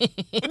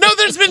 No,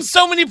 there's been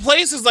so many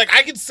places. Like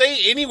I could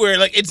say anywhere.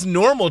 Like it's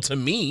normal to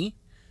me.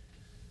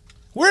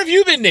 Where have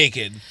you been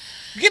naked?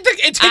 Get the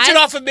attention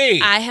off of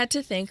me. I had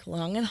to think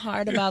long and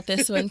hard about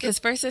this one because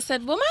first I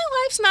said, well,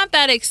 my life's not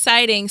that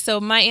exciting, so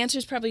my answer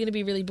is probably going to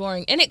be really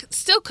boring. And it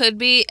still could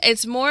be.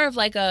 It's more of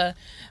like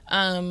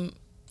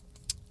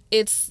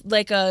it's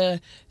like a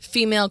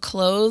female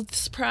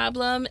clothes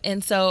problem.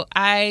 And so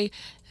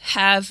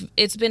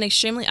it's been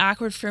extremely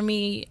awkward for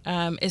me.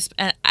 I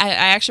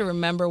actually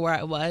remember where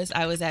I was.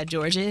 I was at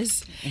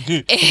George's.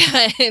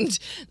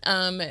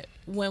 And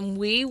when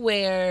we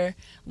wear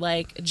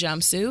like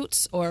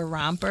jumpsuits or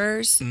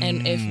rompers,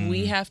 and if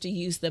we have to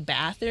use the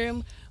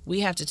bathroom,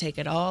 we have to take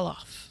it all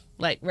off.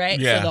 Like, right?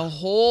 Yeah. So the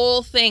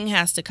whole thing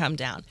has to come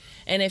down.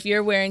 And if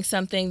you're wearing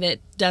something that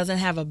doesn't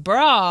have a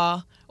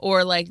bra,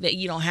 or like that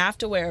you don't have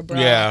to wear a bra.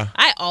 Yeah.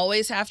 I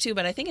always have to,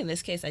 but I think in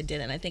this case I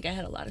didn't. I think I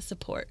had a lot of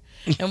support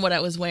in what I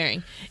was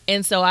wearing.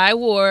 And so I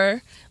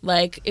wore,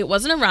 like, it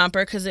wasn't a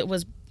romper because it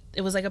was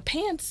like a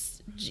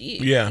pants,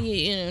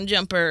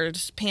 jumper,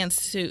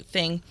 pantsuit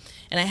thing.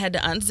 And I had to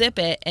unzip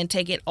it and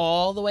take it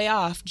all the way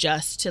off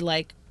just to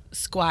like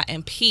squat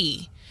and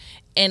pee.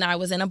 And I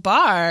was in a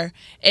bar,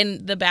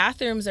 and the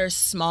bathrooms are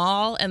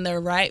small, and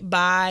they're right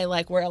by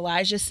like where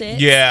Elijah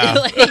sits. Yeah,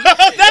 Like,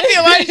 that's the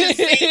Elijah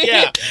seat.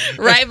 Yeah,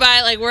 right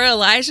by like where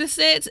Elijah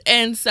sits.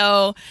 And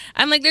so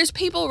I'm like, there's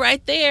people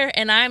right there,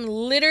 and I'm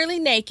literally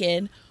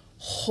naked,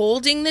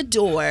 holding the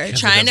door,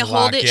 trying to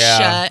hold it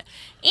shut.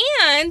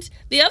 And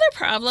the other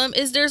problem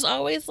is there's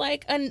always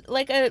like a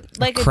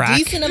crack.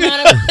 decent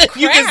amount of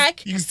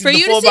crack you can see for the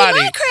you full to see body.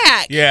 my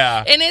crack.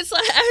 Yeah. And it's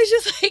like I was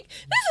just like,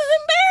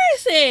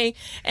 this is embarrassing.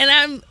 And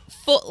I'm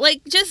full,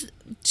 like, just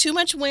too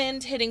much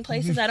wind hitting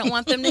places I don't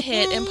want them to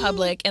hit in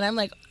public. And I'm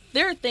like,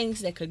 there are things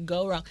that could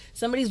go wrong.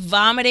 Somebody's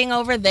vomiting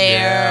over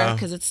there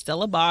because it's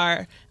still a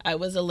bar. I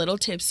was a little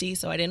tipsy,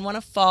 so I didn't want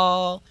to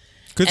fall.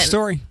 Good And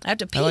story. I have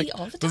to pee all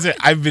the time. Listen,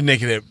 I've been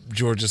naked at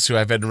George's too.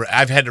 I've had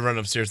to run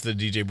upstairs to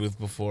the DJ booth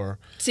before.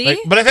 See? Like,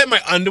 but I've had my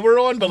underwear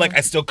on, but like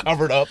I still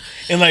covered up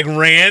and like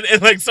ran,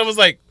 and like someone's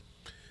like,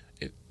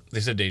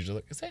 they said Deja.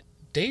 Like, is that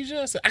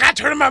Deja? I said, I gotta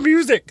turn on my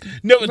music.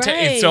 No,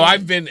 Right. so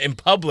I've been in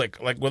public,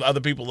 like with other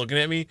people looking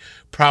at me,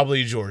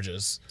 probably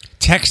George's.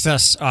 Text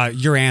us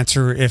your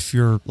answer if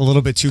you're a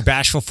little bit too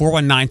bashful.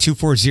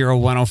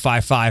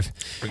 419-240-1055.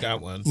 I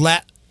got one.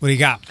 What do you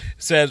got?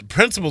 Said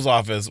principal's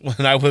office.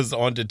 When I was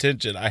on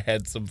detention, I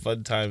had some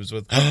fun times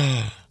with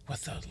a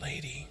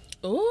lady.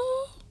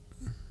 Ooh,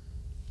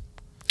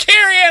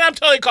 Carrie Ann, I'm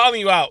totally calling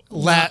you out.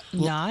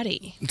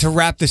 naughty. To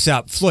wrap this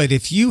up, Floyd,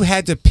 if you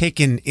had to pick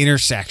an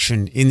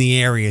intersection in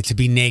the area to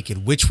be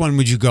naked, which one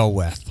would you go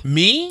with?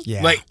 Me?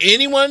 Yeah. Like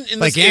anyone in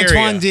Like this area?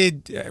 Antoine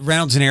did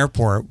Reynolds and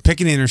Airport.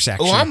 Pick an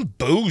intersection. Oh, I'm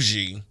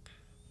bougie.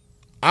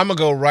 I'm going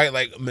to go right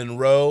like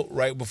Monroe,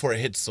 right before it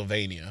hits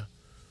Sylvania.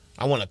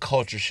 I want to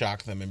culture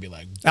shock them and be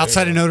like...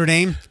 Outside of Notre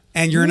Dame,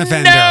 and you're an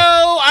offender.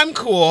 No, I'm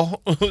cool.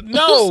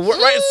 No,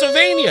 we're right at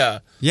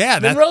Sylvania. Yeah,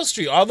 that, Monroe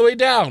Street, all the way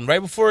down, right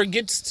before it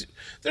gets to...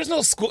 There's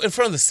no school in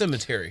front of the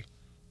cemetery.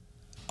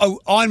 oh,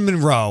 on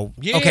Monroe.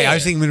 Yeah. Okay, I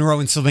was thinking Monroe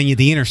and Sylvania,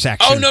 the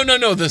intersection. Oh,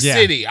 no, the Yeah.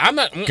 city. I'm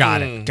not...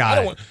 Got it,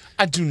 got it.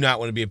 I do not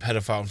want to be a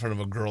pedophile in front of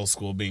a girls'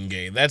 school being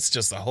gay. That's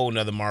just a whole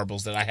nother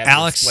marbles that I have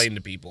Alex, to explain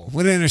to people.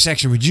 What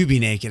intersection would you be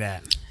naked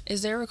at?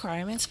 Is there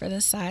requirements for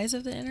the size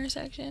of the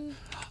intersection?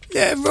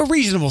 Yeah, a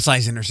reasonable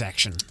size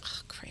intersection. Oh,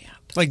 crap.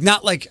 Like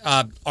not like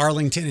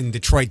Arlington and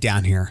Detroit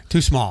down here.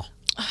 Too small.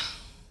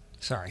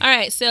 Sorry. All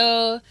right,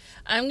 so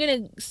I'm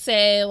going to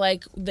say,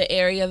 like, the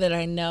area that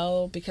I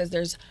know because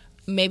there's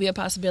maybe a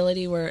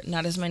possibility where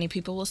not as many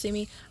people will see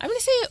me. I'm going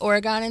to say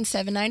Oregon and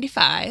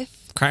 795.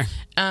 Okay.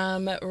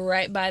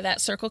 Right by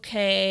that Circle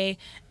K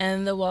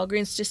and the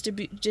Walgreens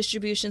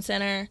distribution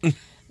center.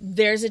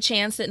 There's a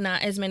chance that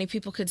not as many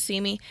people could see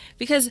me.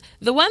 Because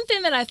the one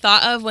thing that I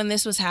thought of when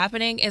this was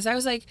happening is I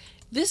was like,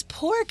 this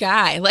poor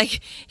guy,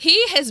 like,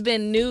 he has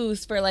been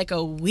news for like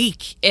a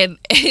week and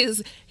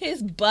his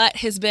butt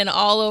has been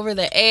all over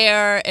the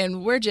air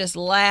and we're just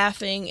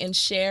laughing and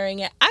sharing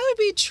it. I would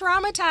be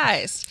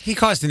traumatized. He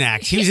caused an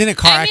act. He was in a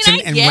car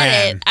accident and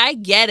ran. I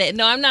get it.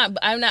 No, I'm not.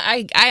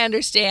 I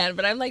understand,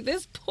 but I'm like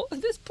this poor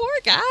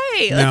guy.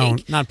 No,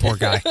 Like, not poor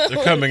guy.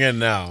 They're coming in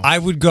now. I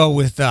would go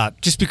with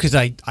just because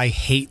I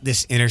hate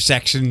this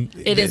intersection.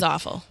 it is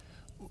awful.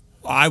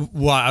 I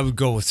would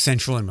go with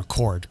Central and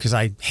McCord because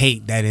I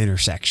hate that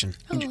intersection.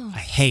 I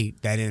hate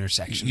that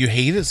intersection. You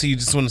hate it, so you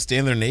just want to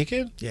stand there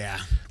naked? Yeah.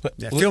 What-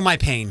 Yeah, feel my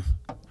pain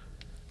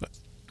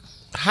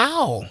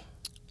How?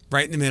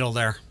 right in the middle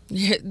there.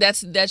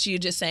 That's you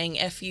just saying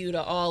F you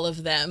to all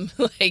of them.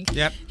 Like,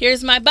 Yep.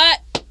 here's my butt.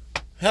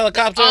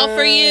 Helicopter. All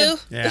for you.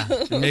 Yeah.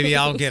 And maybe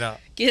I'll get a.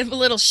 Give him a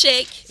little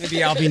shake.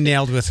 Maybe I'll be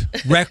nailed with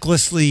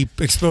recklessly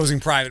exposing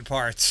private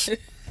parts.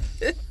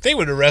 They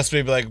would arrest me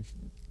and be like,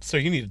 sir,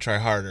 you need to try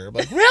harder. I'm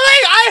like, really?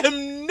 I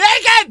am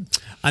naked!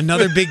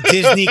 Another big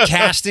Disney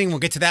casting. We'll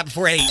get to that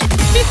before 8.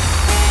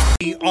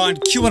 On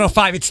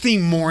Q105, it's the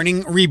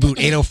morning reboot.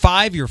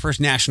 805, your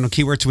first national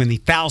keyword to win the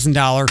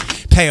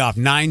 $1,000 payoff.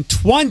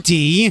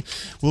 920,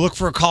 we'll look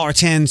for a caller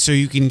 10 so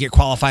you can get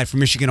qualified for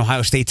Michigan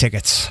Ohio State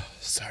tickets.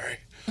 Sorry.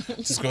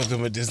 Just going through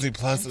my Disney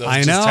Plus and I I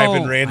was just know,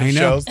 typing random I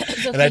know.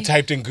 shows. And I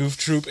typed in Goof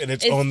Troop and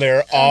it's on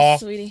there all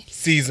sweetie.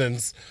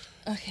 seasons.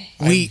 Okay.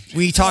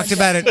 We talked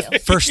about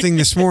it first thing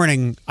this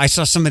morning. I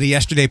saw somebody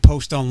yesterday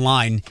post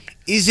online.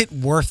 Is it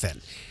worth it?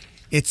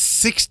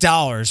 It's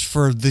 $6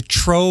 for the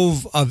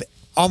trove of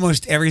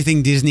almost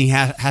everything Disney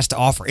has to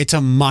offer. It's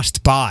a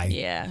must buy.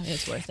 Yeah,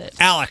 it's worth it.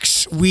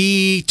 Alex,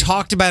 we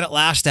talked about it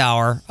last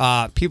hour.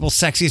 People's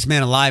sexiest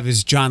man alive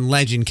is John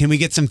Legend. Can we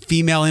get some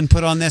female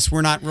input on this?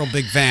 We're not real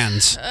big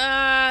fans.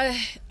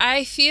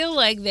 I feel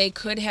like they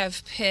could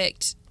have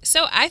picked.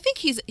 So I think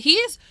he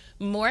is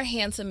more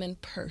handsome in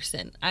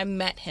person. I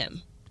met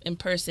him in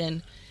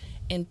person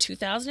in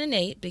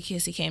 2008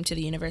 because he came to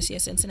the University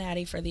of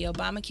Cincinnati for the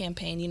Obama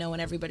campaign, you know, when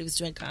everybody was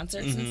doing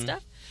concerts and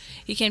stuff.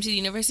 He came to the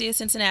University of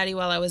Cincinnati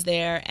while I was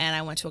there, and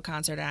I went to a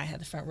concert, and I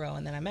had the front row,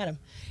 and then I met him.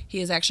 He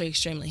is actually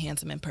extremely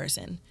handsome in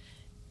person,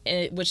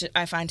 which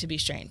I find to be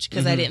strange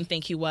because I didn't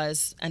think he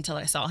was until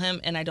I saw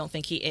him, and I don't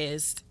think he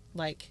is,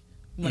 like,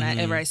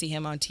 whenever I see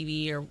him on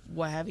TV or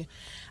what have you.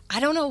 I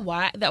don't know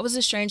why. That was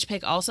a strange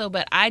pick also,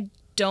 but I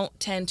don't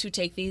tend to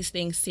take these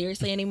things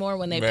seriously anymore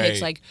when they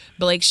pitch like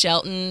Blake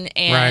Shelton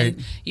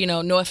and you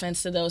know, no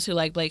offense to those who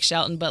like Blake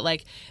Shelton, but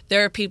like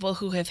there are people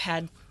who have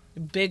had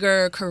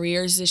bigger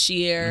careers this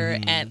year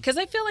and because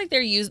I feel like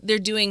they're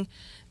doing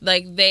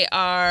like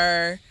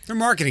they're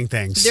marketing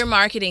things. They're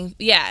marketing.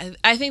 Yeah,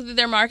 I think that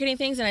they're marketing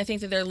things, and I think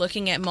that they're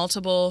looking at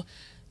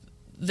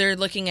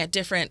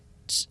different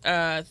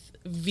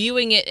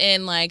viewing it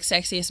in like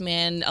sexiest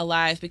man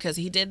alive because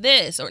he did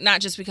this, or not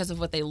just because of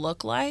what they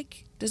look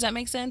like. Does that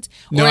make sense?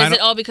 No, or is it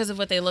all because of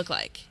what they look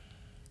like?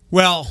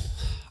 Well,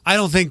 I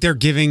don't think they're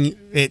giving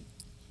it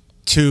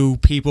to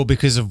people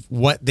because of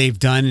what they've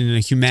done in a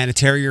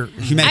humanitarian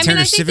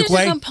or civic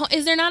way.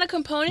 Is there not a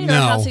component No.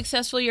 of how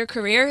successful your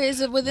career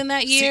is within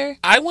that year? See,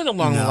 I went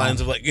along the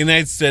lines of like, and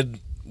I said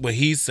what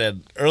he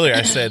said earlier.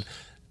 I said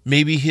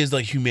maybe his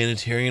like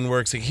humanitarian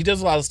works. Like he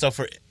does a lot of stuff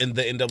for in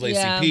the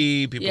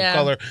NAACP, people of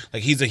color.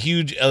 Like he's a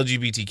huge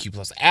LGBTQ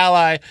plus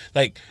ally.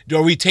 Like,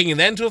 are we taking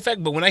that into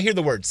effect? But when I hear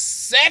the word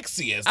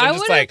sexiest, I'm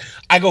just like,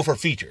 I go for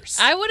features.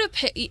 I would have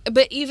picked,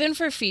 but even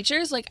for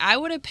features, like I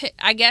would have picked,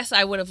 I guess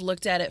I would have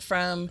looked at it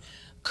from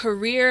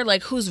career,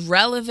 like who's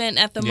relevant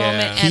at the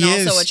moment and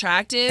also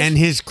attractive. And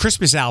his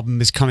Christmas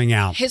album is coming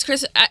out.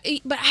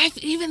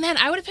 Even then,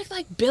 I would have picked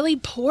like Billy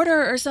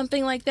Porter or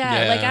something like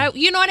that. Yeah. Like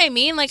you know what I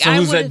mean? Like so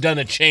who's done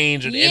a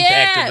change and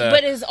impacted the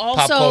but is pop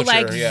also culture,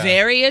 like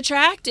very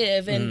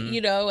attractive and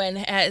you know and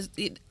has.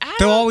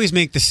 They'll always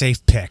make the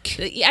safe pick.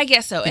 I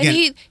guess so. Again,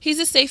 and he's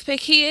a safe pick.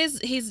 He's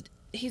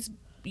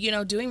you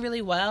know, doing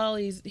really well.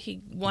 He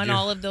won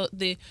all of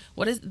the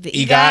what is the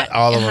EGOT,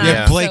 all of them.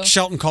 Yeah, Blake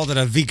Shelton called it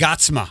a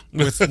Vigatsma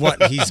with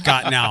what he's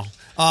got now.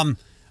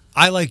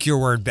 I like your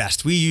word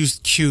best. We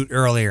used cute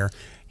earlier.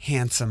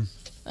 Handsome.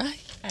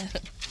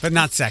 But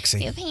not sexy.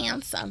 He's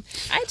handsome.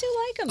 I do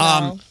like him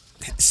though.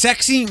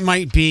 Sexy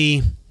might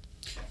be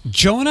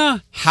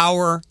Jonah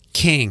Hauer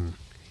King.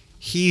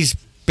 He's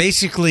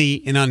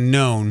basically an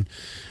unknown.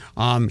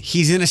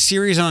 He's in a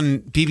series on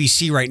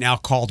BBC right now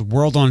called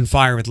World on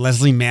Fire with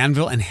Leslie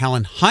Manville and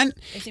Helen Hunt.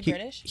 Is he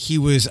British? He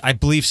was, I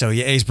believe so.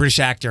 Yeah, he's a British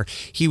actor.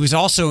 He was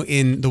also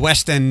in the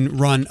West End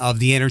run of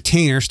The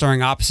Entertainer,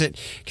 starring opposite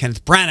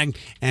Kenneth Branagh.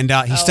 And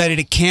he studied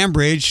at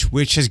Cambridge,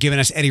 which has given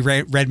us Eddie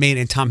Redmayne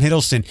and Tom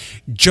Hiddleston.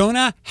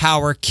 Jonah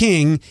Hauer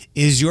King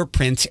is your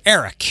Prince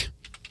Eric.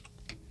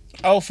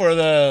 Oh, for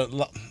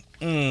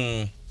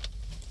the...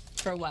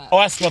 For what? Oh,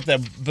 I swapped that,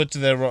 but to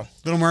the...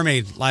 Little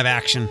Mermaid, live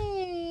action.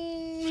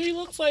 He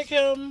looks like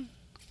him.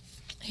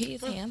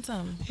 He's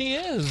handsome. He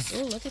is.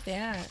 Oh, look at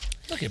that.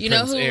 Look at You know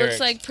Prince who Eric. looks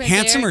like Prince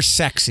Handsome Eric? or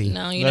sexy?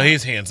 No,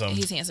 he's handsome.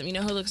 He's handsome. You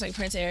know who looks like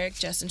Prince Eric?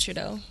 Justin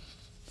Trudeau.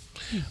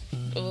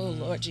 Oh,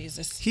 Lord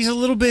Jesus. He's a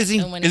little busy.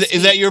 And when Is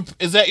he's that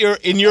your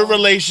in your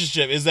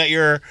relationship? Is that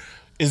your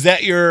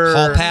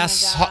Hall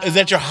pass? Is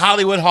that your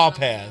Hollywood hall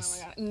pass?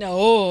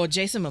 No,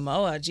 Jason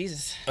Momoa.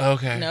 Jesus.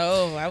 Okay.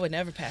 No, I would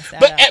never pass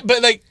that up.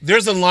 But like,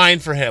 there's a line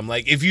for him.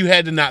 Like, if you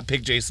had to not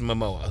pick Jason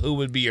Momoa, who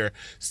would be your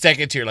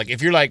second tier? Like,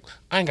 if you're like,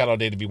 I ain't got all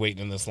day to be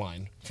waiting in this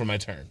line for my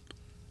turn.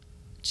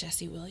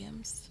 Jesse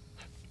Williams.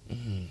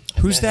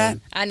 Who's that?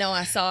 I know.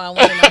 I want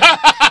to know.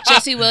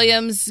 Jesse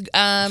Williams,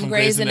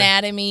 Grey's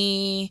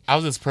Anatomy. I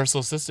was his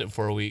personal assistant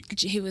for a week.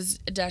 He was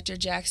Dr.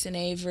 Jackson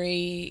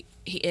Avery.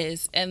 He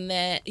is, and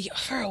then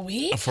for a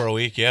week. For a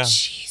week, yeah.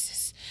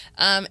 Jesus.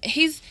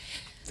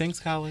 Thanks,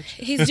 college.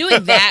 He's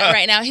doing that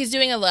right now. He's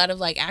doing a lot of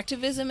like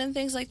activism and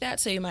things like that.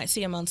 So you might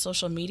see him on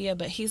social media,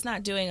 but he's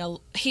not doing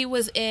he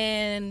was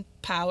in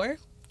Power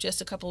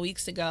just a couple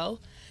weeks ago.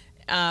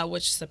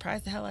 which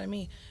surprised the hell out of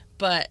me.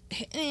 But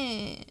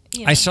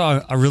I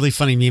saw a really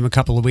funny meme a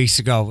couple of weeks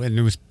ago, and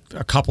it was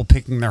a couple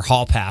picking their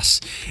hall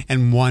pass,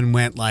 and one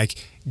went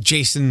like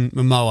Jason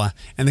Momoa,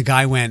 and the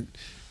guy went,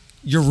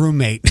 "Your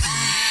roommate."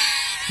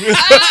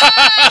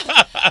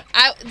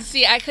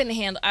 I couldn't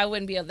handle. I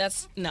wouldn't be able.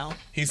 That's no.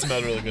 He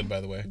smelled really good,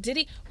 by the way. Did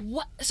he?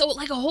 What? So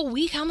like a whole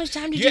week? How much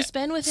time did you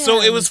spend with him?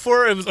 So it was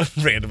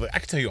randomly. I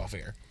can tell you off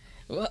air.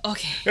 Well,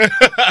 okay.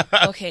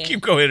 Okay.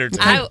 Keep going,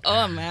 entertaining.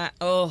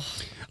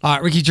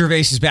 Ricky Gervais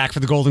is back for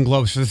the Golden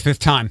Globes for the 5th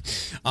time.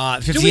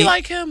 Do we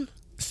like him?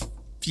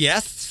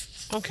 Yes.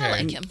 Okay. I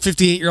like him.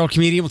 58-year-old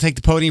comedian will take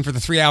the podium for the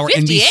 3-hour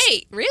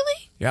 58?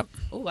 Really? Yep.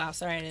 Oh, wow.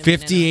 Sorry. I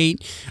didn't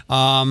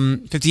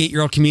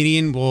 58-year-old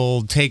comedian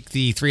will take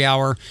the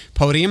 3-hour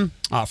podium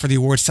for the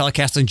awards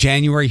telecast on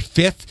January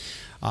 5th.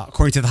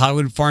 According to the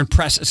Hollywood Foreign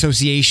Press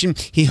Association,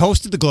 he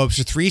hosted the Globes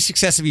for 3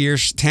 successive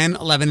years, 10,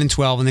 11, and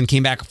 12, and then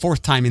came back a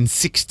 4th time in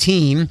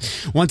 16.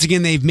 Once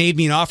again, they've made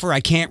me an offer I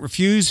can't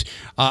refuse,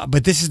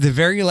 but this is the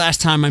very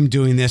last time I'm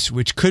doing this,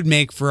 which could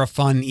make for a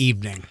fun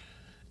evening.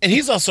 And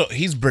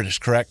he's British,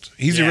 correct?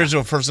 He's the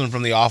original person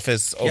from The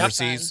Office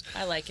overseas.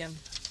 I like him.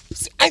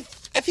 I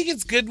think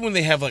it's good when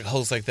they have like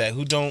hosts like that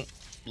who don't.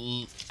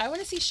 I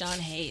want to see Sean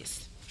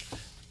Hayes.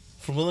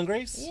 From Will and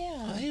Grace?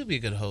 Yeah. Oh, he would be a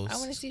good host. I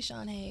want to see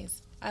Sean Hayes.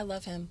 I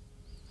love him.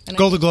 And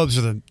Golden Globes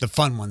are the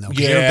fun one, though.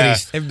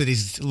 'Cause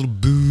everybody's a little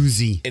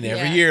boozy. And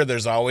every year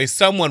there's always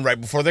someone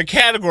right before their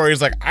category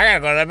is like, I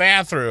gotta go to the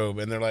bathroom.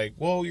 And they're like,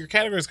 well, your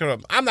category's coming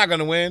up. I'm not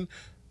gonna win.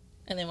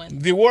 And they win.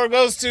 The award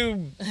goes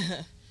to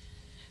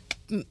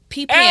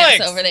Pee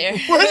Pants Alex over there.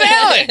 Where's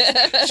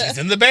Alex? She's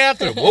in the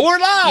bathroom. Well, we're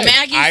live.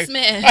 Maggie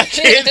Smith. I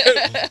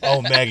can't.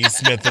 Oh, Maggie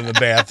Smith in the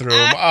bathroom.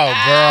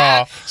 Oh,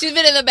 girl. She's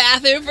been in the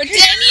bathroom for 10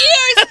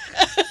 years.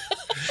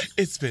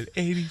 It's been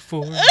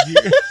 84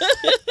 years.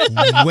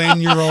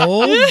 When you're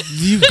old,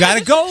 you've got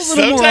to go a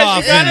little more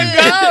often. Sometimes you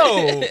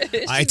gotta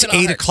go. It's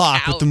 8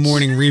 o'clock with the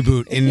morning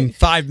reboot. In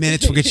 5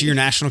 minutes, we'll get you your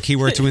national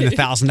keyword to win the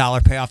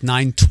 $1,000 payoff.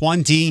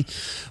 9:20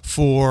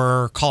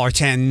 for caller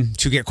 10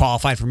 to get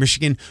qualified for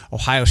Michigan,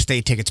 Ohio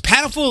State tickets.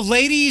 Panel full of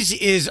ladies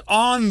is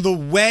on the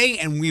way,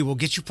 and we will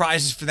get you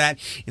prizes for that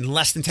in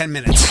less than 10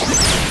 minutes.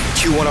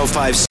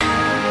 Q105.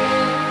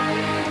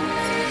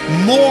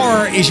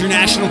 More is your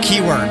national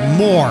keyword.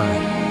 More.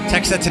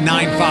 Text that to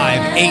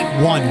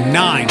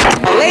 95819.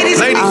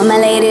 Ladies. All my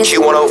ladies.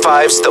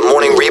 Q105's The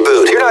Morning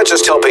Reboot. You're not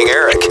just helping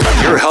Eric,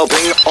 you're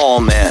helping all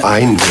men.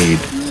 I need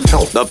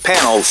help. The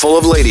panel full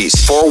of ladies.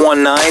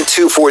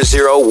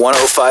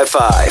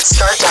 419-240-1055.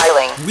 Start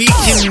dialing. We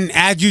can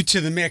add you to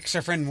the mix.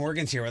 Our friend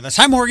Morgan's here with us.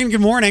 Hi, Morgan. Good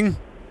morning.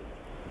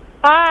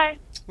 Hi.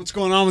 What's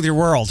going on with your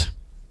world?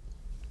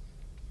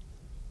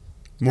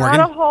 Morgan?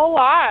 Not a whole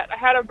lot. I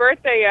had a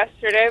birthday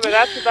yesterday, but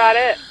that's about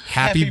it.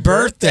 Happy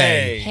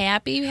birthday.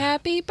 Happy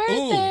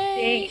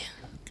birthday.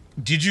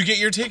 Did you get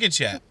your tickets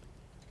yet?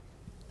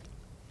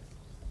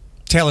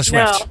 Taylor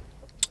Swift.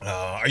 No.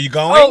 Are you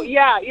going? Oh,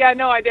 yeah,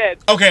 no, I did.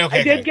 Okay.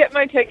 I did get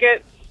my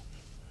tickets,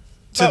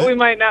 but we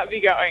might not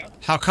be going.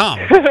 How come?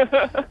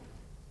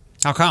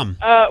 How come?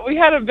 We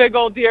had a big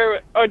old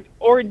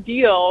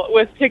ordeal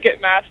with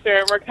Ticketmaster,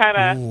 and we're kind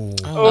of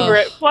over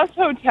it. Plus,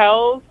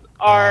 hotels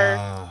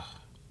are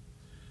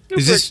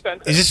super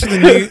expensive. Is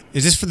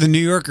this for the New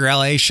York or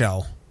LA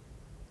show?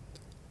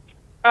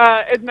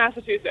 It's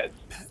Massachusetts.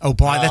 Oh,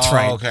 boy, that's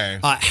right. Okay.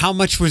 How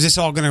much was this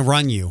all going to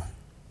run you?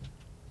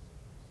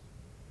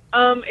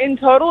 In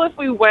total, if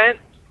we went,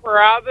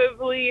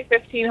 probably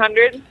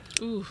 $1,500.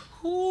 Ooh.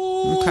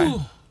 Okay.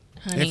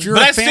 Honey. If you're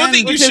But a I still fan,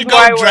 think you Which is should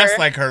why go dressed we're-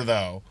 like her,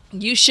 though.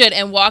 You should,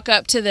 and walk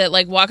up to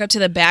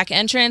the back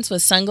entrance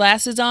with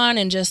sunglasses on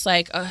and just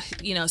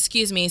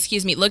excuse me,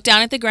 look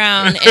down at the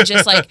ground and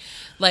just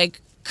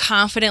like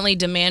confidently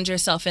demand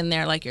yourself in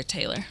there like you're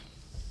Taylor.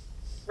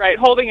 Right,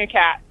 holding a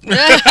cat.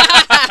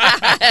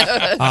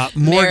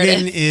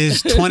 Morgan Meredith.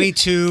 is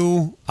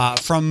 22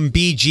 from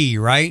BG,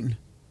 right?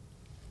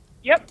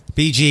 Yep,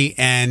 BG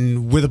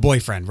and with a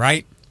boyfriend,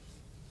 right?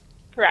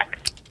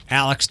 correct.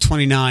 Alex,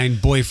 29,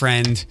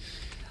 boyfriend,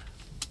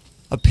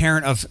 a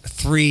parent of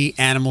 3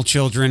 animal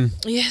children,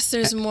 Yes,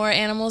 there's more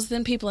animals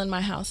than people in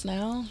my house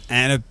now.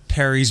 and a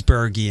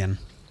Perrysburgian.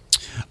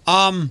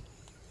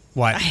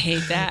 What? I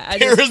hate that. I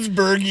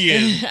Harrisburgian.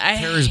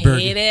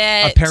 hate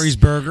it. A Perry's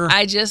Burger?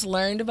 I just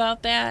learned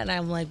about that, and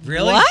I'm like,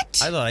 Really?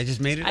 What? I thought I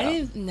just made it I up.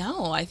 didn't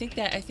know. I think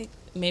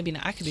maybe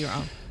not. I could be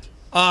wrong.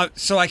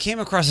 So I came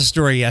across a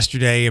story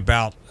yesterday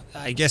about,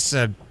 I guess,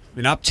 an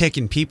uptick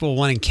in people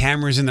wanting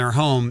cameras in their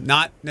home,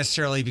 not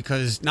necessarily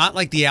not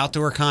like the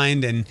outdoor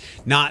kind and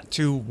not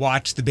to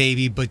watch the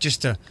baby, but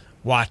just to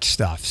watch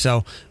stuff.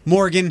 So,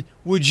 Morgan,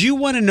 would you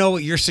want to know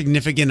what your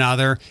significant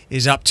other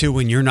is up to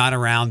when you're not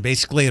around,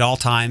 basically at all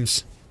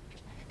times?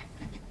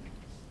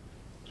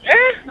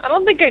 I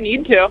don't think I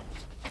need to.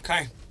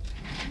 Okay.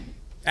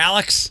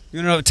 Alex, you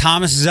want to know what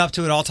Thomas is up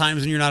to at all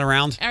times when you're not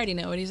around? I already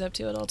know what he's up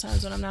to at all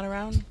times when I'm not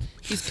around.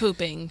 He's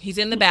pooping. He's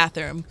in the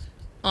bathroom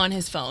on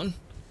his phone,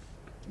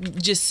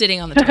 just sitting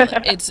on the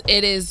toilet.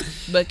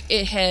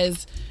 It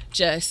has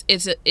just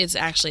it's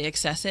actually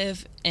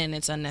excessive and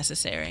it's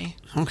unnecessary.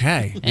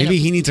 Okay. Maybe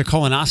he needs a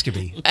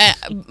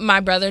colonoscopy. My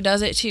brother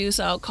does it too,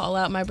 so I'll call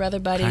out my brother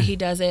Buddy. Okay. He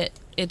does it.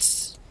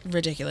 It's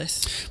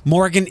ridiculous.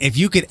 Morgan, if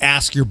you could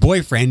ask your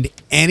boyfriend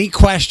any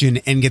question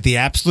and get the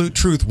absolute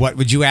truth, what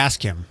would you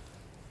ask him?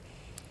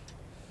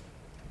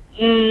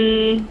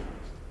 I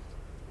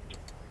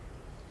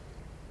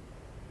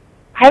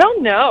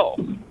don't know.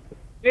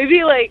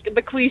 Maybe like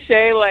the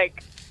cliche,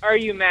 like, are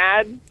you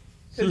mad?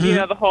 Because, you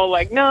know, the whole,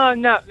 like, no,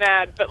 I'm not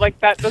mad. But, like,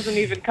 that doesn't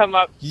even come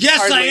up. Yes,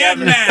 I hardly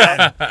am ever,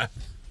 mad.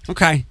 so.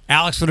 Okay.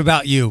 Alex, what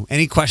about you?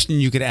 Any question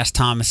you could ask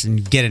Thomas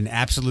and get an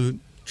absolute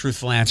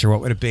truthful answer, what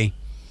would it be?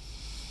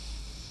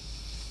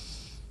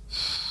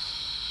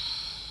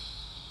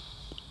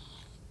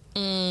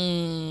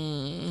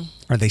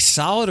 Are they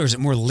solid or is it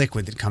more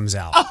liquid that comes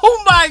out?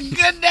 Oh my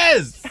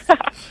goodness!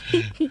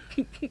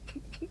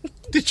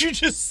 Did you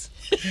just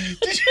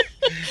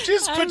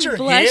put I'm your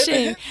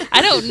blushing. hand?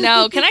 I don't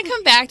know. Can I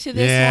come back to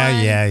this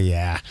one?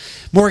 Yeah.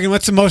 Morgan,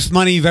 what's the most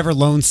money you've ever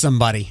loaned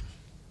somebody?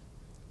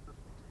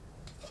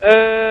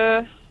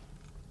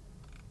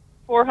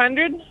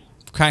 400?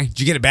 Okay. Did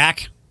you get it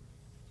back?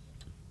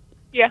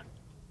 Yeah.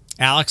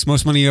 Alex,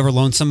 most money you ever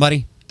loaned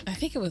somebody? I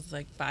think it was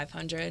like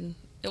 500.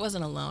 It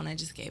wasn't a loan. I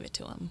just gave it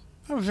to him.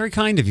 That was very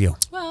kind of you.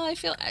 Well, I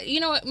feel, you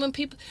know what, when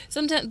people,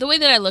 sometimes the way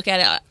that I look at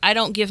it, I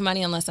don't give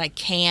money unless I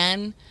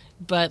can,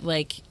 but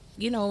like,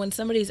 you know, when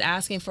somebody's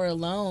asking for a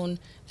loan,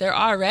 they're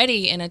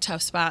already in a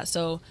tough spot.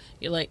 So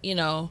you're like, you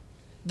know,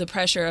 the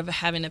pressure of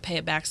having to pay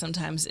it back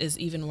sometimes is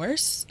even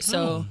worse.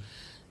 So,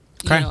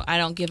 Okay. you know, I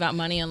don't give out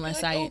money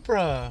unless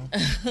Oprah.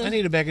 I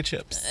need a bag of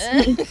chips.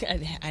 I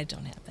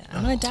don't have that.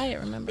 I'm on a diet,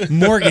 remember?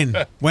 Morgan,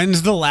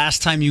 when's the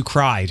last time you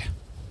cried?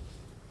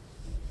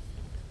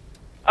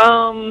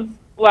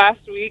 Last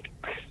week.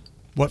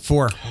 What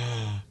for?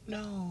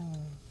 That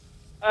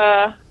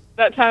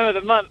time of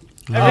the month.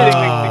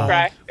 Everything makes me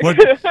cry. What?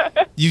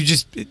 You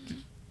just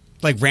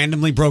like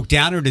randomly broke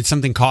down, or did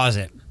something cause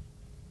it?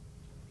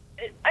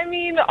 I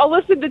mean, I'll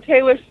listen to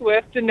Taylor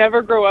Swift and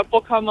Never Grow Up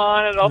will come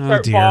on and I'll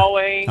start dear.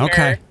 bawling.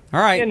 Okay. Or,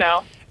 All right. You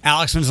know.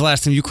 Alex, when's the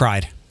last time you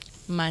cried?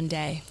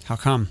 Monday. How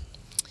come?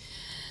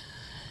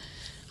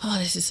 Oh,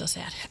 this is so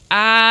sad.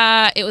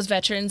 It was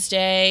Veterans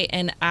Day,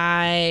 and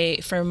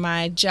for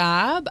my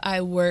job, I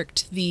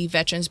worked the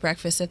Veterans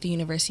Breakfast at the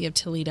University of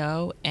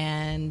Toledo.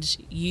 And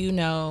you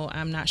know,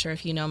 I'm not sure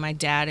if you know, my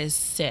dad is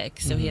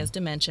sick, so he has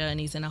dementia, and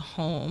he's in a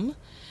home.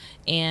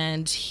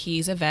 And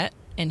he's a vet,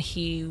 and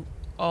he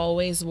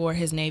always wore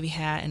his Navy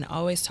hat and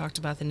always talked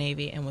about the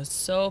Navy and was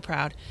so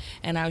proud.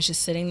 And I was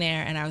just sitting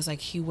there, and I was like,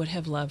 he would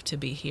have loved to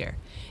be here.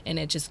 And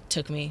it just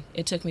took me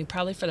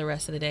probably for the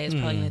rest of the day. It's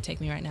probably going to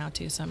take me right now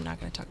too, so I'm not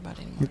going to talk about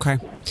it anymore. Okay.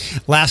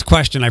 Last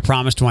question. I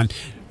promised one.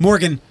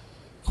 Morgan,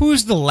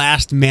 who's the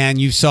last man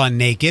you saw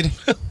naked?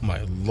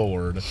 My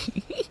Lord.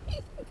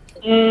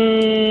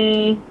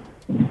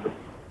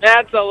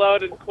 That's a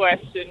loaded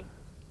question.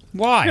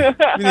 Why?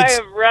 I mean, I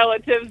have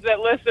relatives that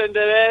listen to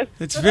this.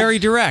 it's very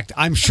direct.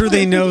 I'm sure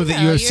they know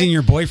that you have seen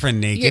your boyfriend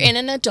naked. You're in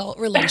an adult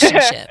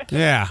relationship.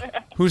 Yeah.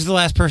 Who's the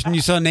last person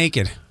you saw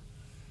naked?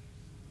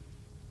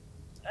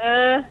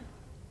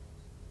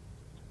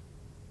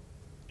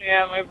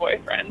 Yeah, my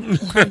boyfriend.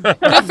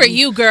 Good for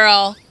you,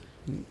 girl.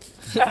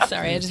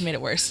 Sorry, I just made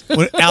it worse.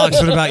 Alex,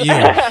 what about you?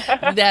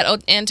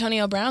 That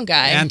Antonio Brown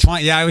guy.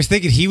 Antoine. Yeah, I was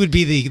thinking he would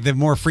be the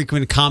more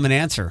frequent common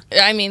answer.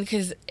 I mean,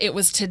 because it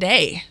was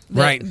today.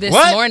 Right. This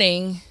What?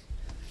 morning.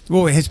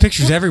 Well, his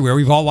picture's everywhere.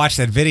 We've all watched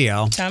that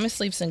video. Thomas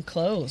sleeps in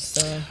clothes,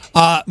 so.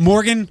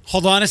 Morgan,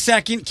 hold on a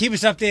second. Keep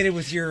us updated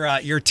with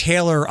your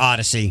Taylor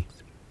Odyssey.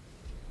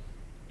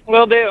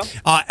 Will do.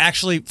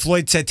 Actually,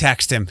 Floyd said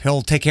text him.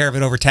 He'll take care of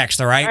it over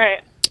text, all right? All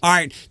right. All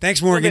right.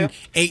 Thanks, Morgan. Will do.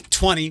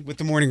 8:20 with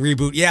the morning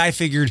reboot. Yeah, I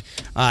figured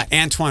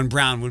Antoine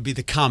Brown would be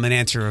the common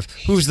answer of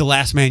who's the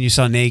last man you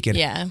saw naked.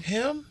 Yeah.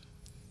 Him?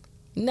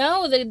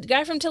 No, the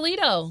guy from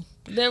Toledo.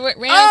 They ran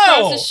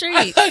across the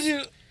street.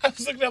 I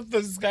was looking up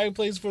this guy who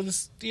plays for the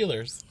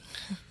Steelers.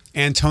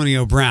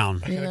 Antonio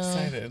Brown. I got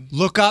excited.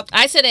 Look up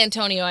I said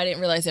Antonio. I didn't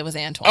realize it was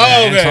Antoine.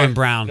 Oh, okay. Antoine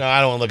Brown. No,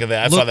 I don't want to look at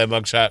that. I saw that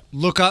mugshot.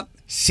 Look up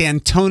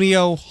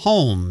Santonio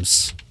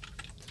Holmes.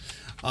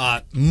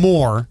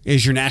 More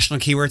is your national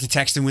keyword to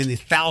text and win the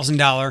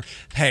 $1,000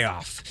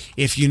 payoff.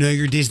 If you know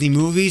your Disney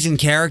movies and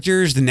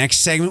characters, the next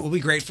segment will be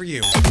great for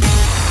you.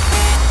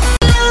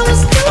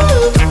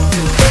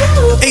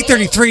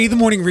 8:33, the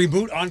morning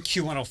reboot on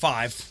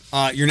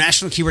Q105. Your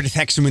national keyword to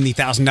text and win the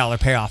 $1,000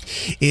 payoff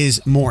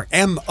is more.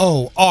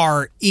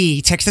 MORE.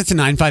 Text that to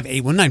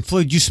 95819.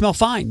 Floyd, you smell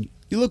fine.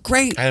 You look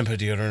great. I didn't put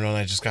deodorant on.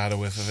 I just got a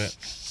whiff of it.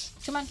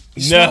 Come on.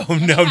 No.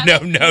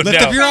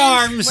 Lift up your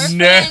arms. We're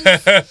No.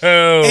 friends.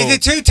 Is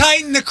it too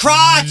tight in the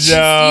crotch? You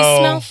No.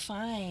 smell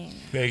fine.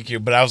 Thank you.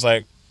 But I was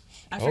like,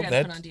 I forgot to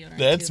that- put on deodorant.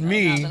 that's too, though,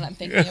 me. Now that I'm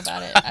thinking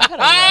about it. I've had a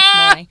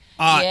rough morning.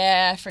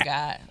 Yeah, I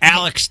forgot.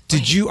 Alex,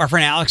 our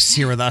friend Alex is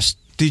here with us.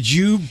 Did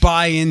you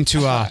buy into,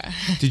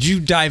 did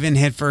you dive in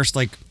head first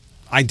like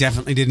I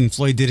definitely did and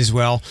Floyd did as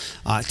well,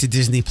 to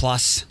Disney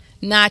Plus?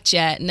 Not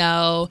yet,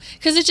 no.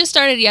 Because it just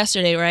started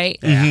yesterday, right?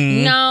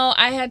 Yeah. No,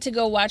 I had to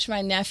go watch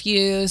my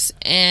nephews,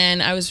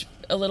 and I was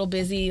a little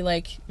busy.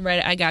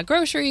 I got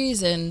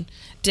groceries and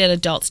did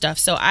adult stuff.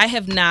 So I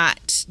have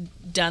not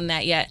done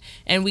that yet.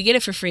 And we get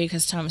it for free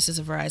because Thomas is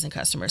a Verizon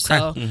customer.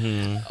 So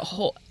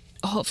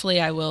hopefully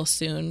I will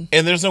soon.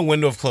 And there's no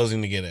window of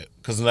closing to get it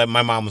because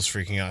my mom was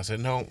freaking out. I said,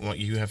 no,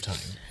 you have time.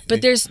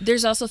 But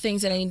there's also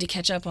things that I need to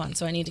catch up on.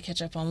 So I need to catch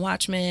up on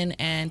Watchmen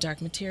and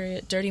Dark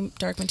Materials.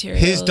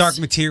 His Dark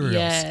Materials.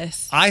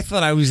 Yes. I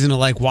thought I was going to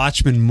like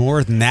Watchmen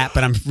more than that,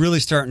 but I'm really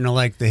starting to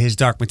like His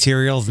Dark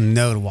Materials and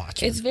know to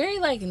watch it. It's very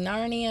like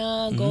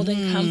Narnia,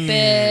 Golden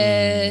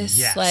Compass.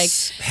 Yes. Like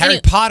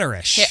Harry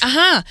Potter-ish.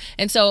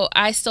 And so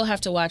I still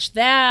have to watch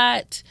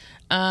that.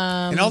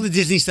 And all the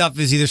Disney stuff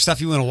is either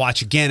stuff you want to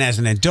watch again as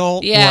an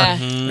adult, Yeah.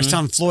 or I was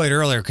telling Floyd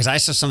earlier because I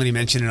saw somebody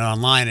mention it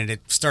online and it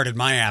started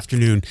my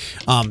afternoon.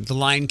 The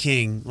Lion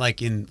King,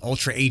 like in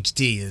Ultra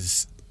HD,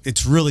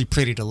 it's really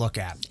pretty to look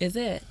at. Is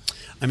it?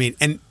 I mean,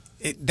 and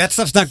that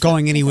stuff's not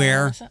going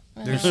anywhere.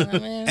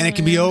 And it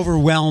can be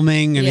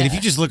overwhelming. I mean, if you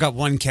just look up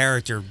one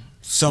character,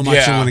 so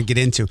much you want to get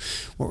into.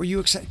 What were you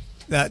excited?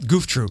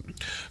 Goof Troop.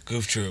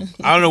 Goof Troop.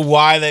 I don't know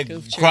why that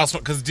crossed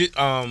because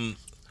a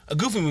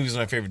Goofy movie is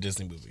my favorite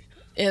Disney movie.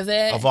 Is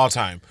it? Of all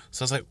time.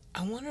 So I was like,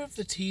 I wonder if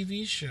the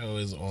TV show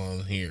is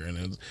on here.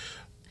 And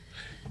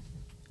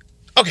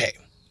okay.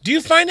 Do you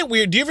find it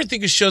weird? Do you ever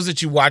think of shows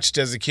that you watched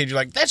as a kid? You're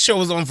like, that show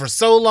was on for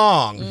so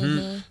long.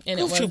 And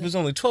Goof Troop was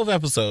only 12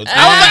 episodes.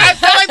 I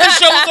felt like the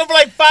show was on for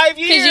like 5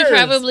 years. Because you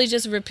probably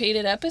just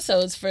repeated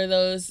episodes for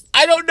those.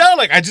 I don't know.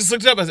 Like, I just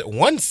looked it up. I said,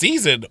 one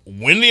season.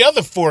 When the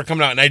other 4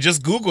 coming out? And I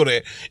just Googled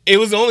it. It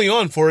was only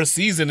on for a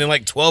season and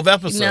like 12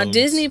 episodes. Now,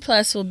 Disney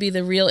Plus will be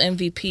the real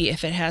MVP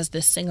if it has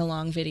the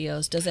sing-along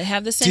videos. Does it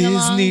have the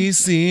sing-along? Disney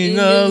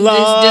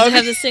sing-along. Does it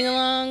have the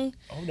sing-along?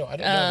 Oh, no, I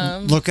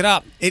don't know. Look it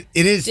up. It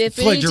is.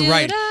 Floyd, you're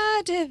right.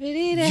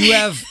 You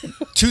have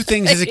 2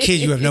 things as a kid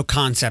you have no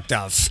concept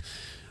of.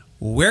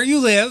 Where you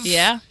live.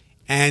 Yeah.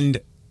 And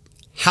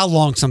how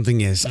long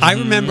something is. I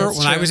remember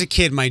when I was a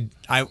kid,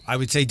 I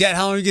would say, Dad,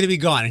 how long are you going to be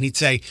gone? And he'd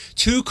say,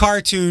 2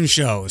 cartoon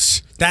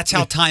shows. That's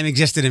how time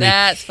existed to me.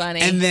 That's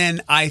funny. And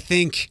then I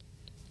think,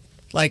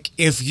 like,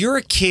 if you're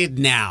a kid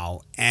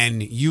now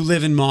and you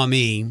live in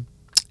Maumee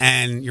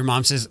and your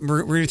mom says,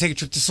 we're going to take a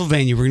trip to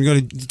Sylvania, we're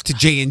going to go to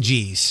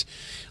J&G's.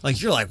 Like,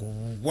 you're like,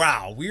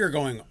 wow, we are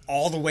going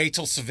all the way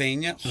till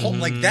Sylvania?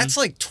 Like, that's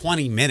like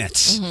 20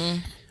 minutes.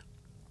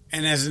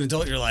 And as an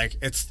adult, you're like,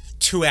 it's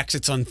 2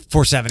 exits on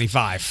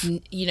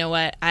 475. You know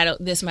what?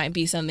 This might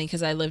be something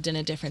because I lived in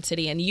a different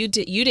city, and you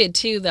did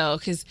too, though.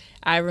 Because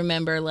I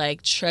remember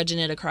like trudging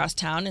it across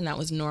town, and that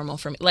was normal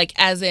for me. Like,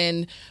 as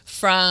in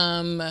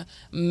from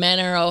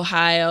Menor,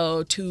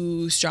 Ohio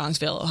to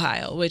Strongsville,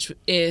 Ohio, which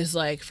is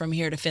like from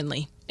here to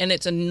Findlay, and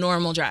it's a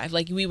normal drive.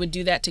 Like, we would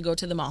do that to go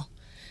to the mall.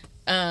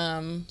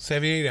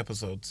 78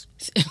 episodes.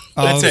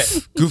 That's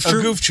it. Goof Troop?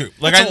 A Goof Troop.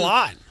 Like, That's a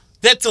lot.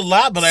 That's a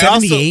lot, but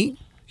 78?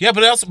 but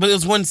it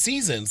was one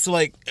season. So,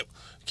 like,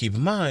 keep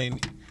in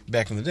mind,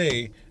 back in the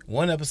day,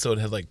 one episode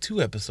had like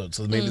 2 episodes.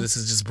 So maybe this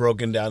is just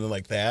broken down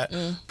like that.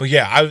 But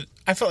yeah,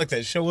 I felt like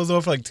that show was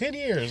over for like 10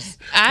 years.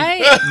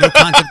 No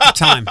concept of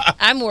time.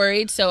 I'm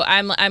worried, so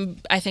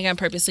I think I'm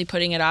purposely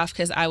putting it off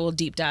because I will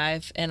deep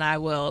dive and I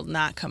will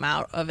not come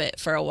out of it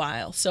for a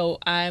while. So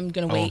I'm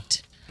gonna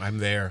wait. I'm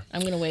there.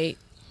 I'm gonna wait.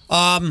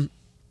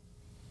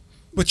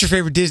 What's your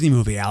favorite Disney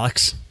movie,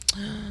 Alex?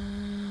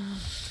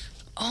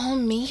 Oh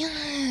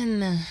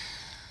man,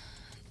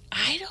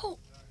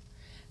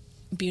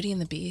 Beauty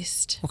and the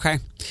Beast. Okay.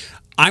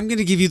 I'm going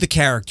to give you the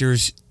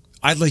characters.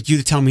 I'd like you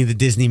to tell me the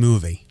Disney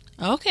movie.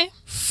 Okay.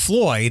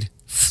 Floyd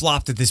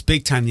flopped at this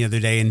big time the other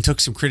day and took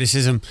some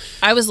criticism.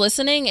 I was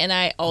listening and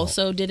I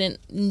also didn't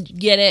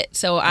get it,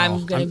 so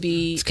I'm going to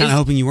be... It's kind of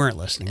hoping you weren't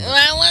listening.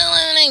 I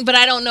was listening, but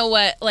I don't know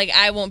what... Like,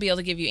 I won't be able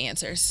to give you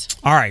answers.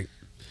 All right.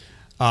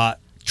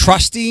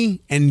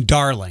 Trusty and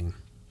Darling.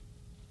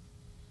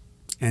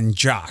 And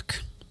Jock.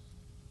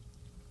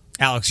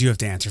 Alex, you have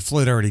to answer.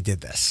 Floyd already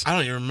did this. I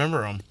don't even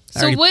remember them.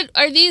 So what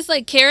are these,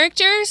 like,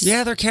 characters?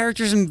 Yeah, they're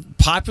characters in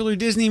popular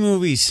Disney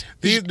movies.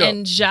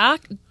 And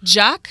Jock?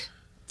 Jock.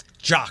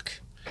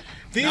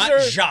 These Not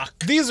are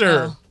Jacques. These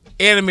are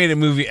animated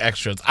movie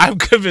extras. I'm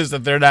convinced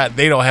that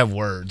they don't have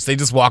words. They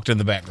just walked in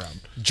the background.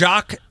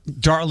 Jock,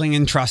 Darling,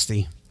 and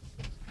Trusty.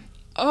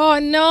 Oh,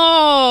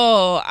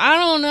 no. I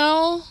don't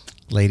know.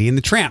 Lady and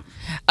the Tramp.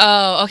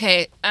 Oh,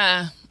 okay.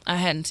 I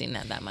hadn't seen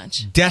that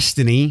much.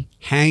 Destiny,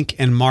 Hank,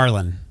 and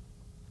Marlin.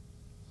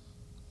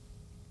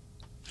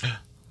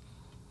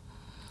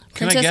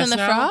 Princess and the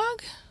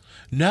Frog?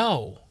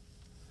 No.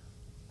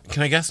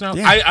 Can I guess now?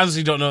 Yeah. I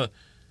honestly don't know.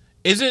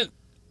 Is it...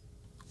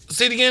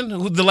 Say it again.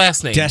 The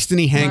last name.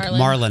 Destiny, Hank,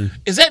 Marlin.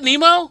 Is that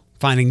Nemo?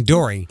 Finding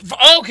Dory.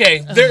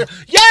 Okay.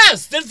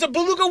 Yes! There's the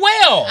beluga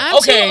whale!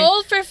 I'm too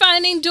old for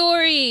Finding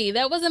Dory.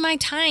 That wasn't my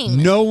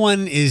time. No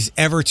one is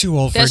ever too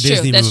old for a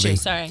Disney That's movie. true.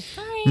 Sorry.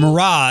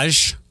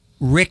 Mirage,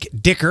 Rick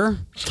Dicker,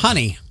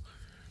 Honey.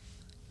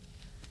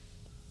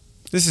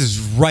 This is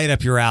right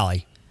up your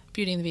alley.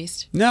 Beauty and the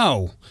Beast.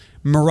 No.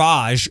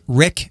 Mirage,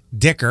 Rick,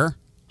 Dicker,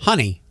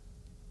 Honey.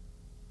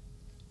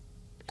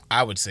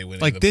 I would say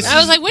Winnie Like the this Pooh. I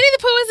was like, Winnie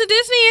the Pooh is a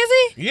Disney, is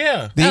he?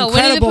 Yeah. The Oh,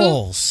 Winnie the Pooh?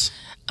 Incredibles.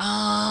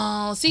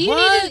 Oh, so you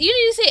What? need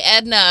to say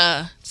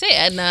Edna. Say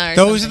Edna. Or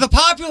Those are the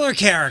popular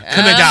characters.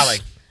 Come here, darling.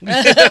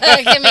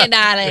 Give me a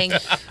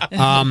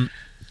darling.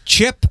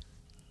 Chip,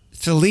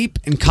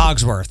 Philippe, and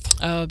Cogsworth.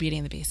 Oh, Beauty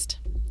and the Beast.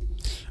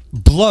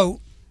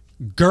 Bloat,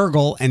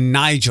 Gurgle, and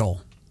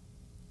Nigel.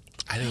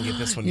 I didn't get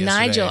this one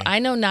yesterday. Nigel. I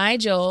know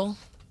Nigel.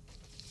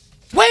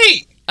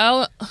 Wait!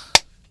 Oh,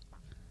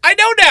 I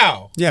know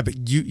now. Yeah,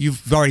 but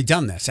you've already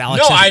done this,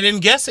 Alex. No, said- I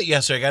didn't guess it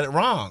yesterday. I got it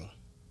wrong.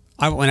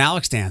 I want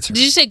Alex to answer.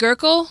 did you say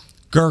Gurgle?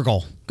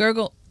 Gurgle,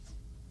 Gurgle.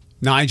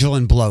 Nigel,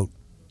 and Bloat.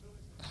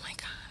 Oh my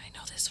God, I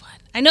know this one.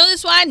 I know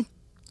this one.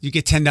 You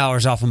get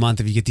 $10 off a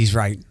month if you get these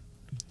right.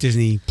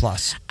 Disney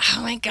Plus.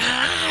 Oh my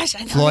gosh,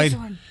 I know Floyd. this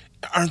one.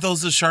 Aren't those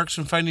the sharks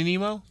from Finding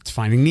Nemo? It's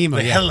Finding Nemo.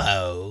 Yeah.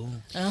 Hello.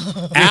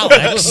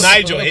 Alex,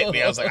 Nigel hit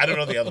me. I was like, I don't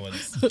know the other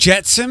ones.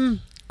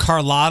 Jetsam,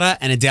 Carlotta,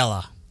 and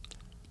Adela.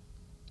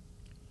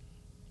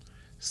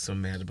 So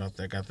mad about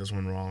that. Got this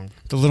one wrong.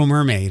 The Little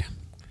Mermaid.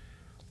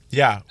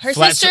 Yeah. Her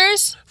Flotsam-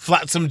 sisters?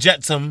 Flotsam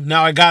Jetsam.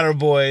 Now I got her,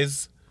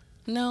 boys.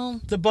 No.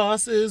 The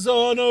boss is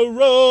on a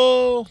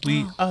roll.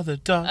 We are the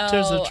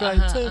Daughters of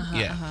Triton.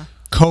 Yeah.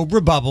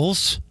 Cobra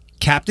Bubbles,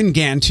 Captain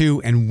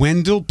Gantu, and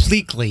Wendell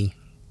Pleakley.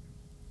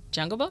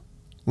 Jungle Book?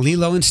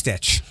 Lilo and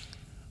Stitch.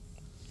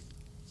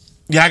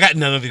 Yeah, I got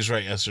none of these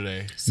right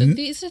yesterday. So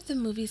these are the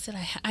movies that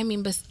I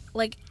mean, but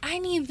like I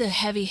need the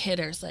heavy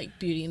hitters like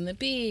Beauty and the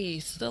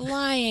Beast, The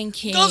Lion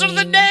King. Those are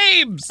the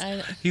names.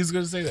 I- He's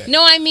going to say that.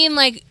 No, I mean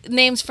like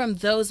names from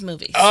those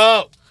movies.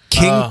 Oh.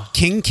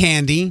 King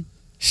Candy,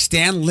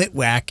 Stan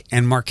Litwack,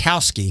 and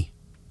Markowski.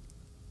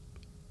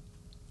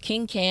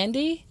 King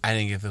Candy? I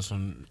didn't get this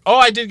one. Oh,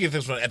 I did get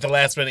this one at the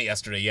last minute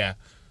yesterday. Yeah.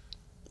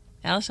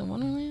 Alice in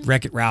Wonderland?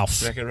 Wreck-It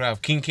Ralph. Wreck-It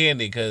Ralph. King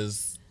Candy,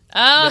 because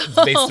Oh, it's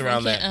based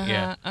around that.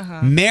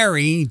 Yeah.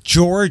 Mary,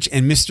 George,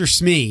 and Mr.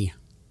 Smee.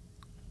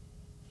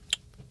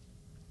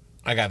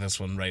 I got this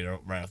one right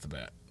off the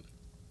bat.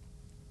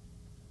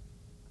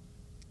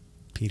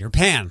 Peter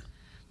Pan.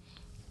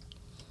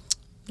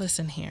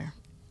 Listen here.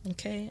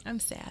 Okay, I'm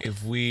sad.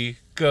 If we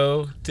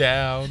go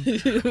down,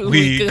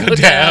 we go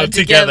down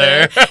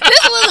together. This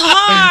was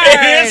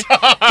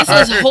hard. This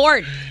was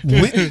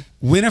hard.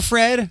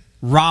 Winifred,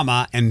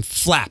 Rama, and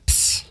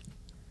Flaps.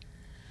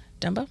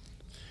 Dumbo?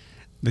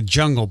 The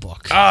Jungle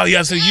Book. Oh,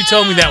 yeah, so you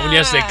told me that one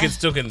yesterday. Kids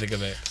still couldn't think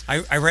of it.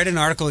 I read an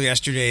article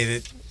yesterday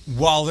that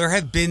while there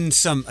have been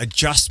some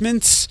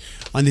adjustments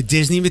on the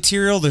Disney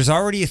material, there's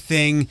already a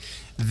thing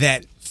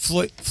that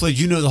Floyd,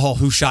 you know the whole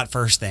who shot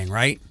first thing,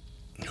 right?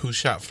 Who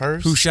shot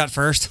first? Who shot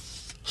first?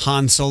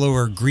 Han Solo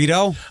or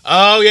Greedo?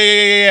 Oh,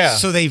 yeah.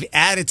 So they've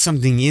added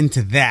something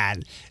into that.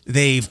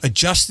 They've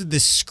adjusted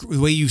the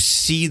way you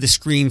see the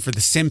screen for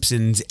The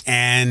Simpsons,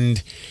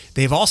 and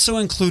they've also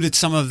included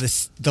some of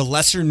the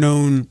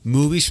lesser-known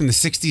movies from the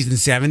 60s and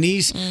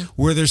 70s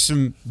where there's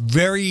some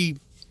very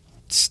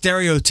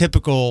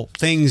stereotypical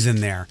things in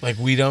there. Like,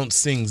 we don't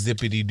sing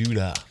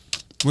Zippity-Doo-Dah.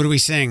 What do we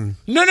sing?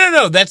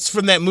 No. That's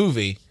from that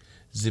movie.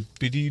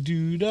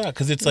 Zippity-Doo-Dah.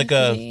 Because it's like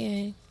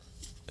a...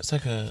 It's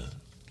like a...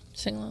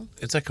 Sing along.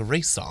 It's like a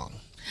race song.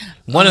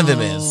 One of them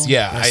is.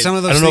 Yeah. Some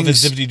of those I don't know if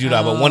it's things-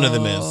 Zippity-Doo-Dah, but one of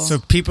them is. So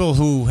people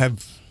who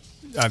have...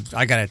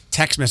 I got a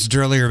text message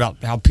earlier about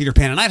how Peter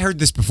Pan, and I'd heard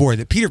this before,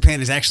 that Peter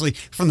Pan is actually,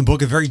 from the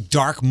book, a very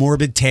dark,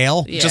 morbid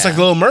tale. Yeah. Just like The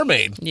Little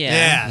Mermaid.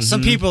 Yeah.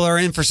 Some people are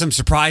in for some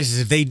surprises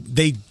if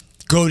they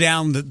go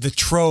down the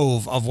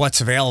trove of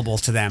what's available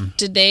to them.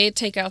 Did they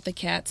take out the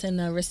cats in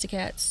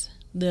Aristocats?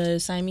 The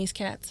Siamese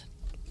cats?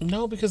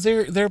 No, because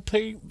they're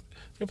playing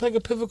a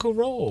pivotal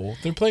role.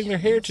 They're playing their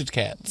heritage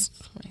cats.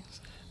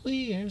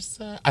 We are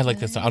I like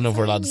this. I don't know if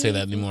we're allowed to say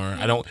that anymore.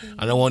 I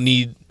don't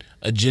need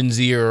a Gen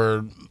Z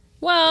or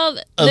Well,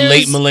 a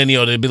late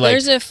millennial to be like.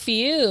 there's a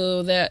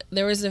few that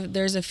there's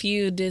a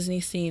few Disney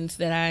scenes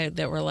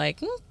that were like,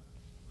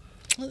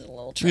 a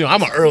little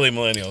I'm an early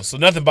millennial, so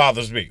nothing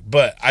bothers me.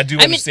 But I do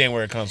understand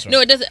where it comes from. No,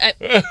 it doesn't.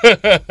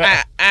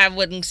 I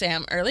wouldn't say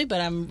I'm early, but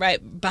I'm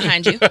right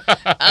behind you.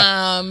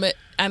 I'm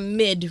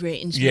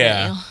mid-range.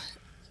 Yeah.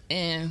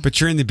 And But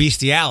you're in the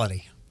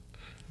bestiality.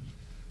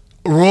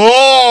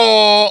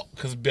 Roll!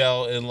 Because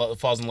Belle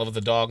falls in love with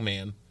the dog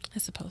man. I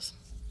suppose.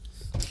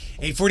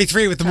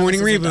 8:43 with the morning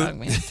Thomas is a reboot. dog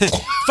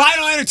man.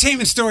 Final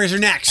entertainment stories are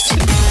next.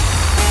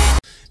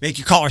 Make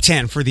your caller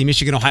 10 for the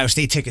Michigan-Ohio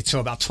State ticket. So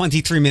about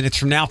 23 minutes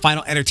from now,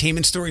 final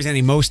entertainment stories and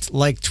a most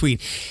liked tweet.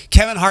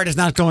 Kevin Hart is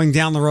not going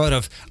down the road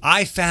of,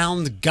 I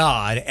found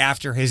God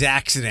after his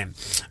accident.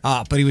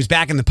 But he was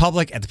back in the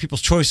public at the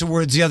People's Choice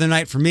Awards the other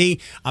night. For me,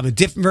 I'm a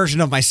different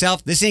version of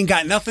myself. This ain't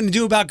got nothing to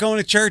do about going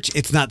to church.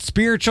 It's not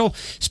spiritual.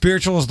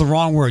 Spiritual is the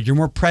wrong word. You're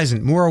more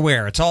present, more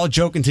aware. It's all a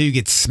joke until you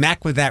get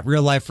smacked with that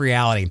real-life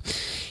reality.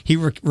 He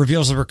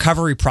reveals the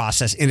recovery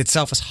process in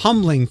itself is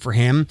humbling for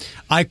him.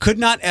 I could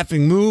not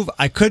effing move.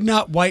 I could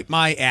not wipe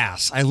my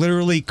ass. I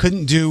literally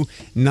couldn't do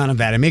none of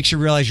that. It makes you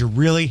realize you're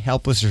really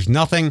helpless. There's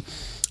nothing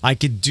I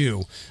could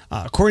do.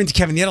 According to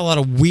Kevin, he had a lot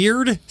of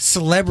weird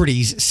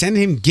celebrities send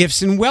him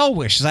gifts and well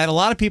wishes. I had a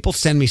lot of people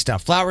send me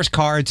stuff, flowers,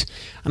 cards.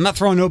 I'm not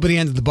throwing nobody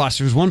under the bus.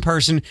 There was one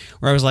person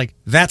where I was like,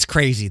 that's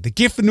crazy. The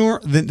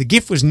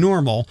gift was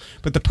normal,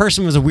 but the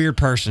person was a weird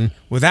person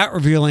without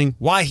revealing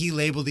why he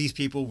labeled these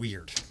people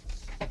weird.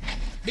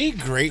 Be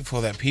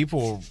grateful that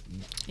people...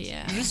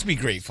 Yeah. Just be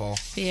grateful.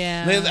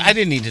 Yeah. I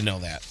didn't need to know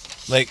that.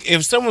 Like,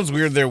 if someone's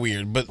weird, they're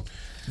weird. But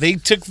they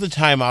took the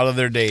time out of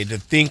their day to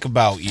think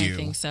about you. I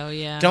think so,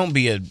 yeah. Don't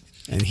be a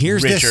And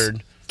here's Richard.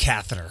 this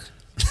catheter.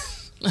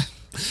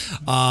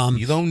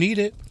 You don't need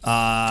it.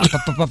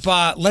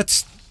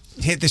 Let's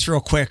hit this real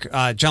quick.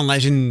 John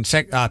Legend,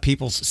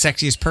 people's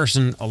sexiest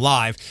person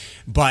alive.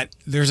 But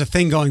there's a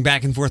thing going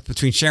back and forth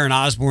between Sharon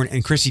Osbourne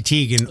and Chrissy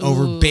Teigen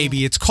over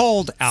Baby It's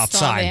Cold Outside.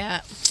 Saw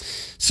that.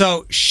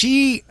 So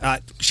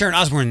Sharon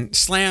Osbourne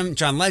slammed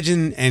John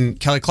Legend and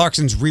Kelly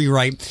Clarkson's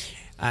rewrite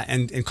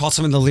and called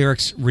some of the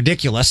lyrics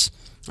ridiculous.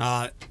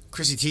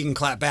 Chrissy Teigen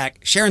clapped back.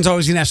 Sharon's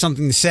always going to have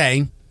something to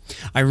say.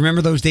 I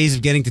remember those days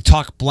of getting to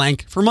talk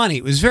blank for money.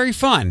 It was very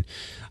fun.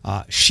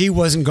 Sharon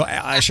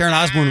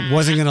Osbourne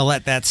wasn't going to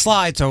let that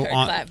slide. So Her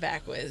clap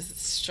back was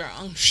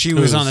strong. She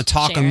was on the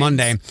talk on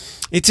Monday.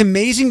 It's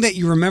amazing that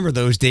you remember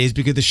those days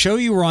because the show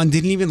you were on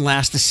didn't even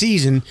last a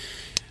season.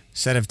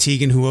 Said of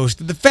Teigen, who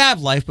hosted The Fab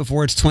Life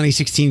before its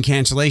 2016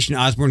 cancellation,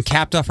 Osbourne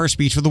capped off her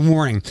speech with a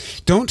warning.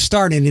 Don't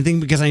start anything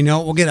because I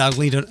know it will get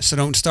ugly, so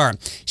don't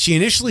start. She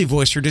initially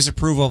voiced her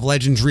disapproval of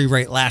Legend's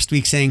rewrite last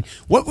week, saying,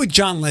 what would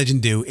John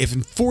Legend do if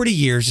in 40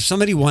 years, if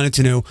somebody wanted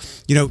to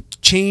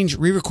change,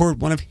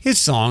 re-record one of his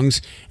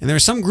songs, and there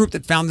was some group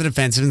that found it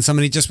offensive and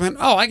somebody just went,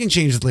 oh, I can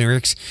change the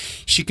lyrics.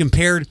 She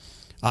compared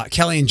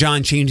Kelly and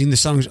John changing the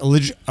song's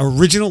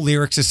original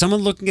lyrics to someone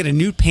looking at a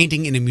nude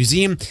painting in a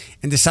museum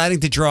and deciding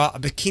to draw a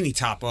bikini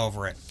top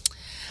over it.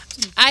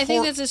 I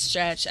think that's a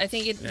stretch. I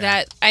think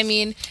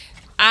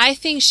I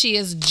think she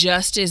is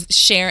just as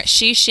Sharon.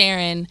 She's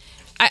Sharon.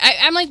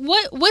 I'm like,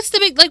 what's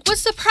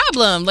the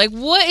problem? Like,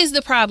 what is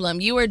the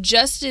problem? You are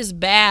just as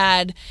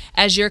bad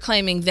as you're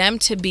claiming them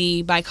to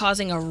be by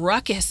causing a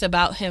ruckus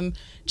about him.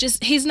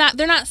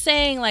 They're not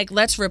saying like,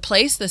 let's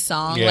replace the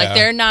song. Yeah. Like,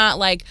 they're not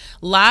like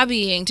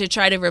lobbying to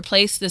try to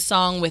replace the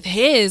song with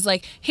his.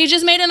 Like, he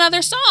just made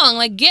another song.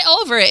 Like, get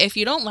over it. If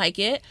you don't like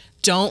it,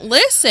 don't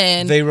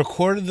listen. They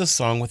recorded the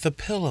song with a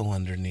pillow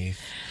underneath.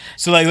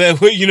 So like,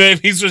 if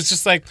he's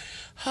just like,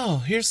 oh,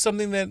 here's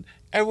something that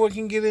everyone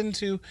can get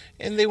into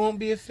and they won't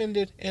be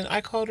offended. And I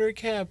called her a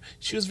cab.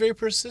 She was very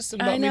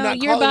persistent about me not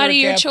your calling body, her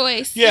a your cab.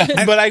 choice.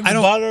 Yeah, but I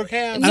bought her a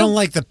cab. I don't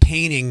like the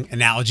painting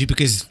analogy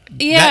because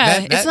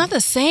it's not the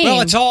same.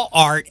 Well, it's all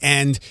art,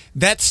 and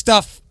that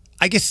stuff.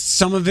 I guess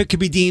some of it could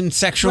be deemed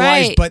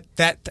sexualized,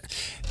 Right.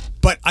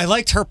 but I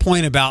liked her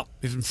point about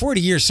if in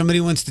 40 years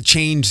somebody wants to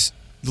change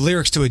the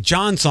lyrics to a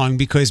John song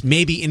because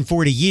maybe in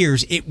 40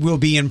 years it will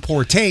be in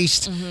poor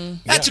taste. Mm-hmm.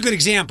 That's a good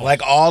example.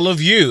 Like all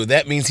of you,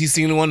 that means he's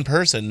seen one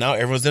person. Now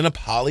everyone's in a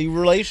poly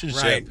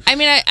relationship. Right. I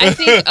mean, I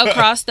think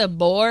across the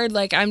board,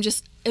 like, I'm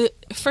just,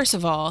 first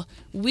of all,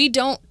 we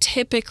don't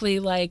typically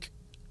like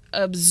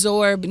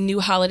absorb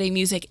new holiday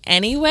music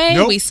anyway.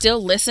 Nope. We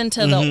still listen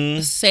to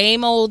the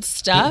same old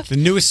stuff. The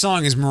newest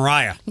song is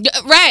Mariah.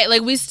 Right,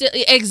 like we still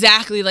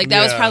exactly like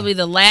that was Yeah. probably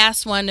the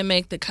last one to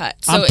make the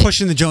cut. So I'm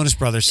pushing the Jonas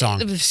Brothers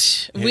song.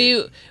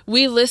 we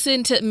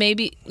listened to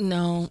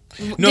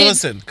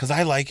Listen, because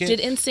I like it. Did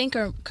NSYNC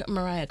or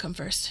Mariah come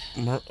first?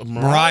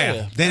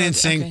 Mariah. Then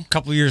NSYNC okay. a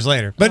couple of years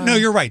later. But no,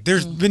 you're right.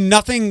 There's been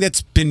nothing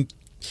that's been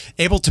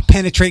able to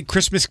penetrate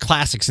Christmas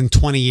classics in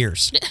 20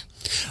 years.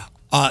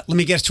 Let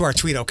me get us to our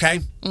tweet,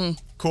 okay?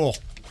 Cool.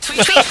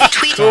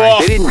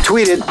 They didn't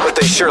tweet it, but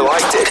they sure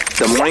liked it.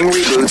 The Morning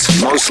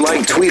Reboot's most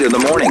liked tweet of the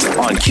morning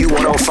on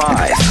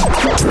Q105.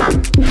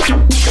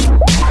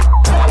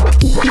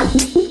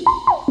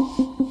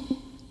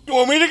 You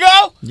want me to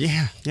go?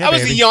 Yeah. I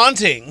was baby.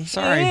 yawning.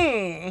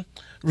 Sorry.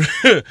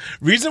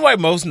 Reason why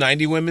most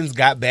 90 women's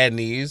got bad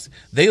knees,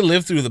 they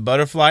lived through the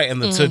butterfly and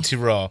the Tootsie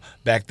Roll.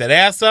 Back that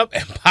ass up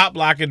and pop,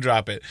 lock, and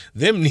drop it.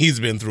 Them knees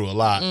been through a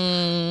lot.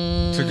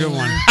 It's a good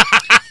one.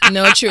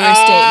 No truer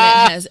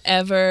statement has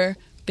ever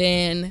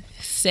been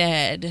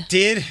said.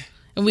 Did?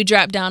 And we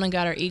dropped down and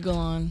got our eagle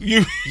on.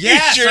 Yes,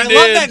 sure I did.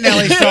 love that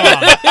Nelly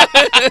song.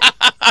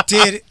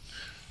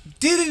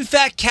 Did in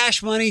fact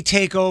Cash Money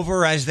take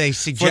over as they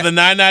suggest? For the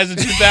 99s and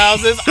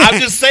 2000s, I'm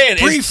just saying.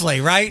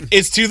 Briefly, right?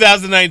 It's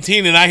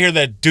 2019, and I hear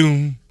that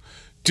doom.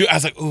 I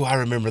was like, ooh, I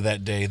remember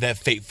that day, that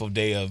fateful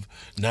day of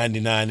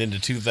 99 into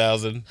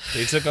 2000.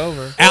 They took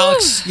over.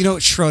 Alex, you know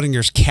what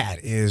Schrodinger's cat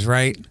is,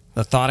 right?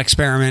 The thought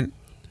experiment.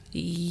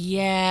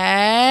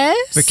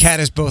 Yes. The cat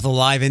is both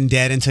alive and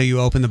dead until you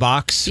open the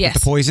box Yes.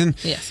 with the poison.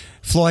 Yes.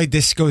 Floyd,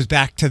 this goes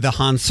back to the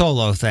Han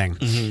Solo thing.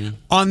 Mm-hmm.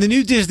 On the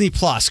new Disney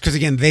Plus, because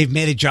again, they've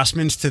made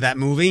adjustments to that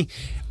movie.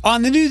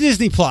 On the new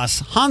Disney Plus,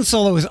 Han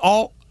Solo is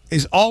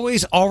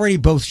always already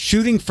both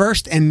shooting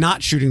first and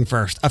not shooting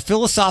first. A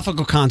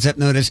philosophical concept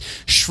known as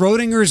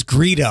Schrodinger's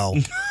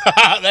Greedo.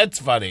 That's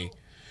funny.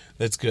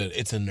 That's good.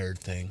 It's a nerd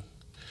thing.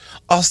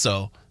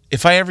 Also,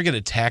 if I ever get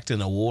attacked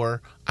in a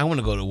war, I want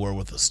to go to war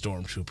with a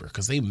stormtrooper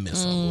because they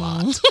miss a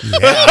lot.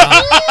 Yeah.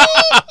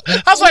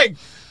 I was like,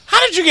 how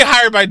did you get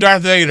hired by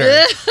Darth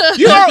Vader?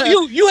 You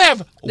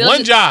have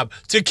one job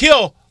to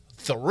kill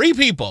 3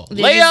 people: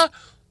 Leia,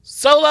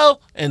 Solo,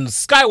 and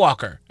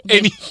Skywalker,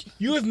 and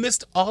you have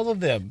missed all of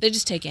them. They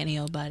just take any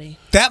old body.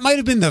 That might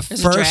have been the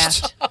There's a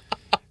first. draft.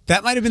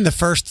 That might have been the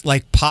first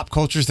like pop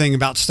culture thing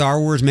about Star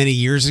Wars many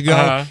years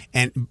ago,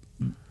 and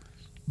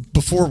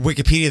before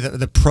Wikipedia,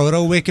 the proto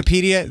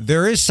Wikipedia,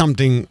 there is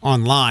something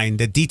online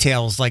that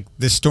details like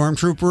the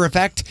stormtrooper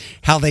effect,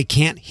 how they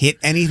can't hit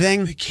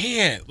anything. They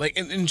can't. Like,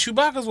 and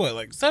Chewbacca's what,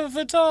 like 7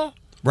 foot tall?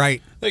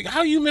 Right. Like,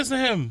 how are you missing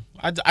him?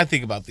 I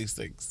think about these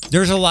things.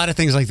 There's a lot of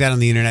things like that on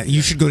the internet.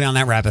 You should go down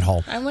that rabbit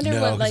hole. I wonder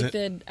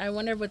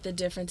what the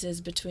difference is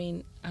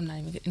between. I'm not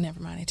even. Never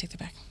mind. I take that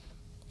back.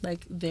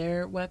 Like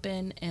their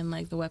weapon and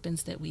like the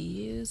weapons that we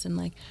use, and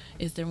like,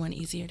 is there one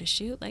easier to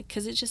shoot? Like,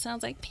 because it just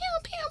sounds like pew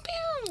pew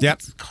pew. Yep.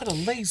 It's called a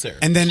laser.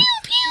 And then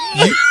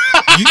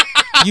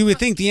you would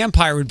think the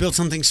Empire would build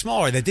something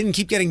smaller that didn't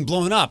keep getting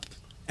blown up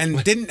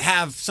and didn't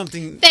have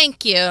something.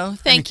 Thank you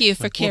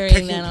for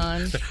carrying that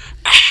on.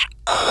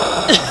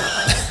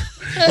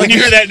 When you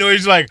hear that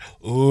noise, you're like,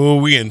 "Ooh,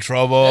 we in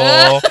trouble."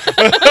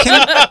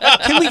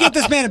 Can we get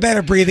this man a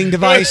better breathing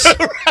device?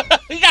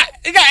 He got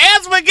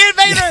asthma again,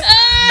 Vader.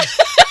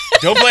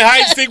 Don't play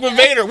hide and seek with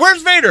Vader.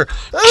 Where's Vader?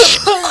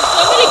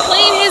 Somebody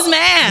clean his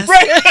mask.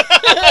 Right.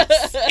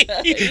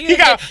 He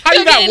got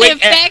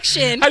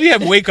infection. How do you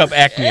have wake up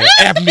apnea?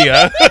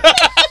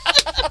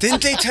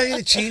 Didn't they tell you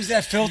to change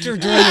that filter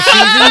during the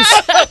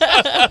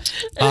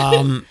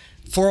seasons?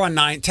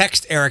 419,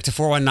 text Eric to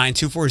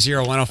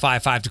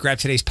 419-240-1055 to grab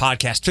today's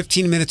podcast.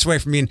 15 minutes away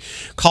from being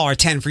caller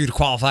 10 for you to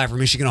qualify for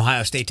Michigan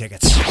Ohio State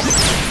tickets.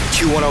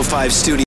 Q105 Studio.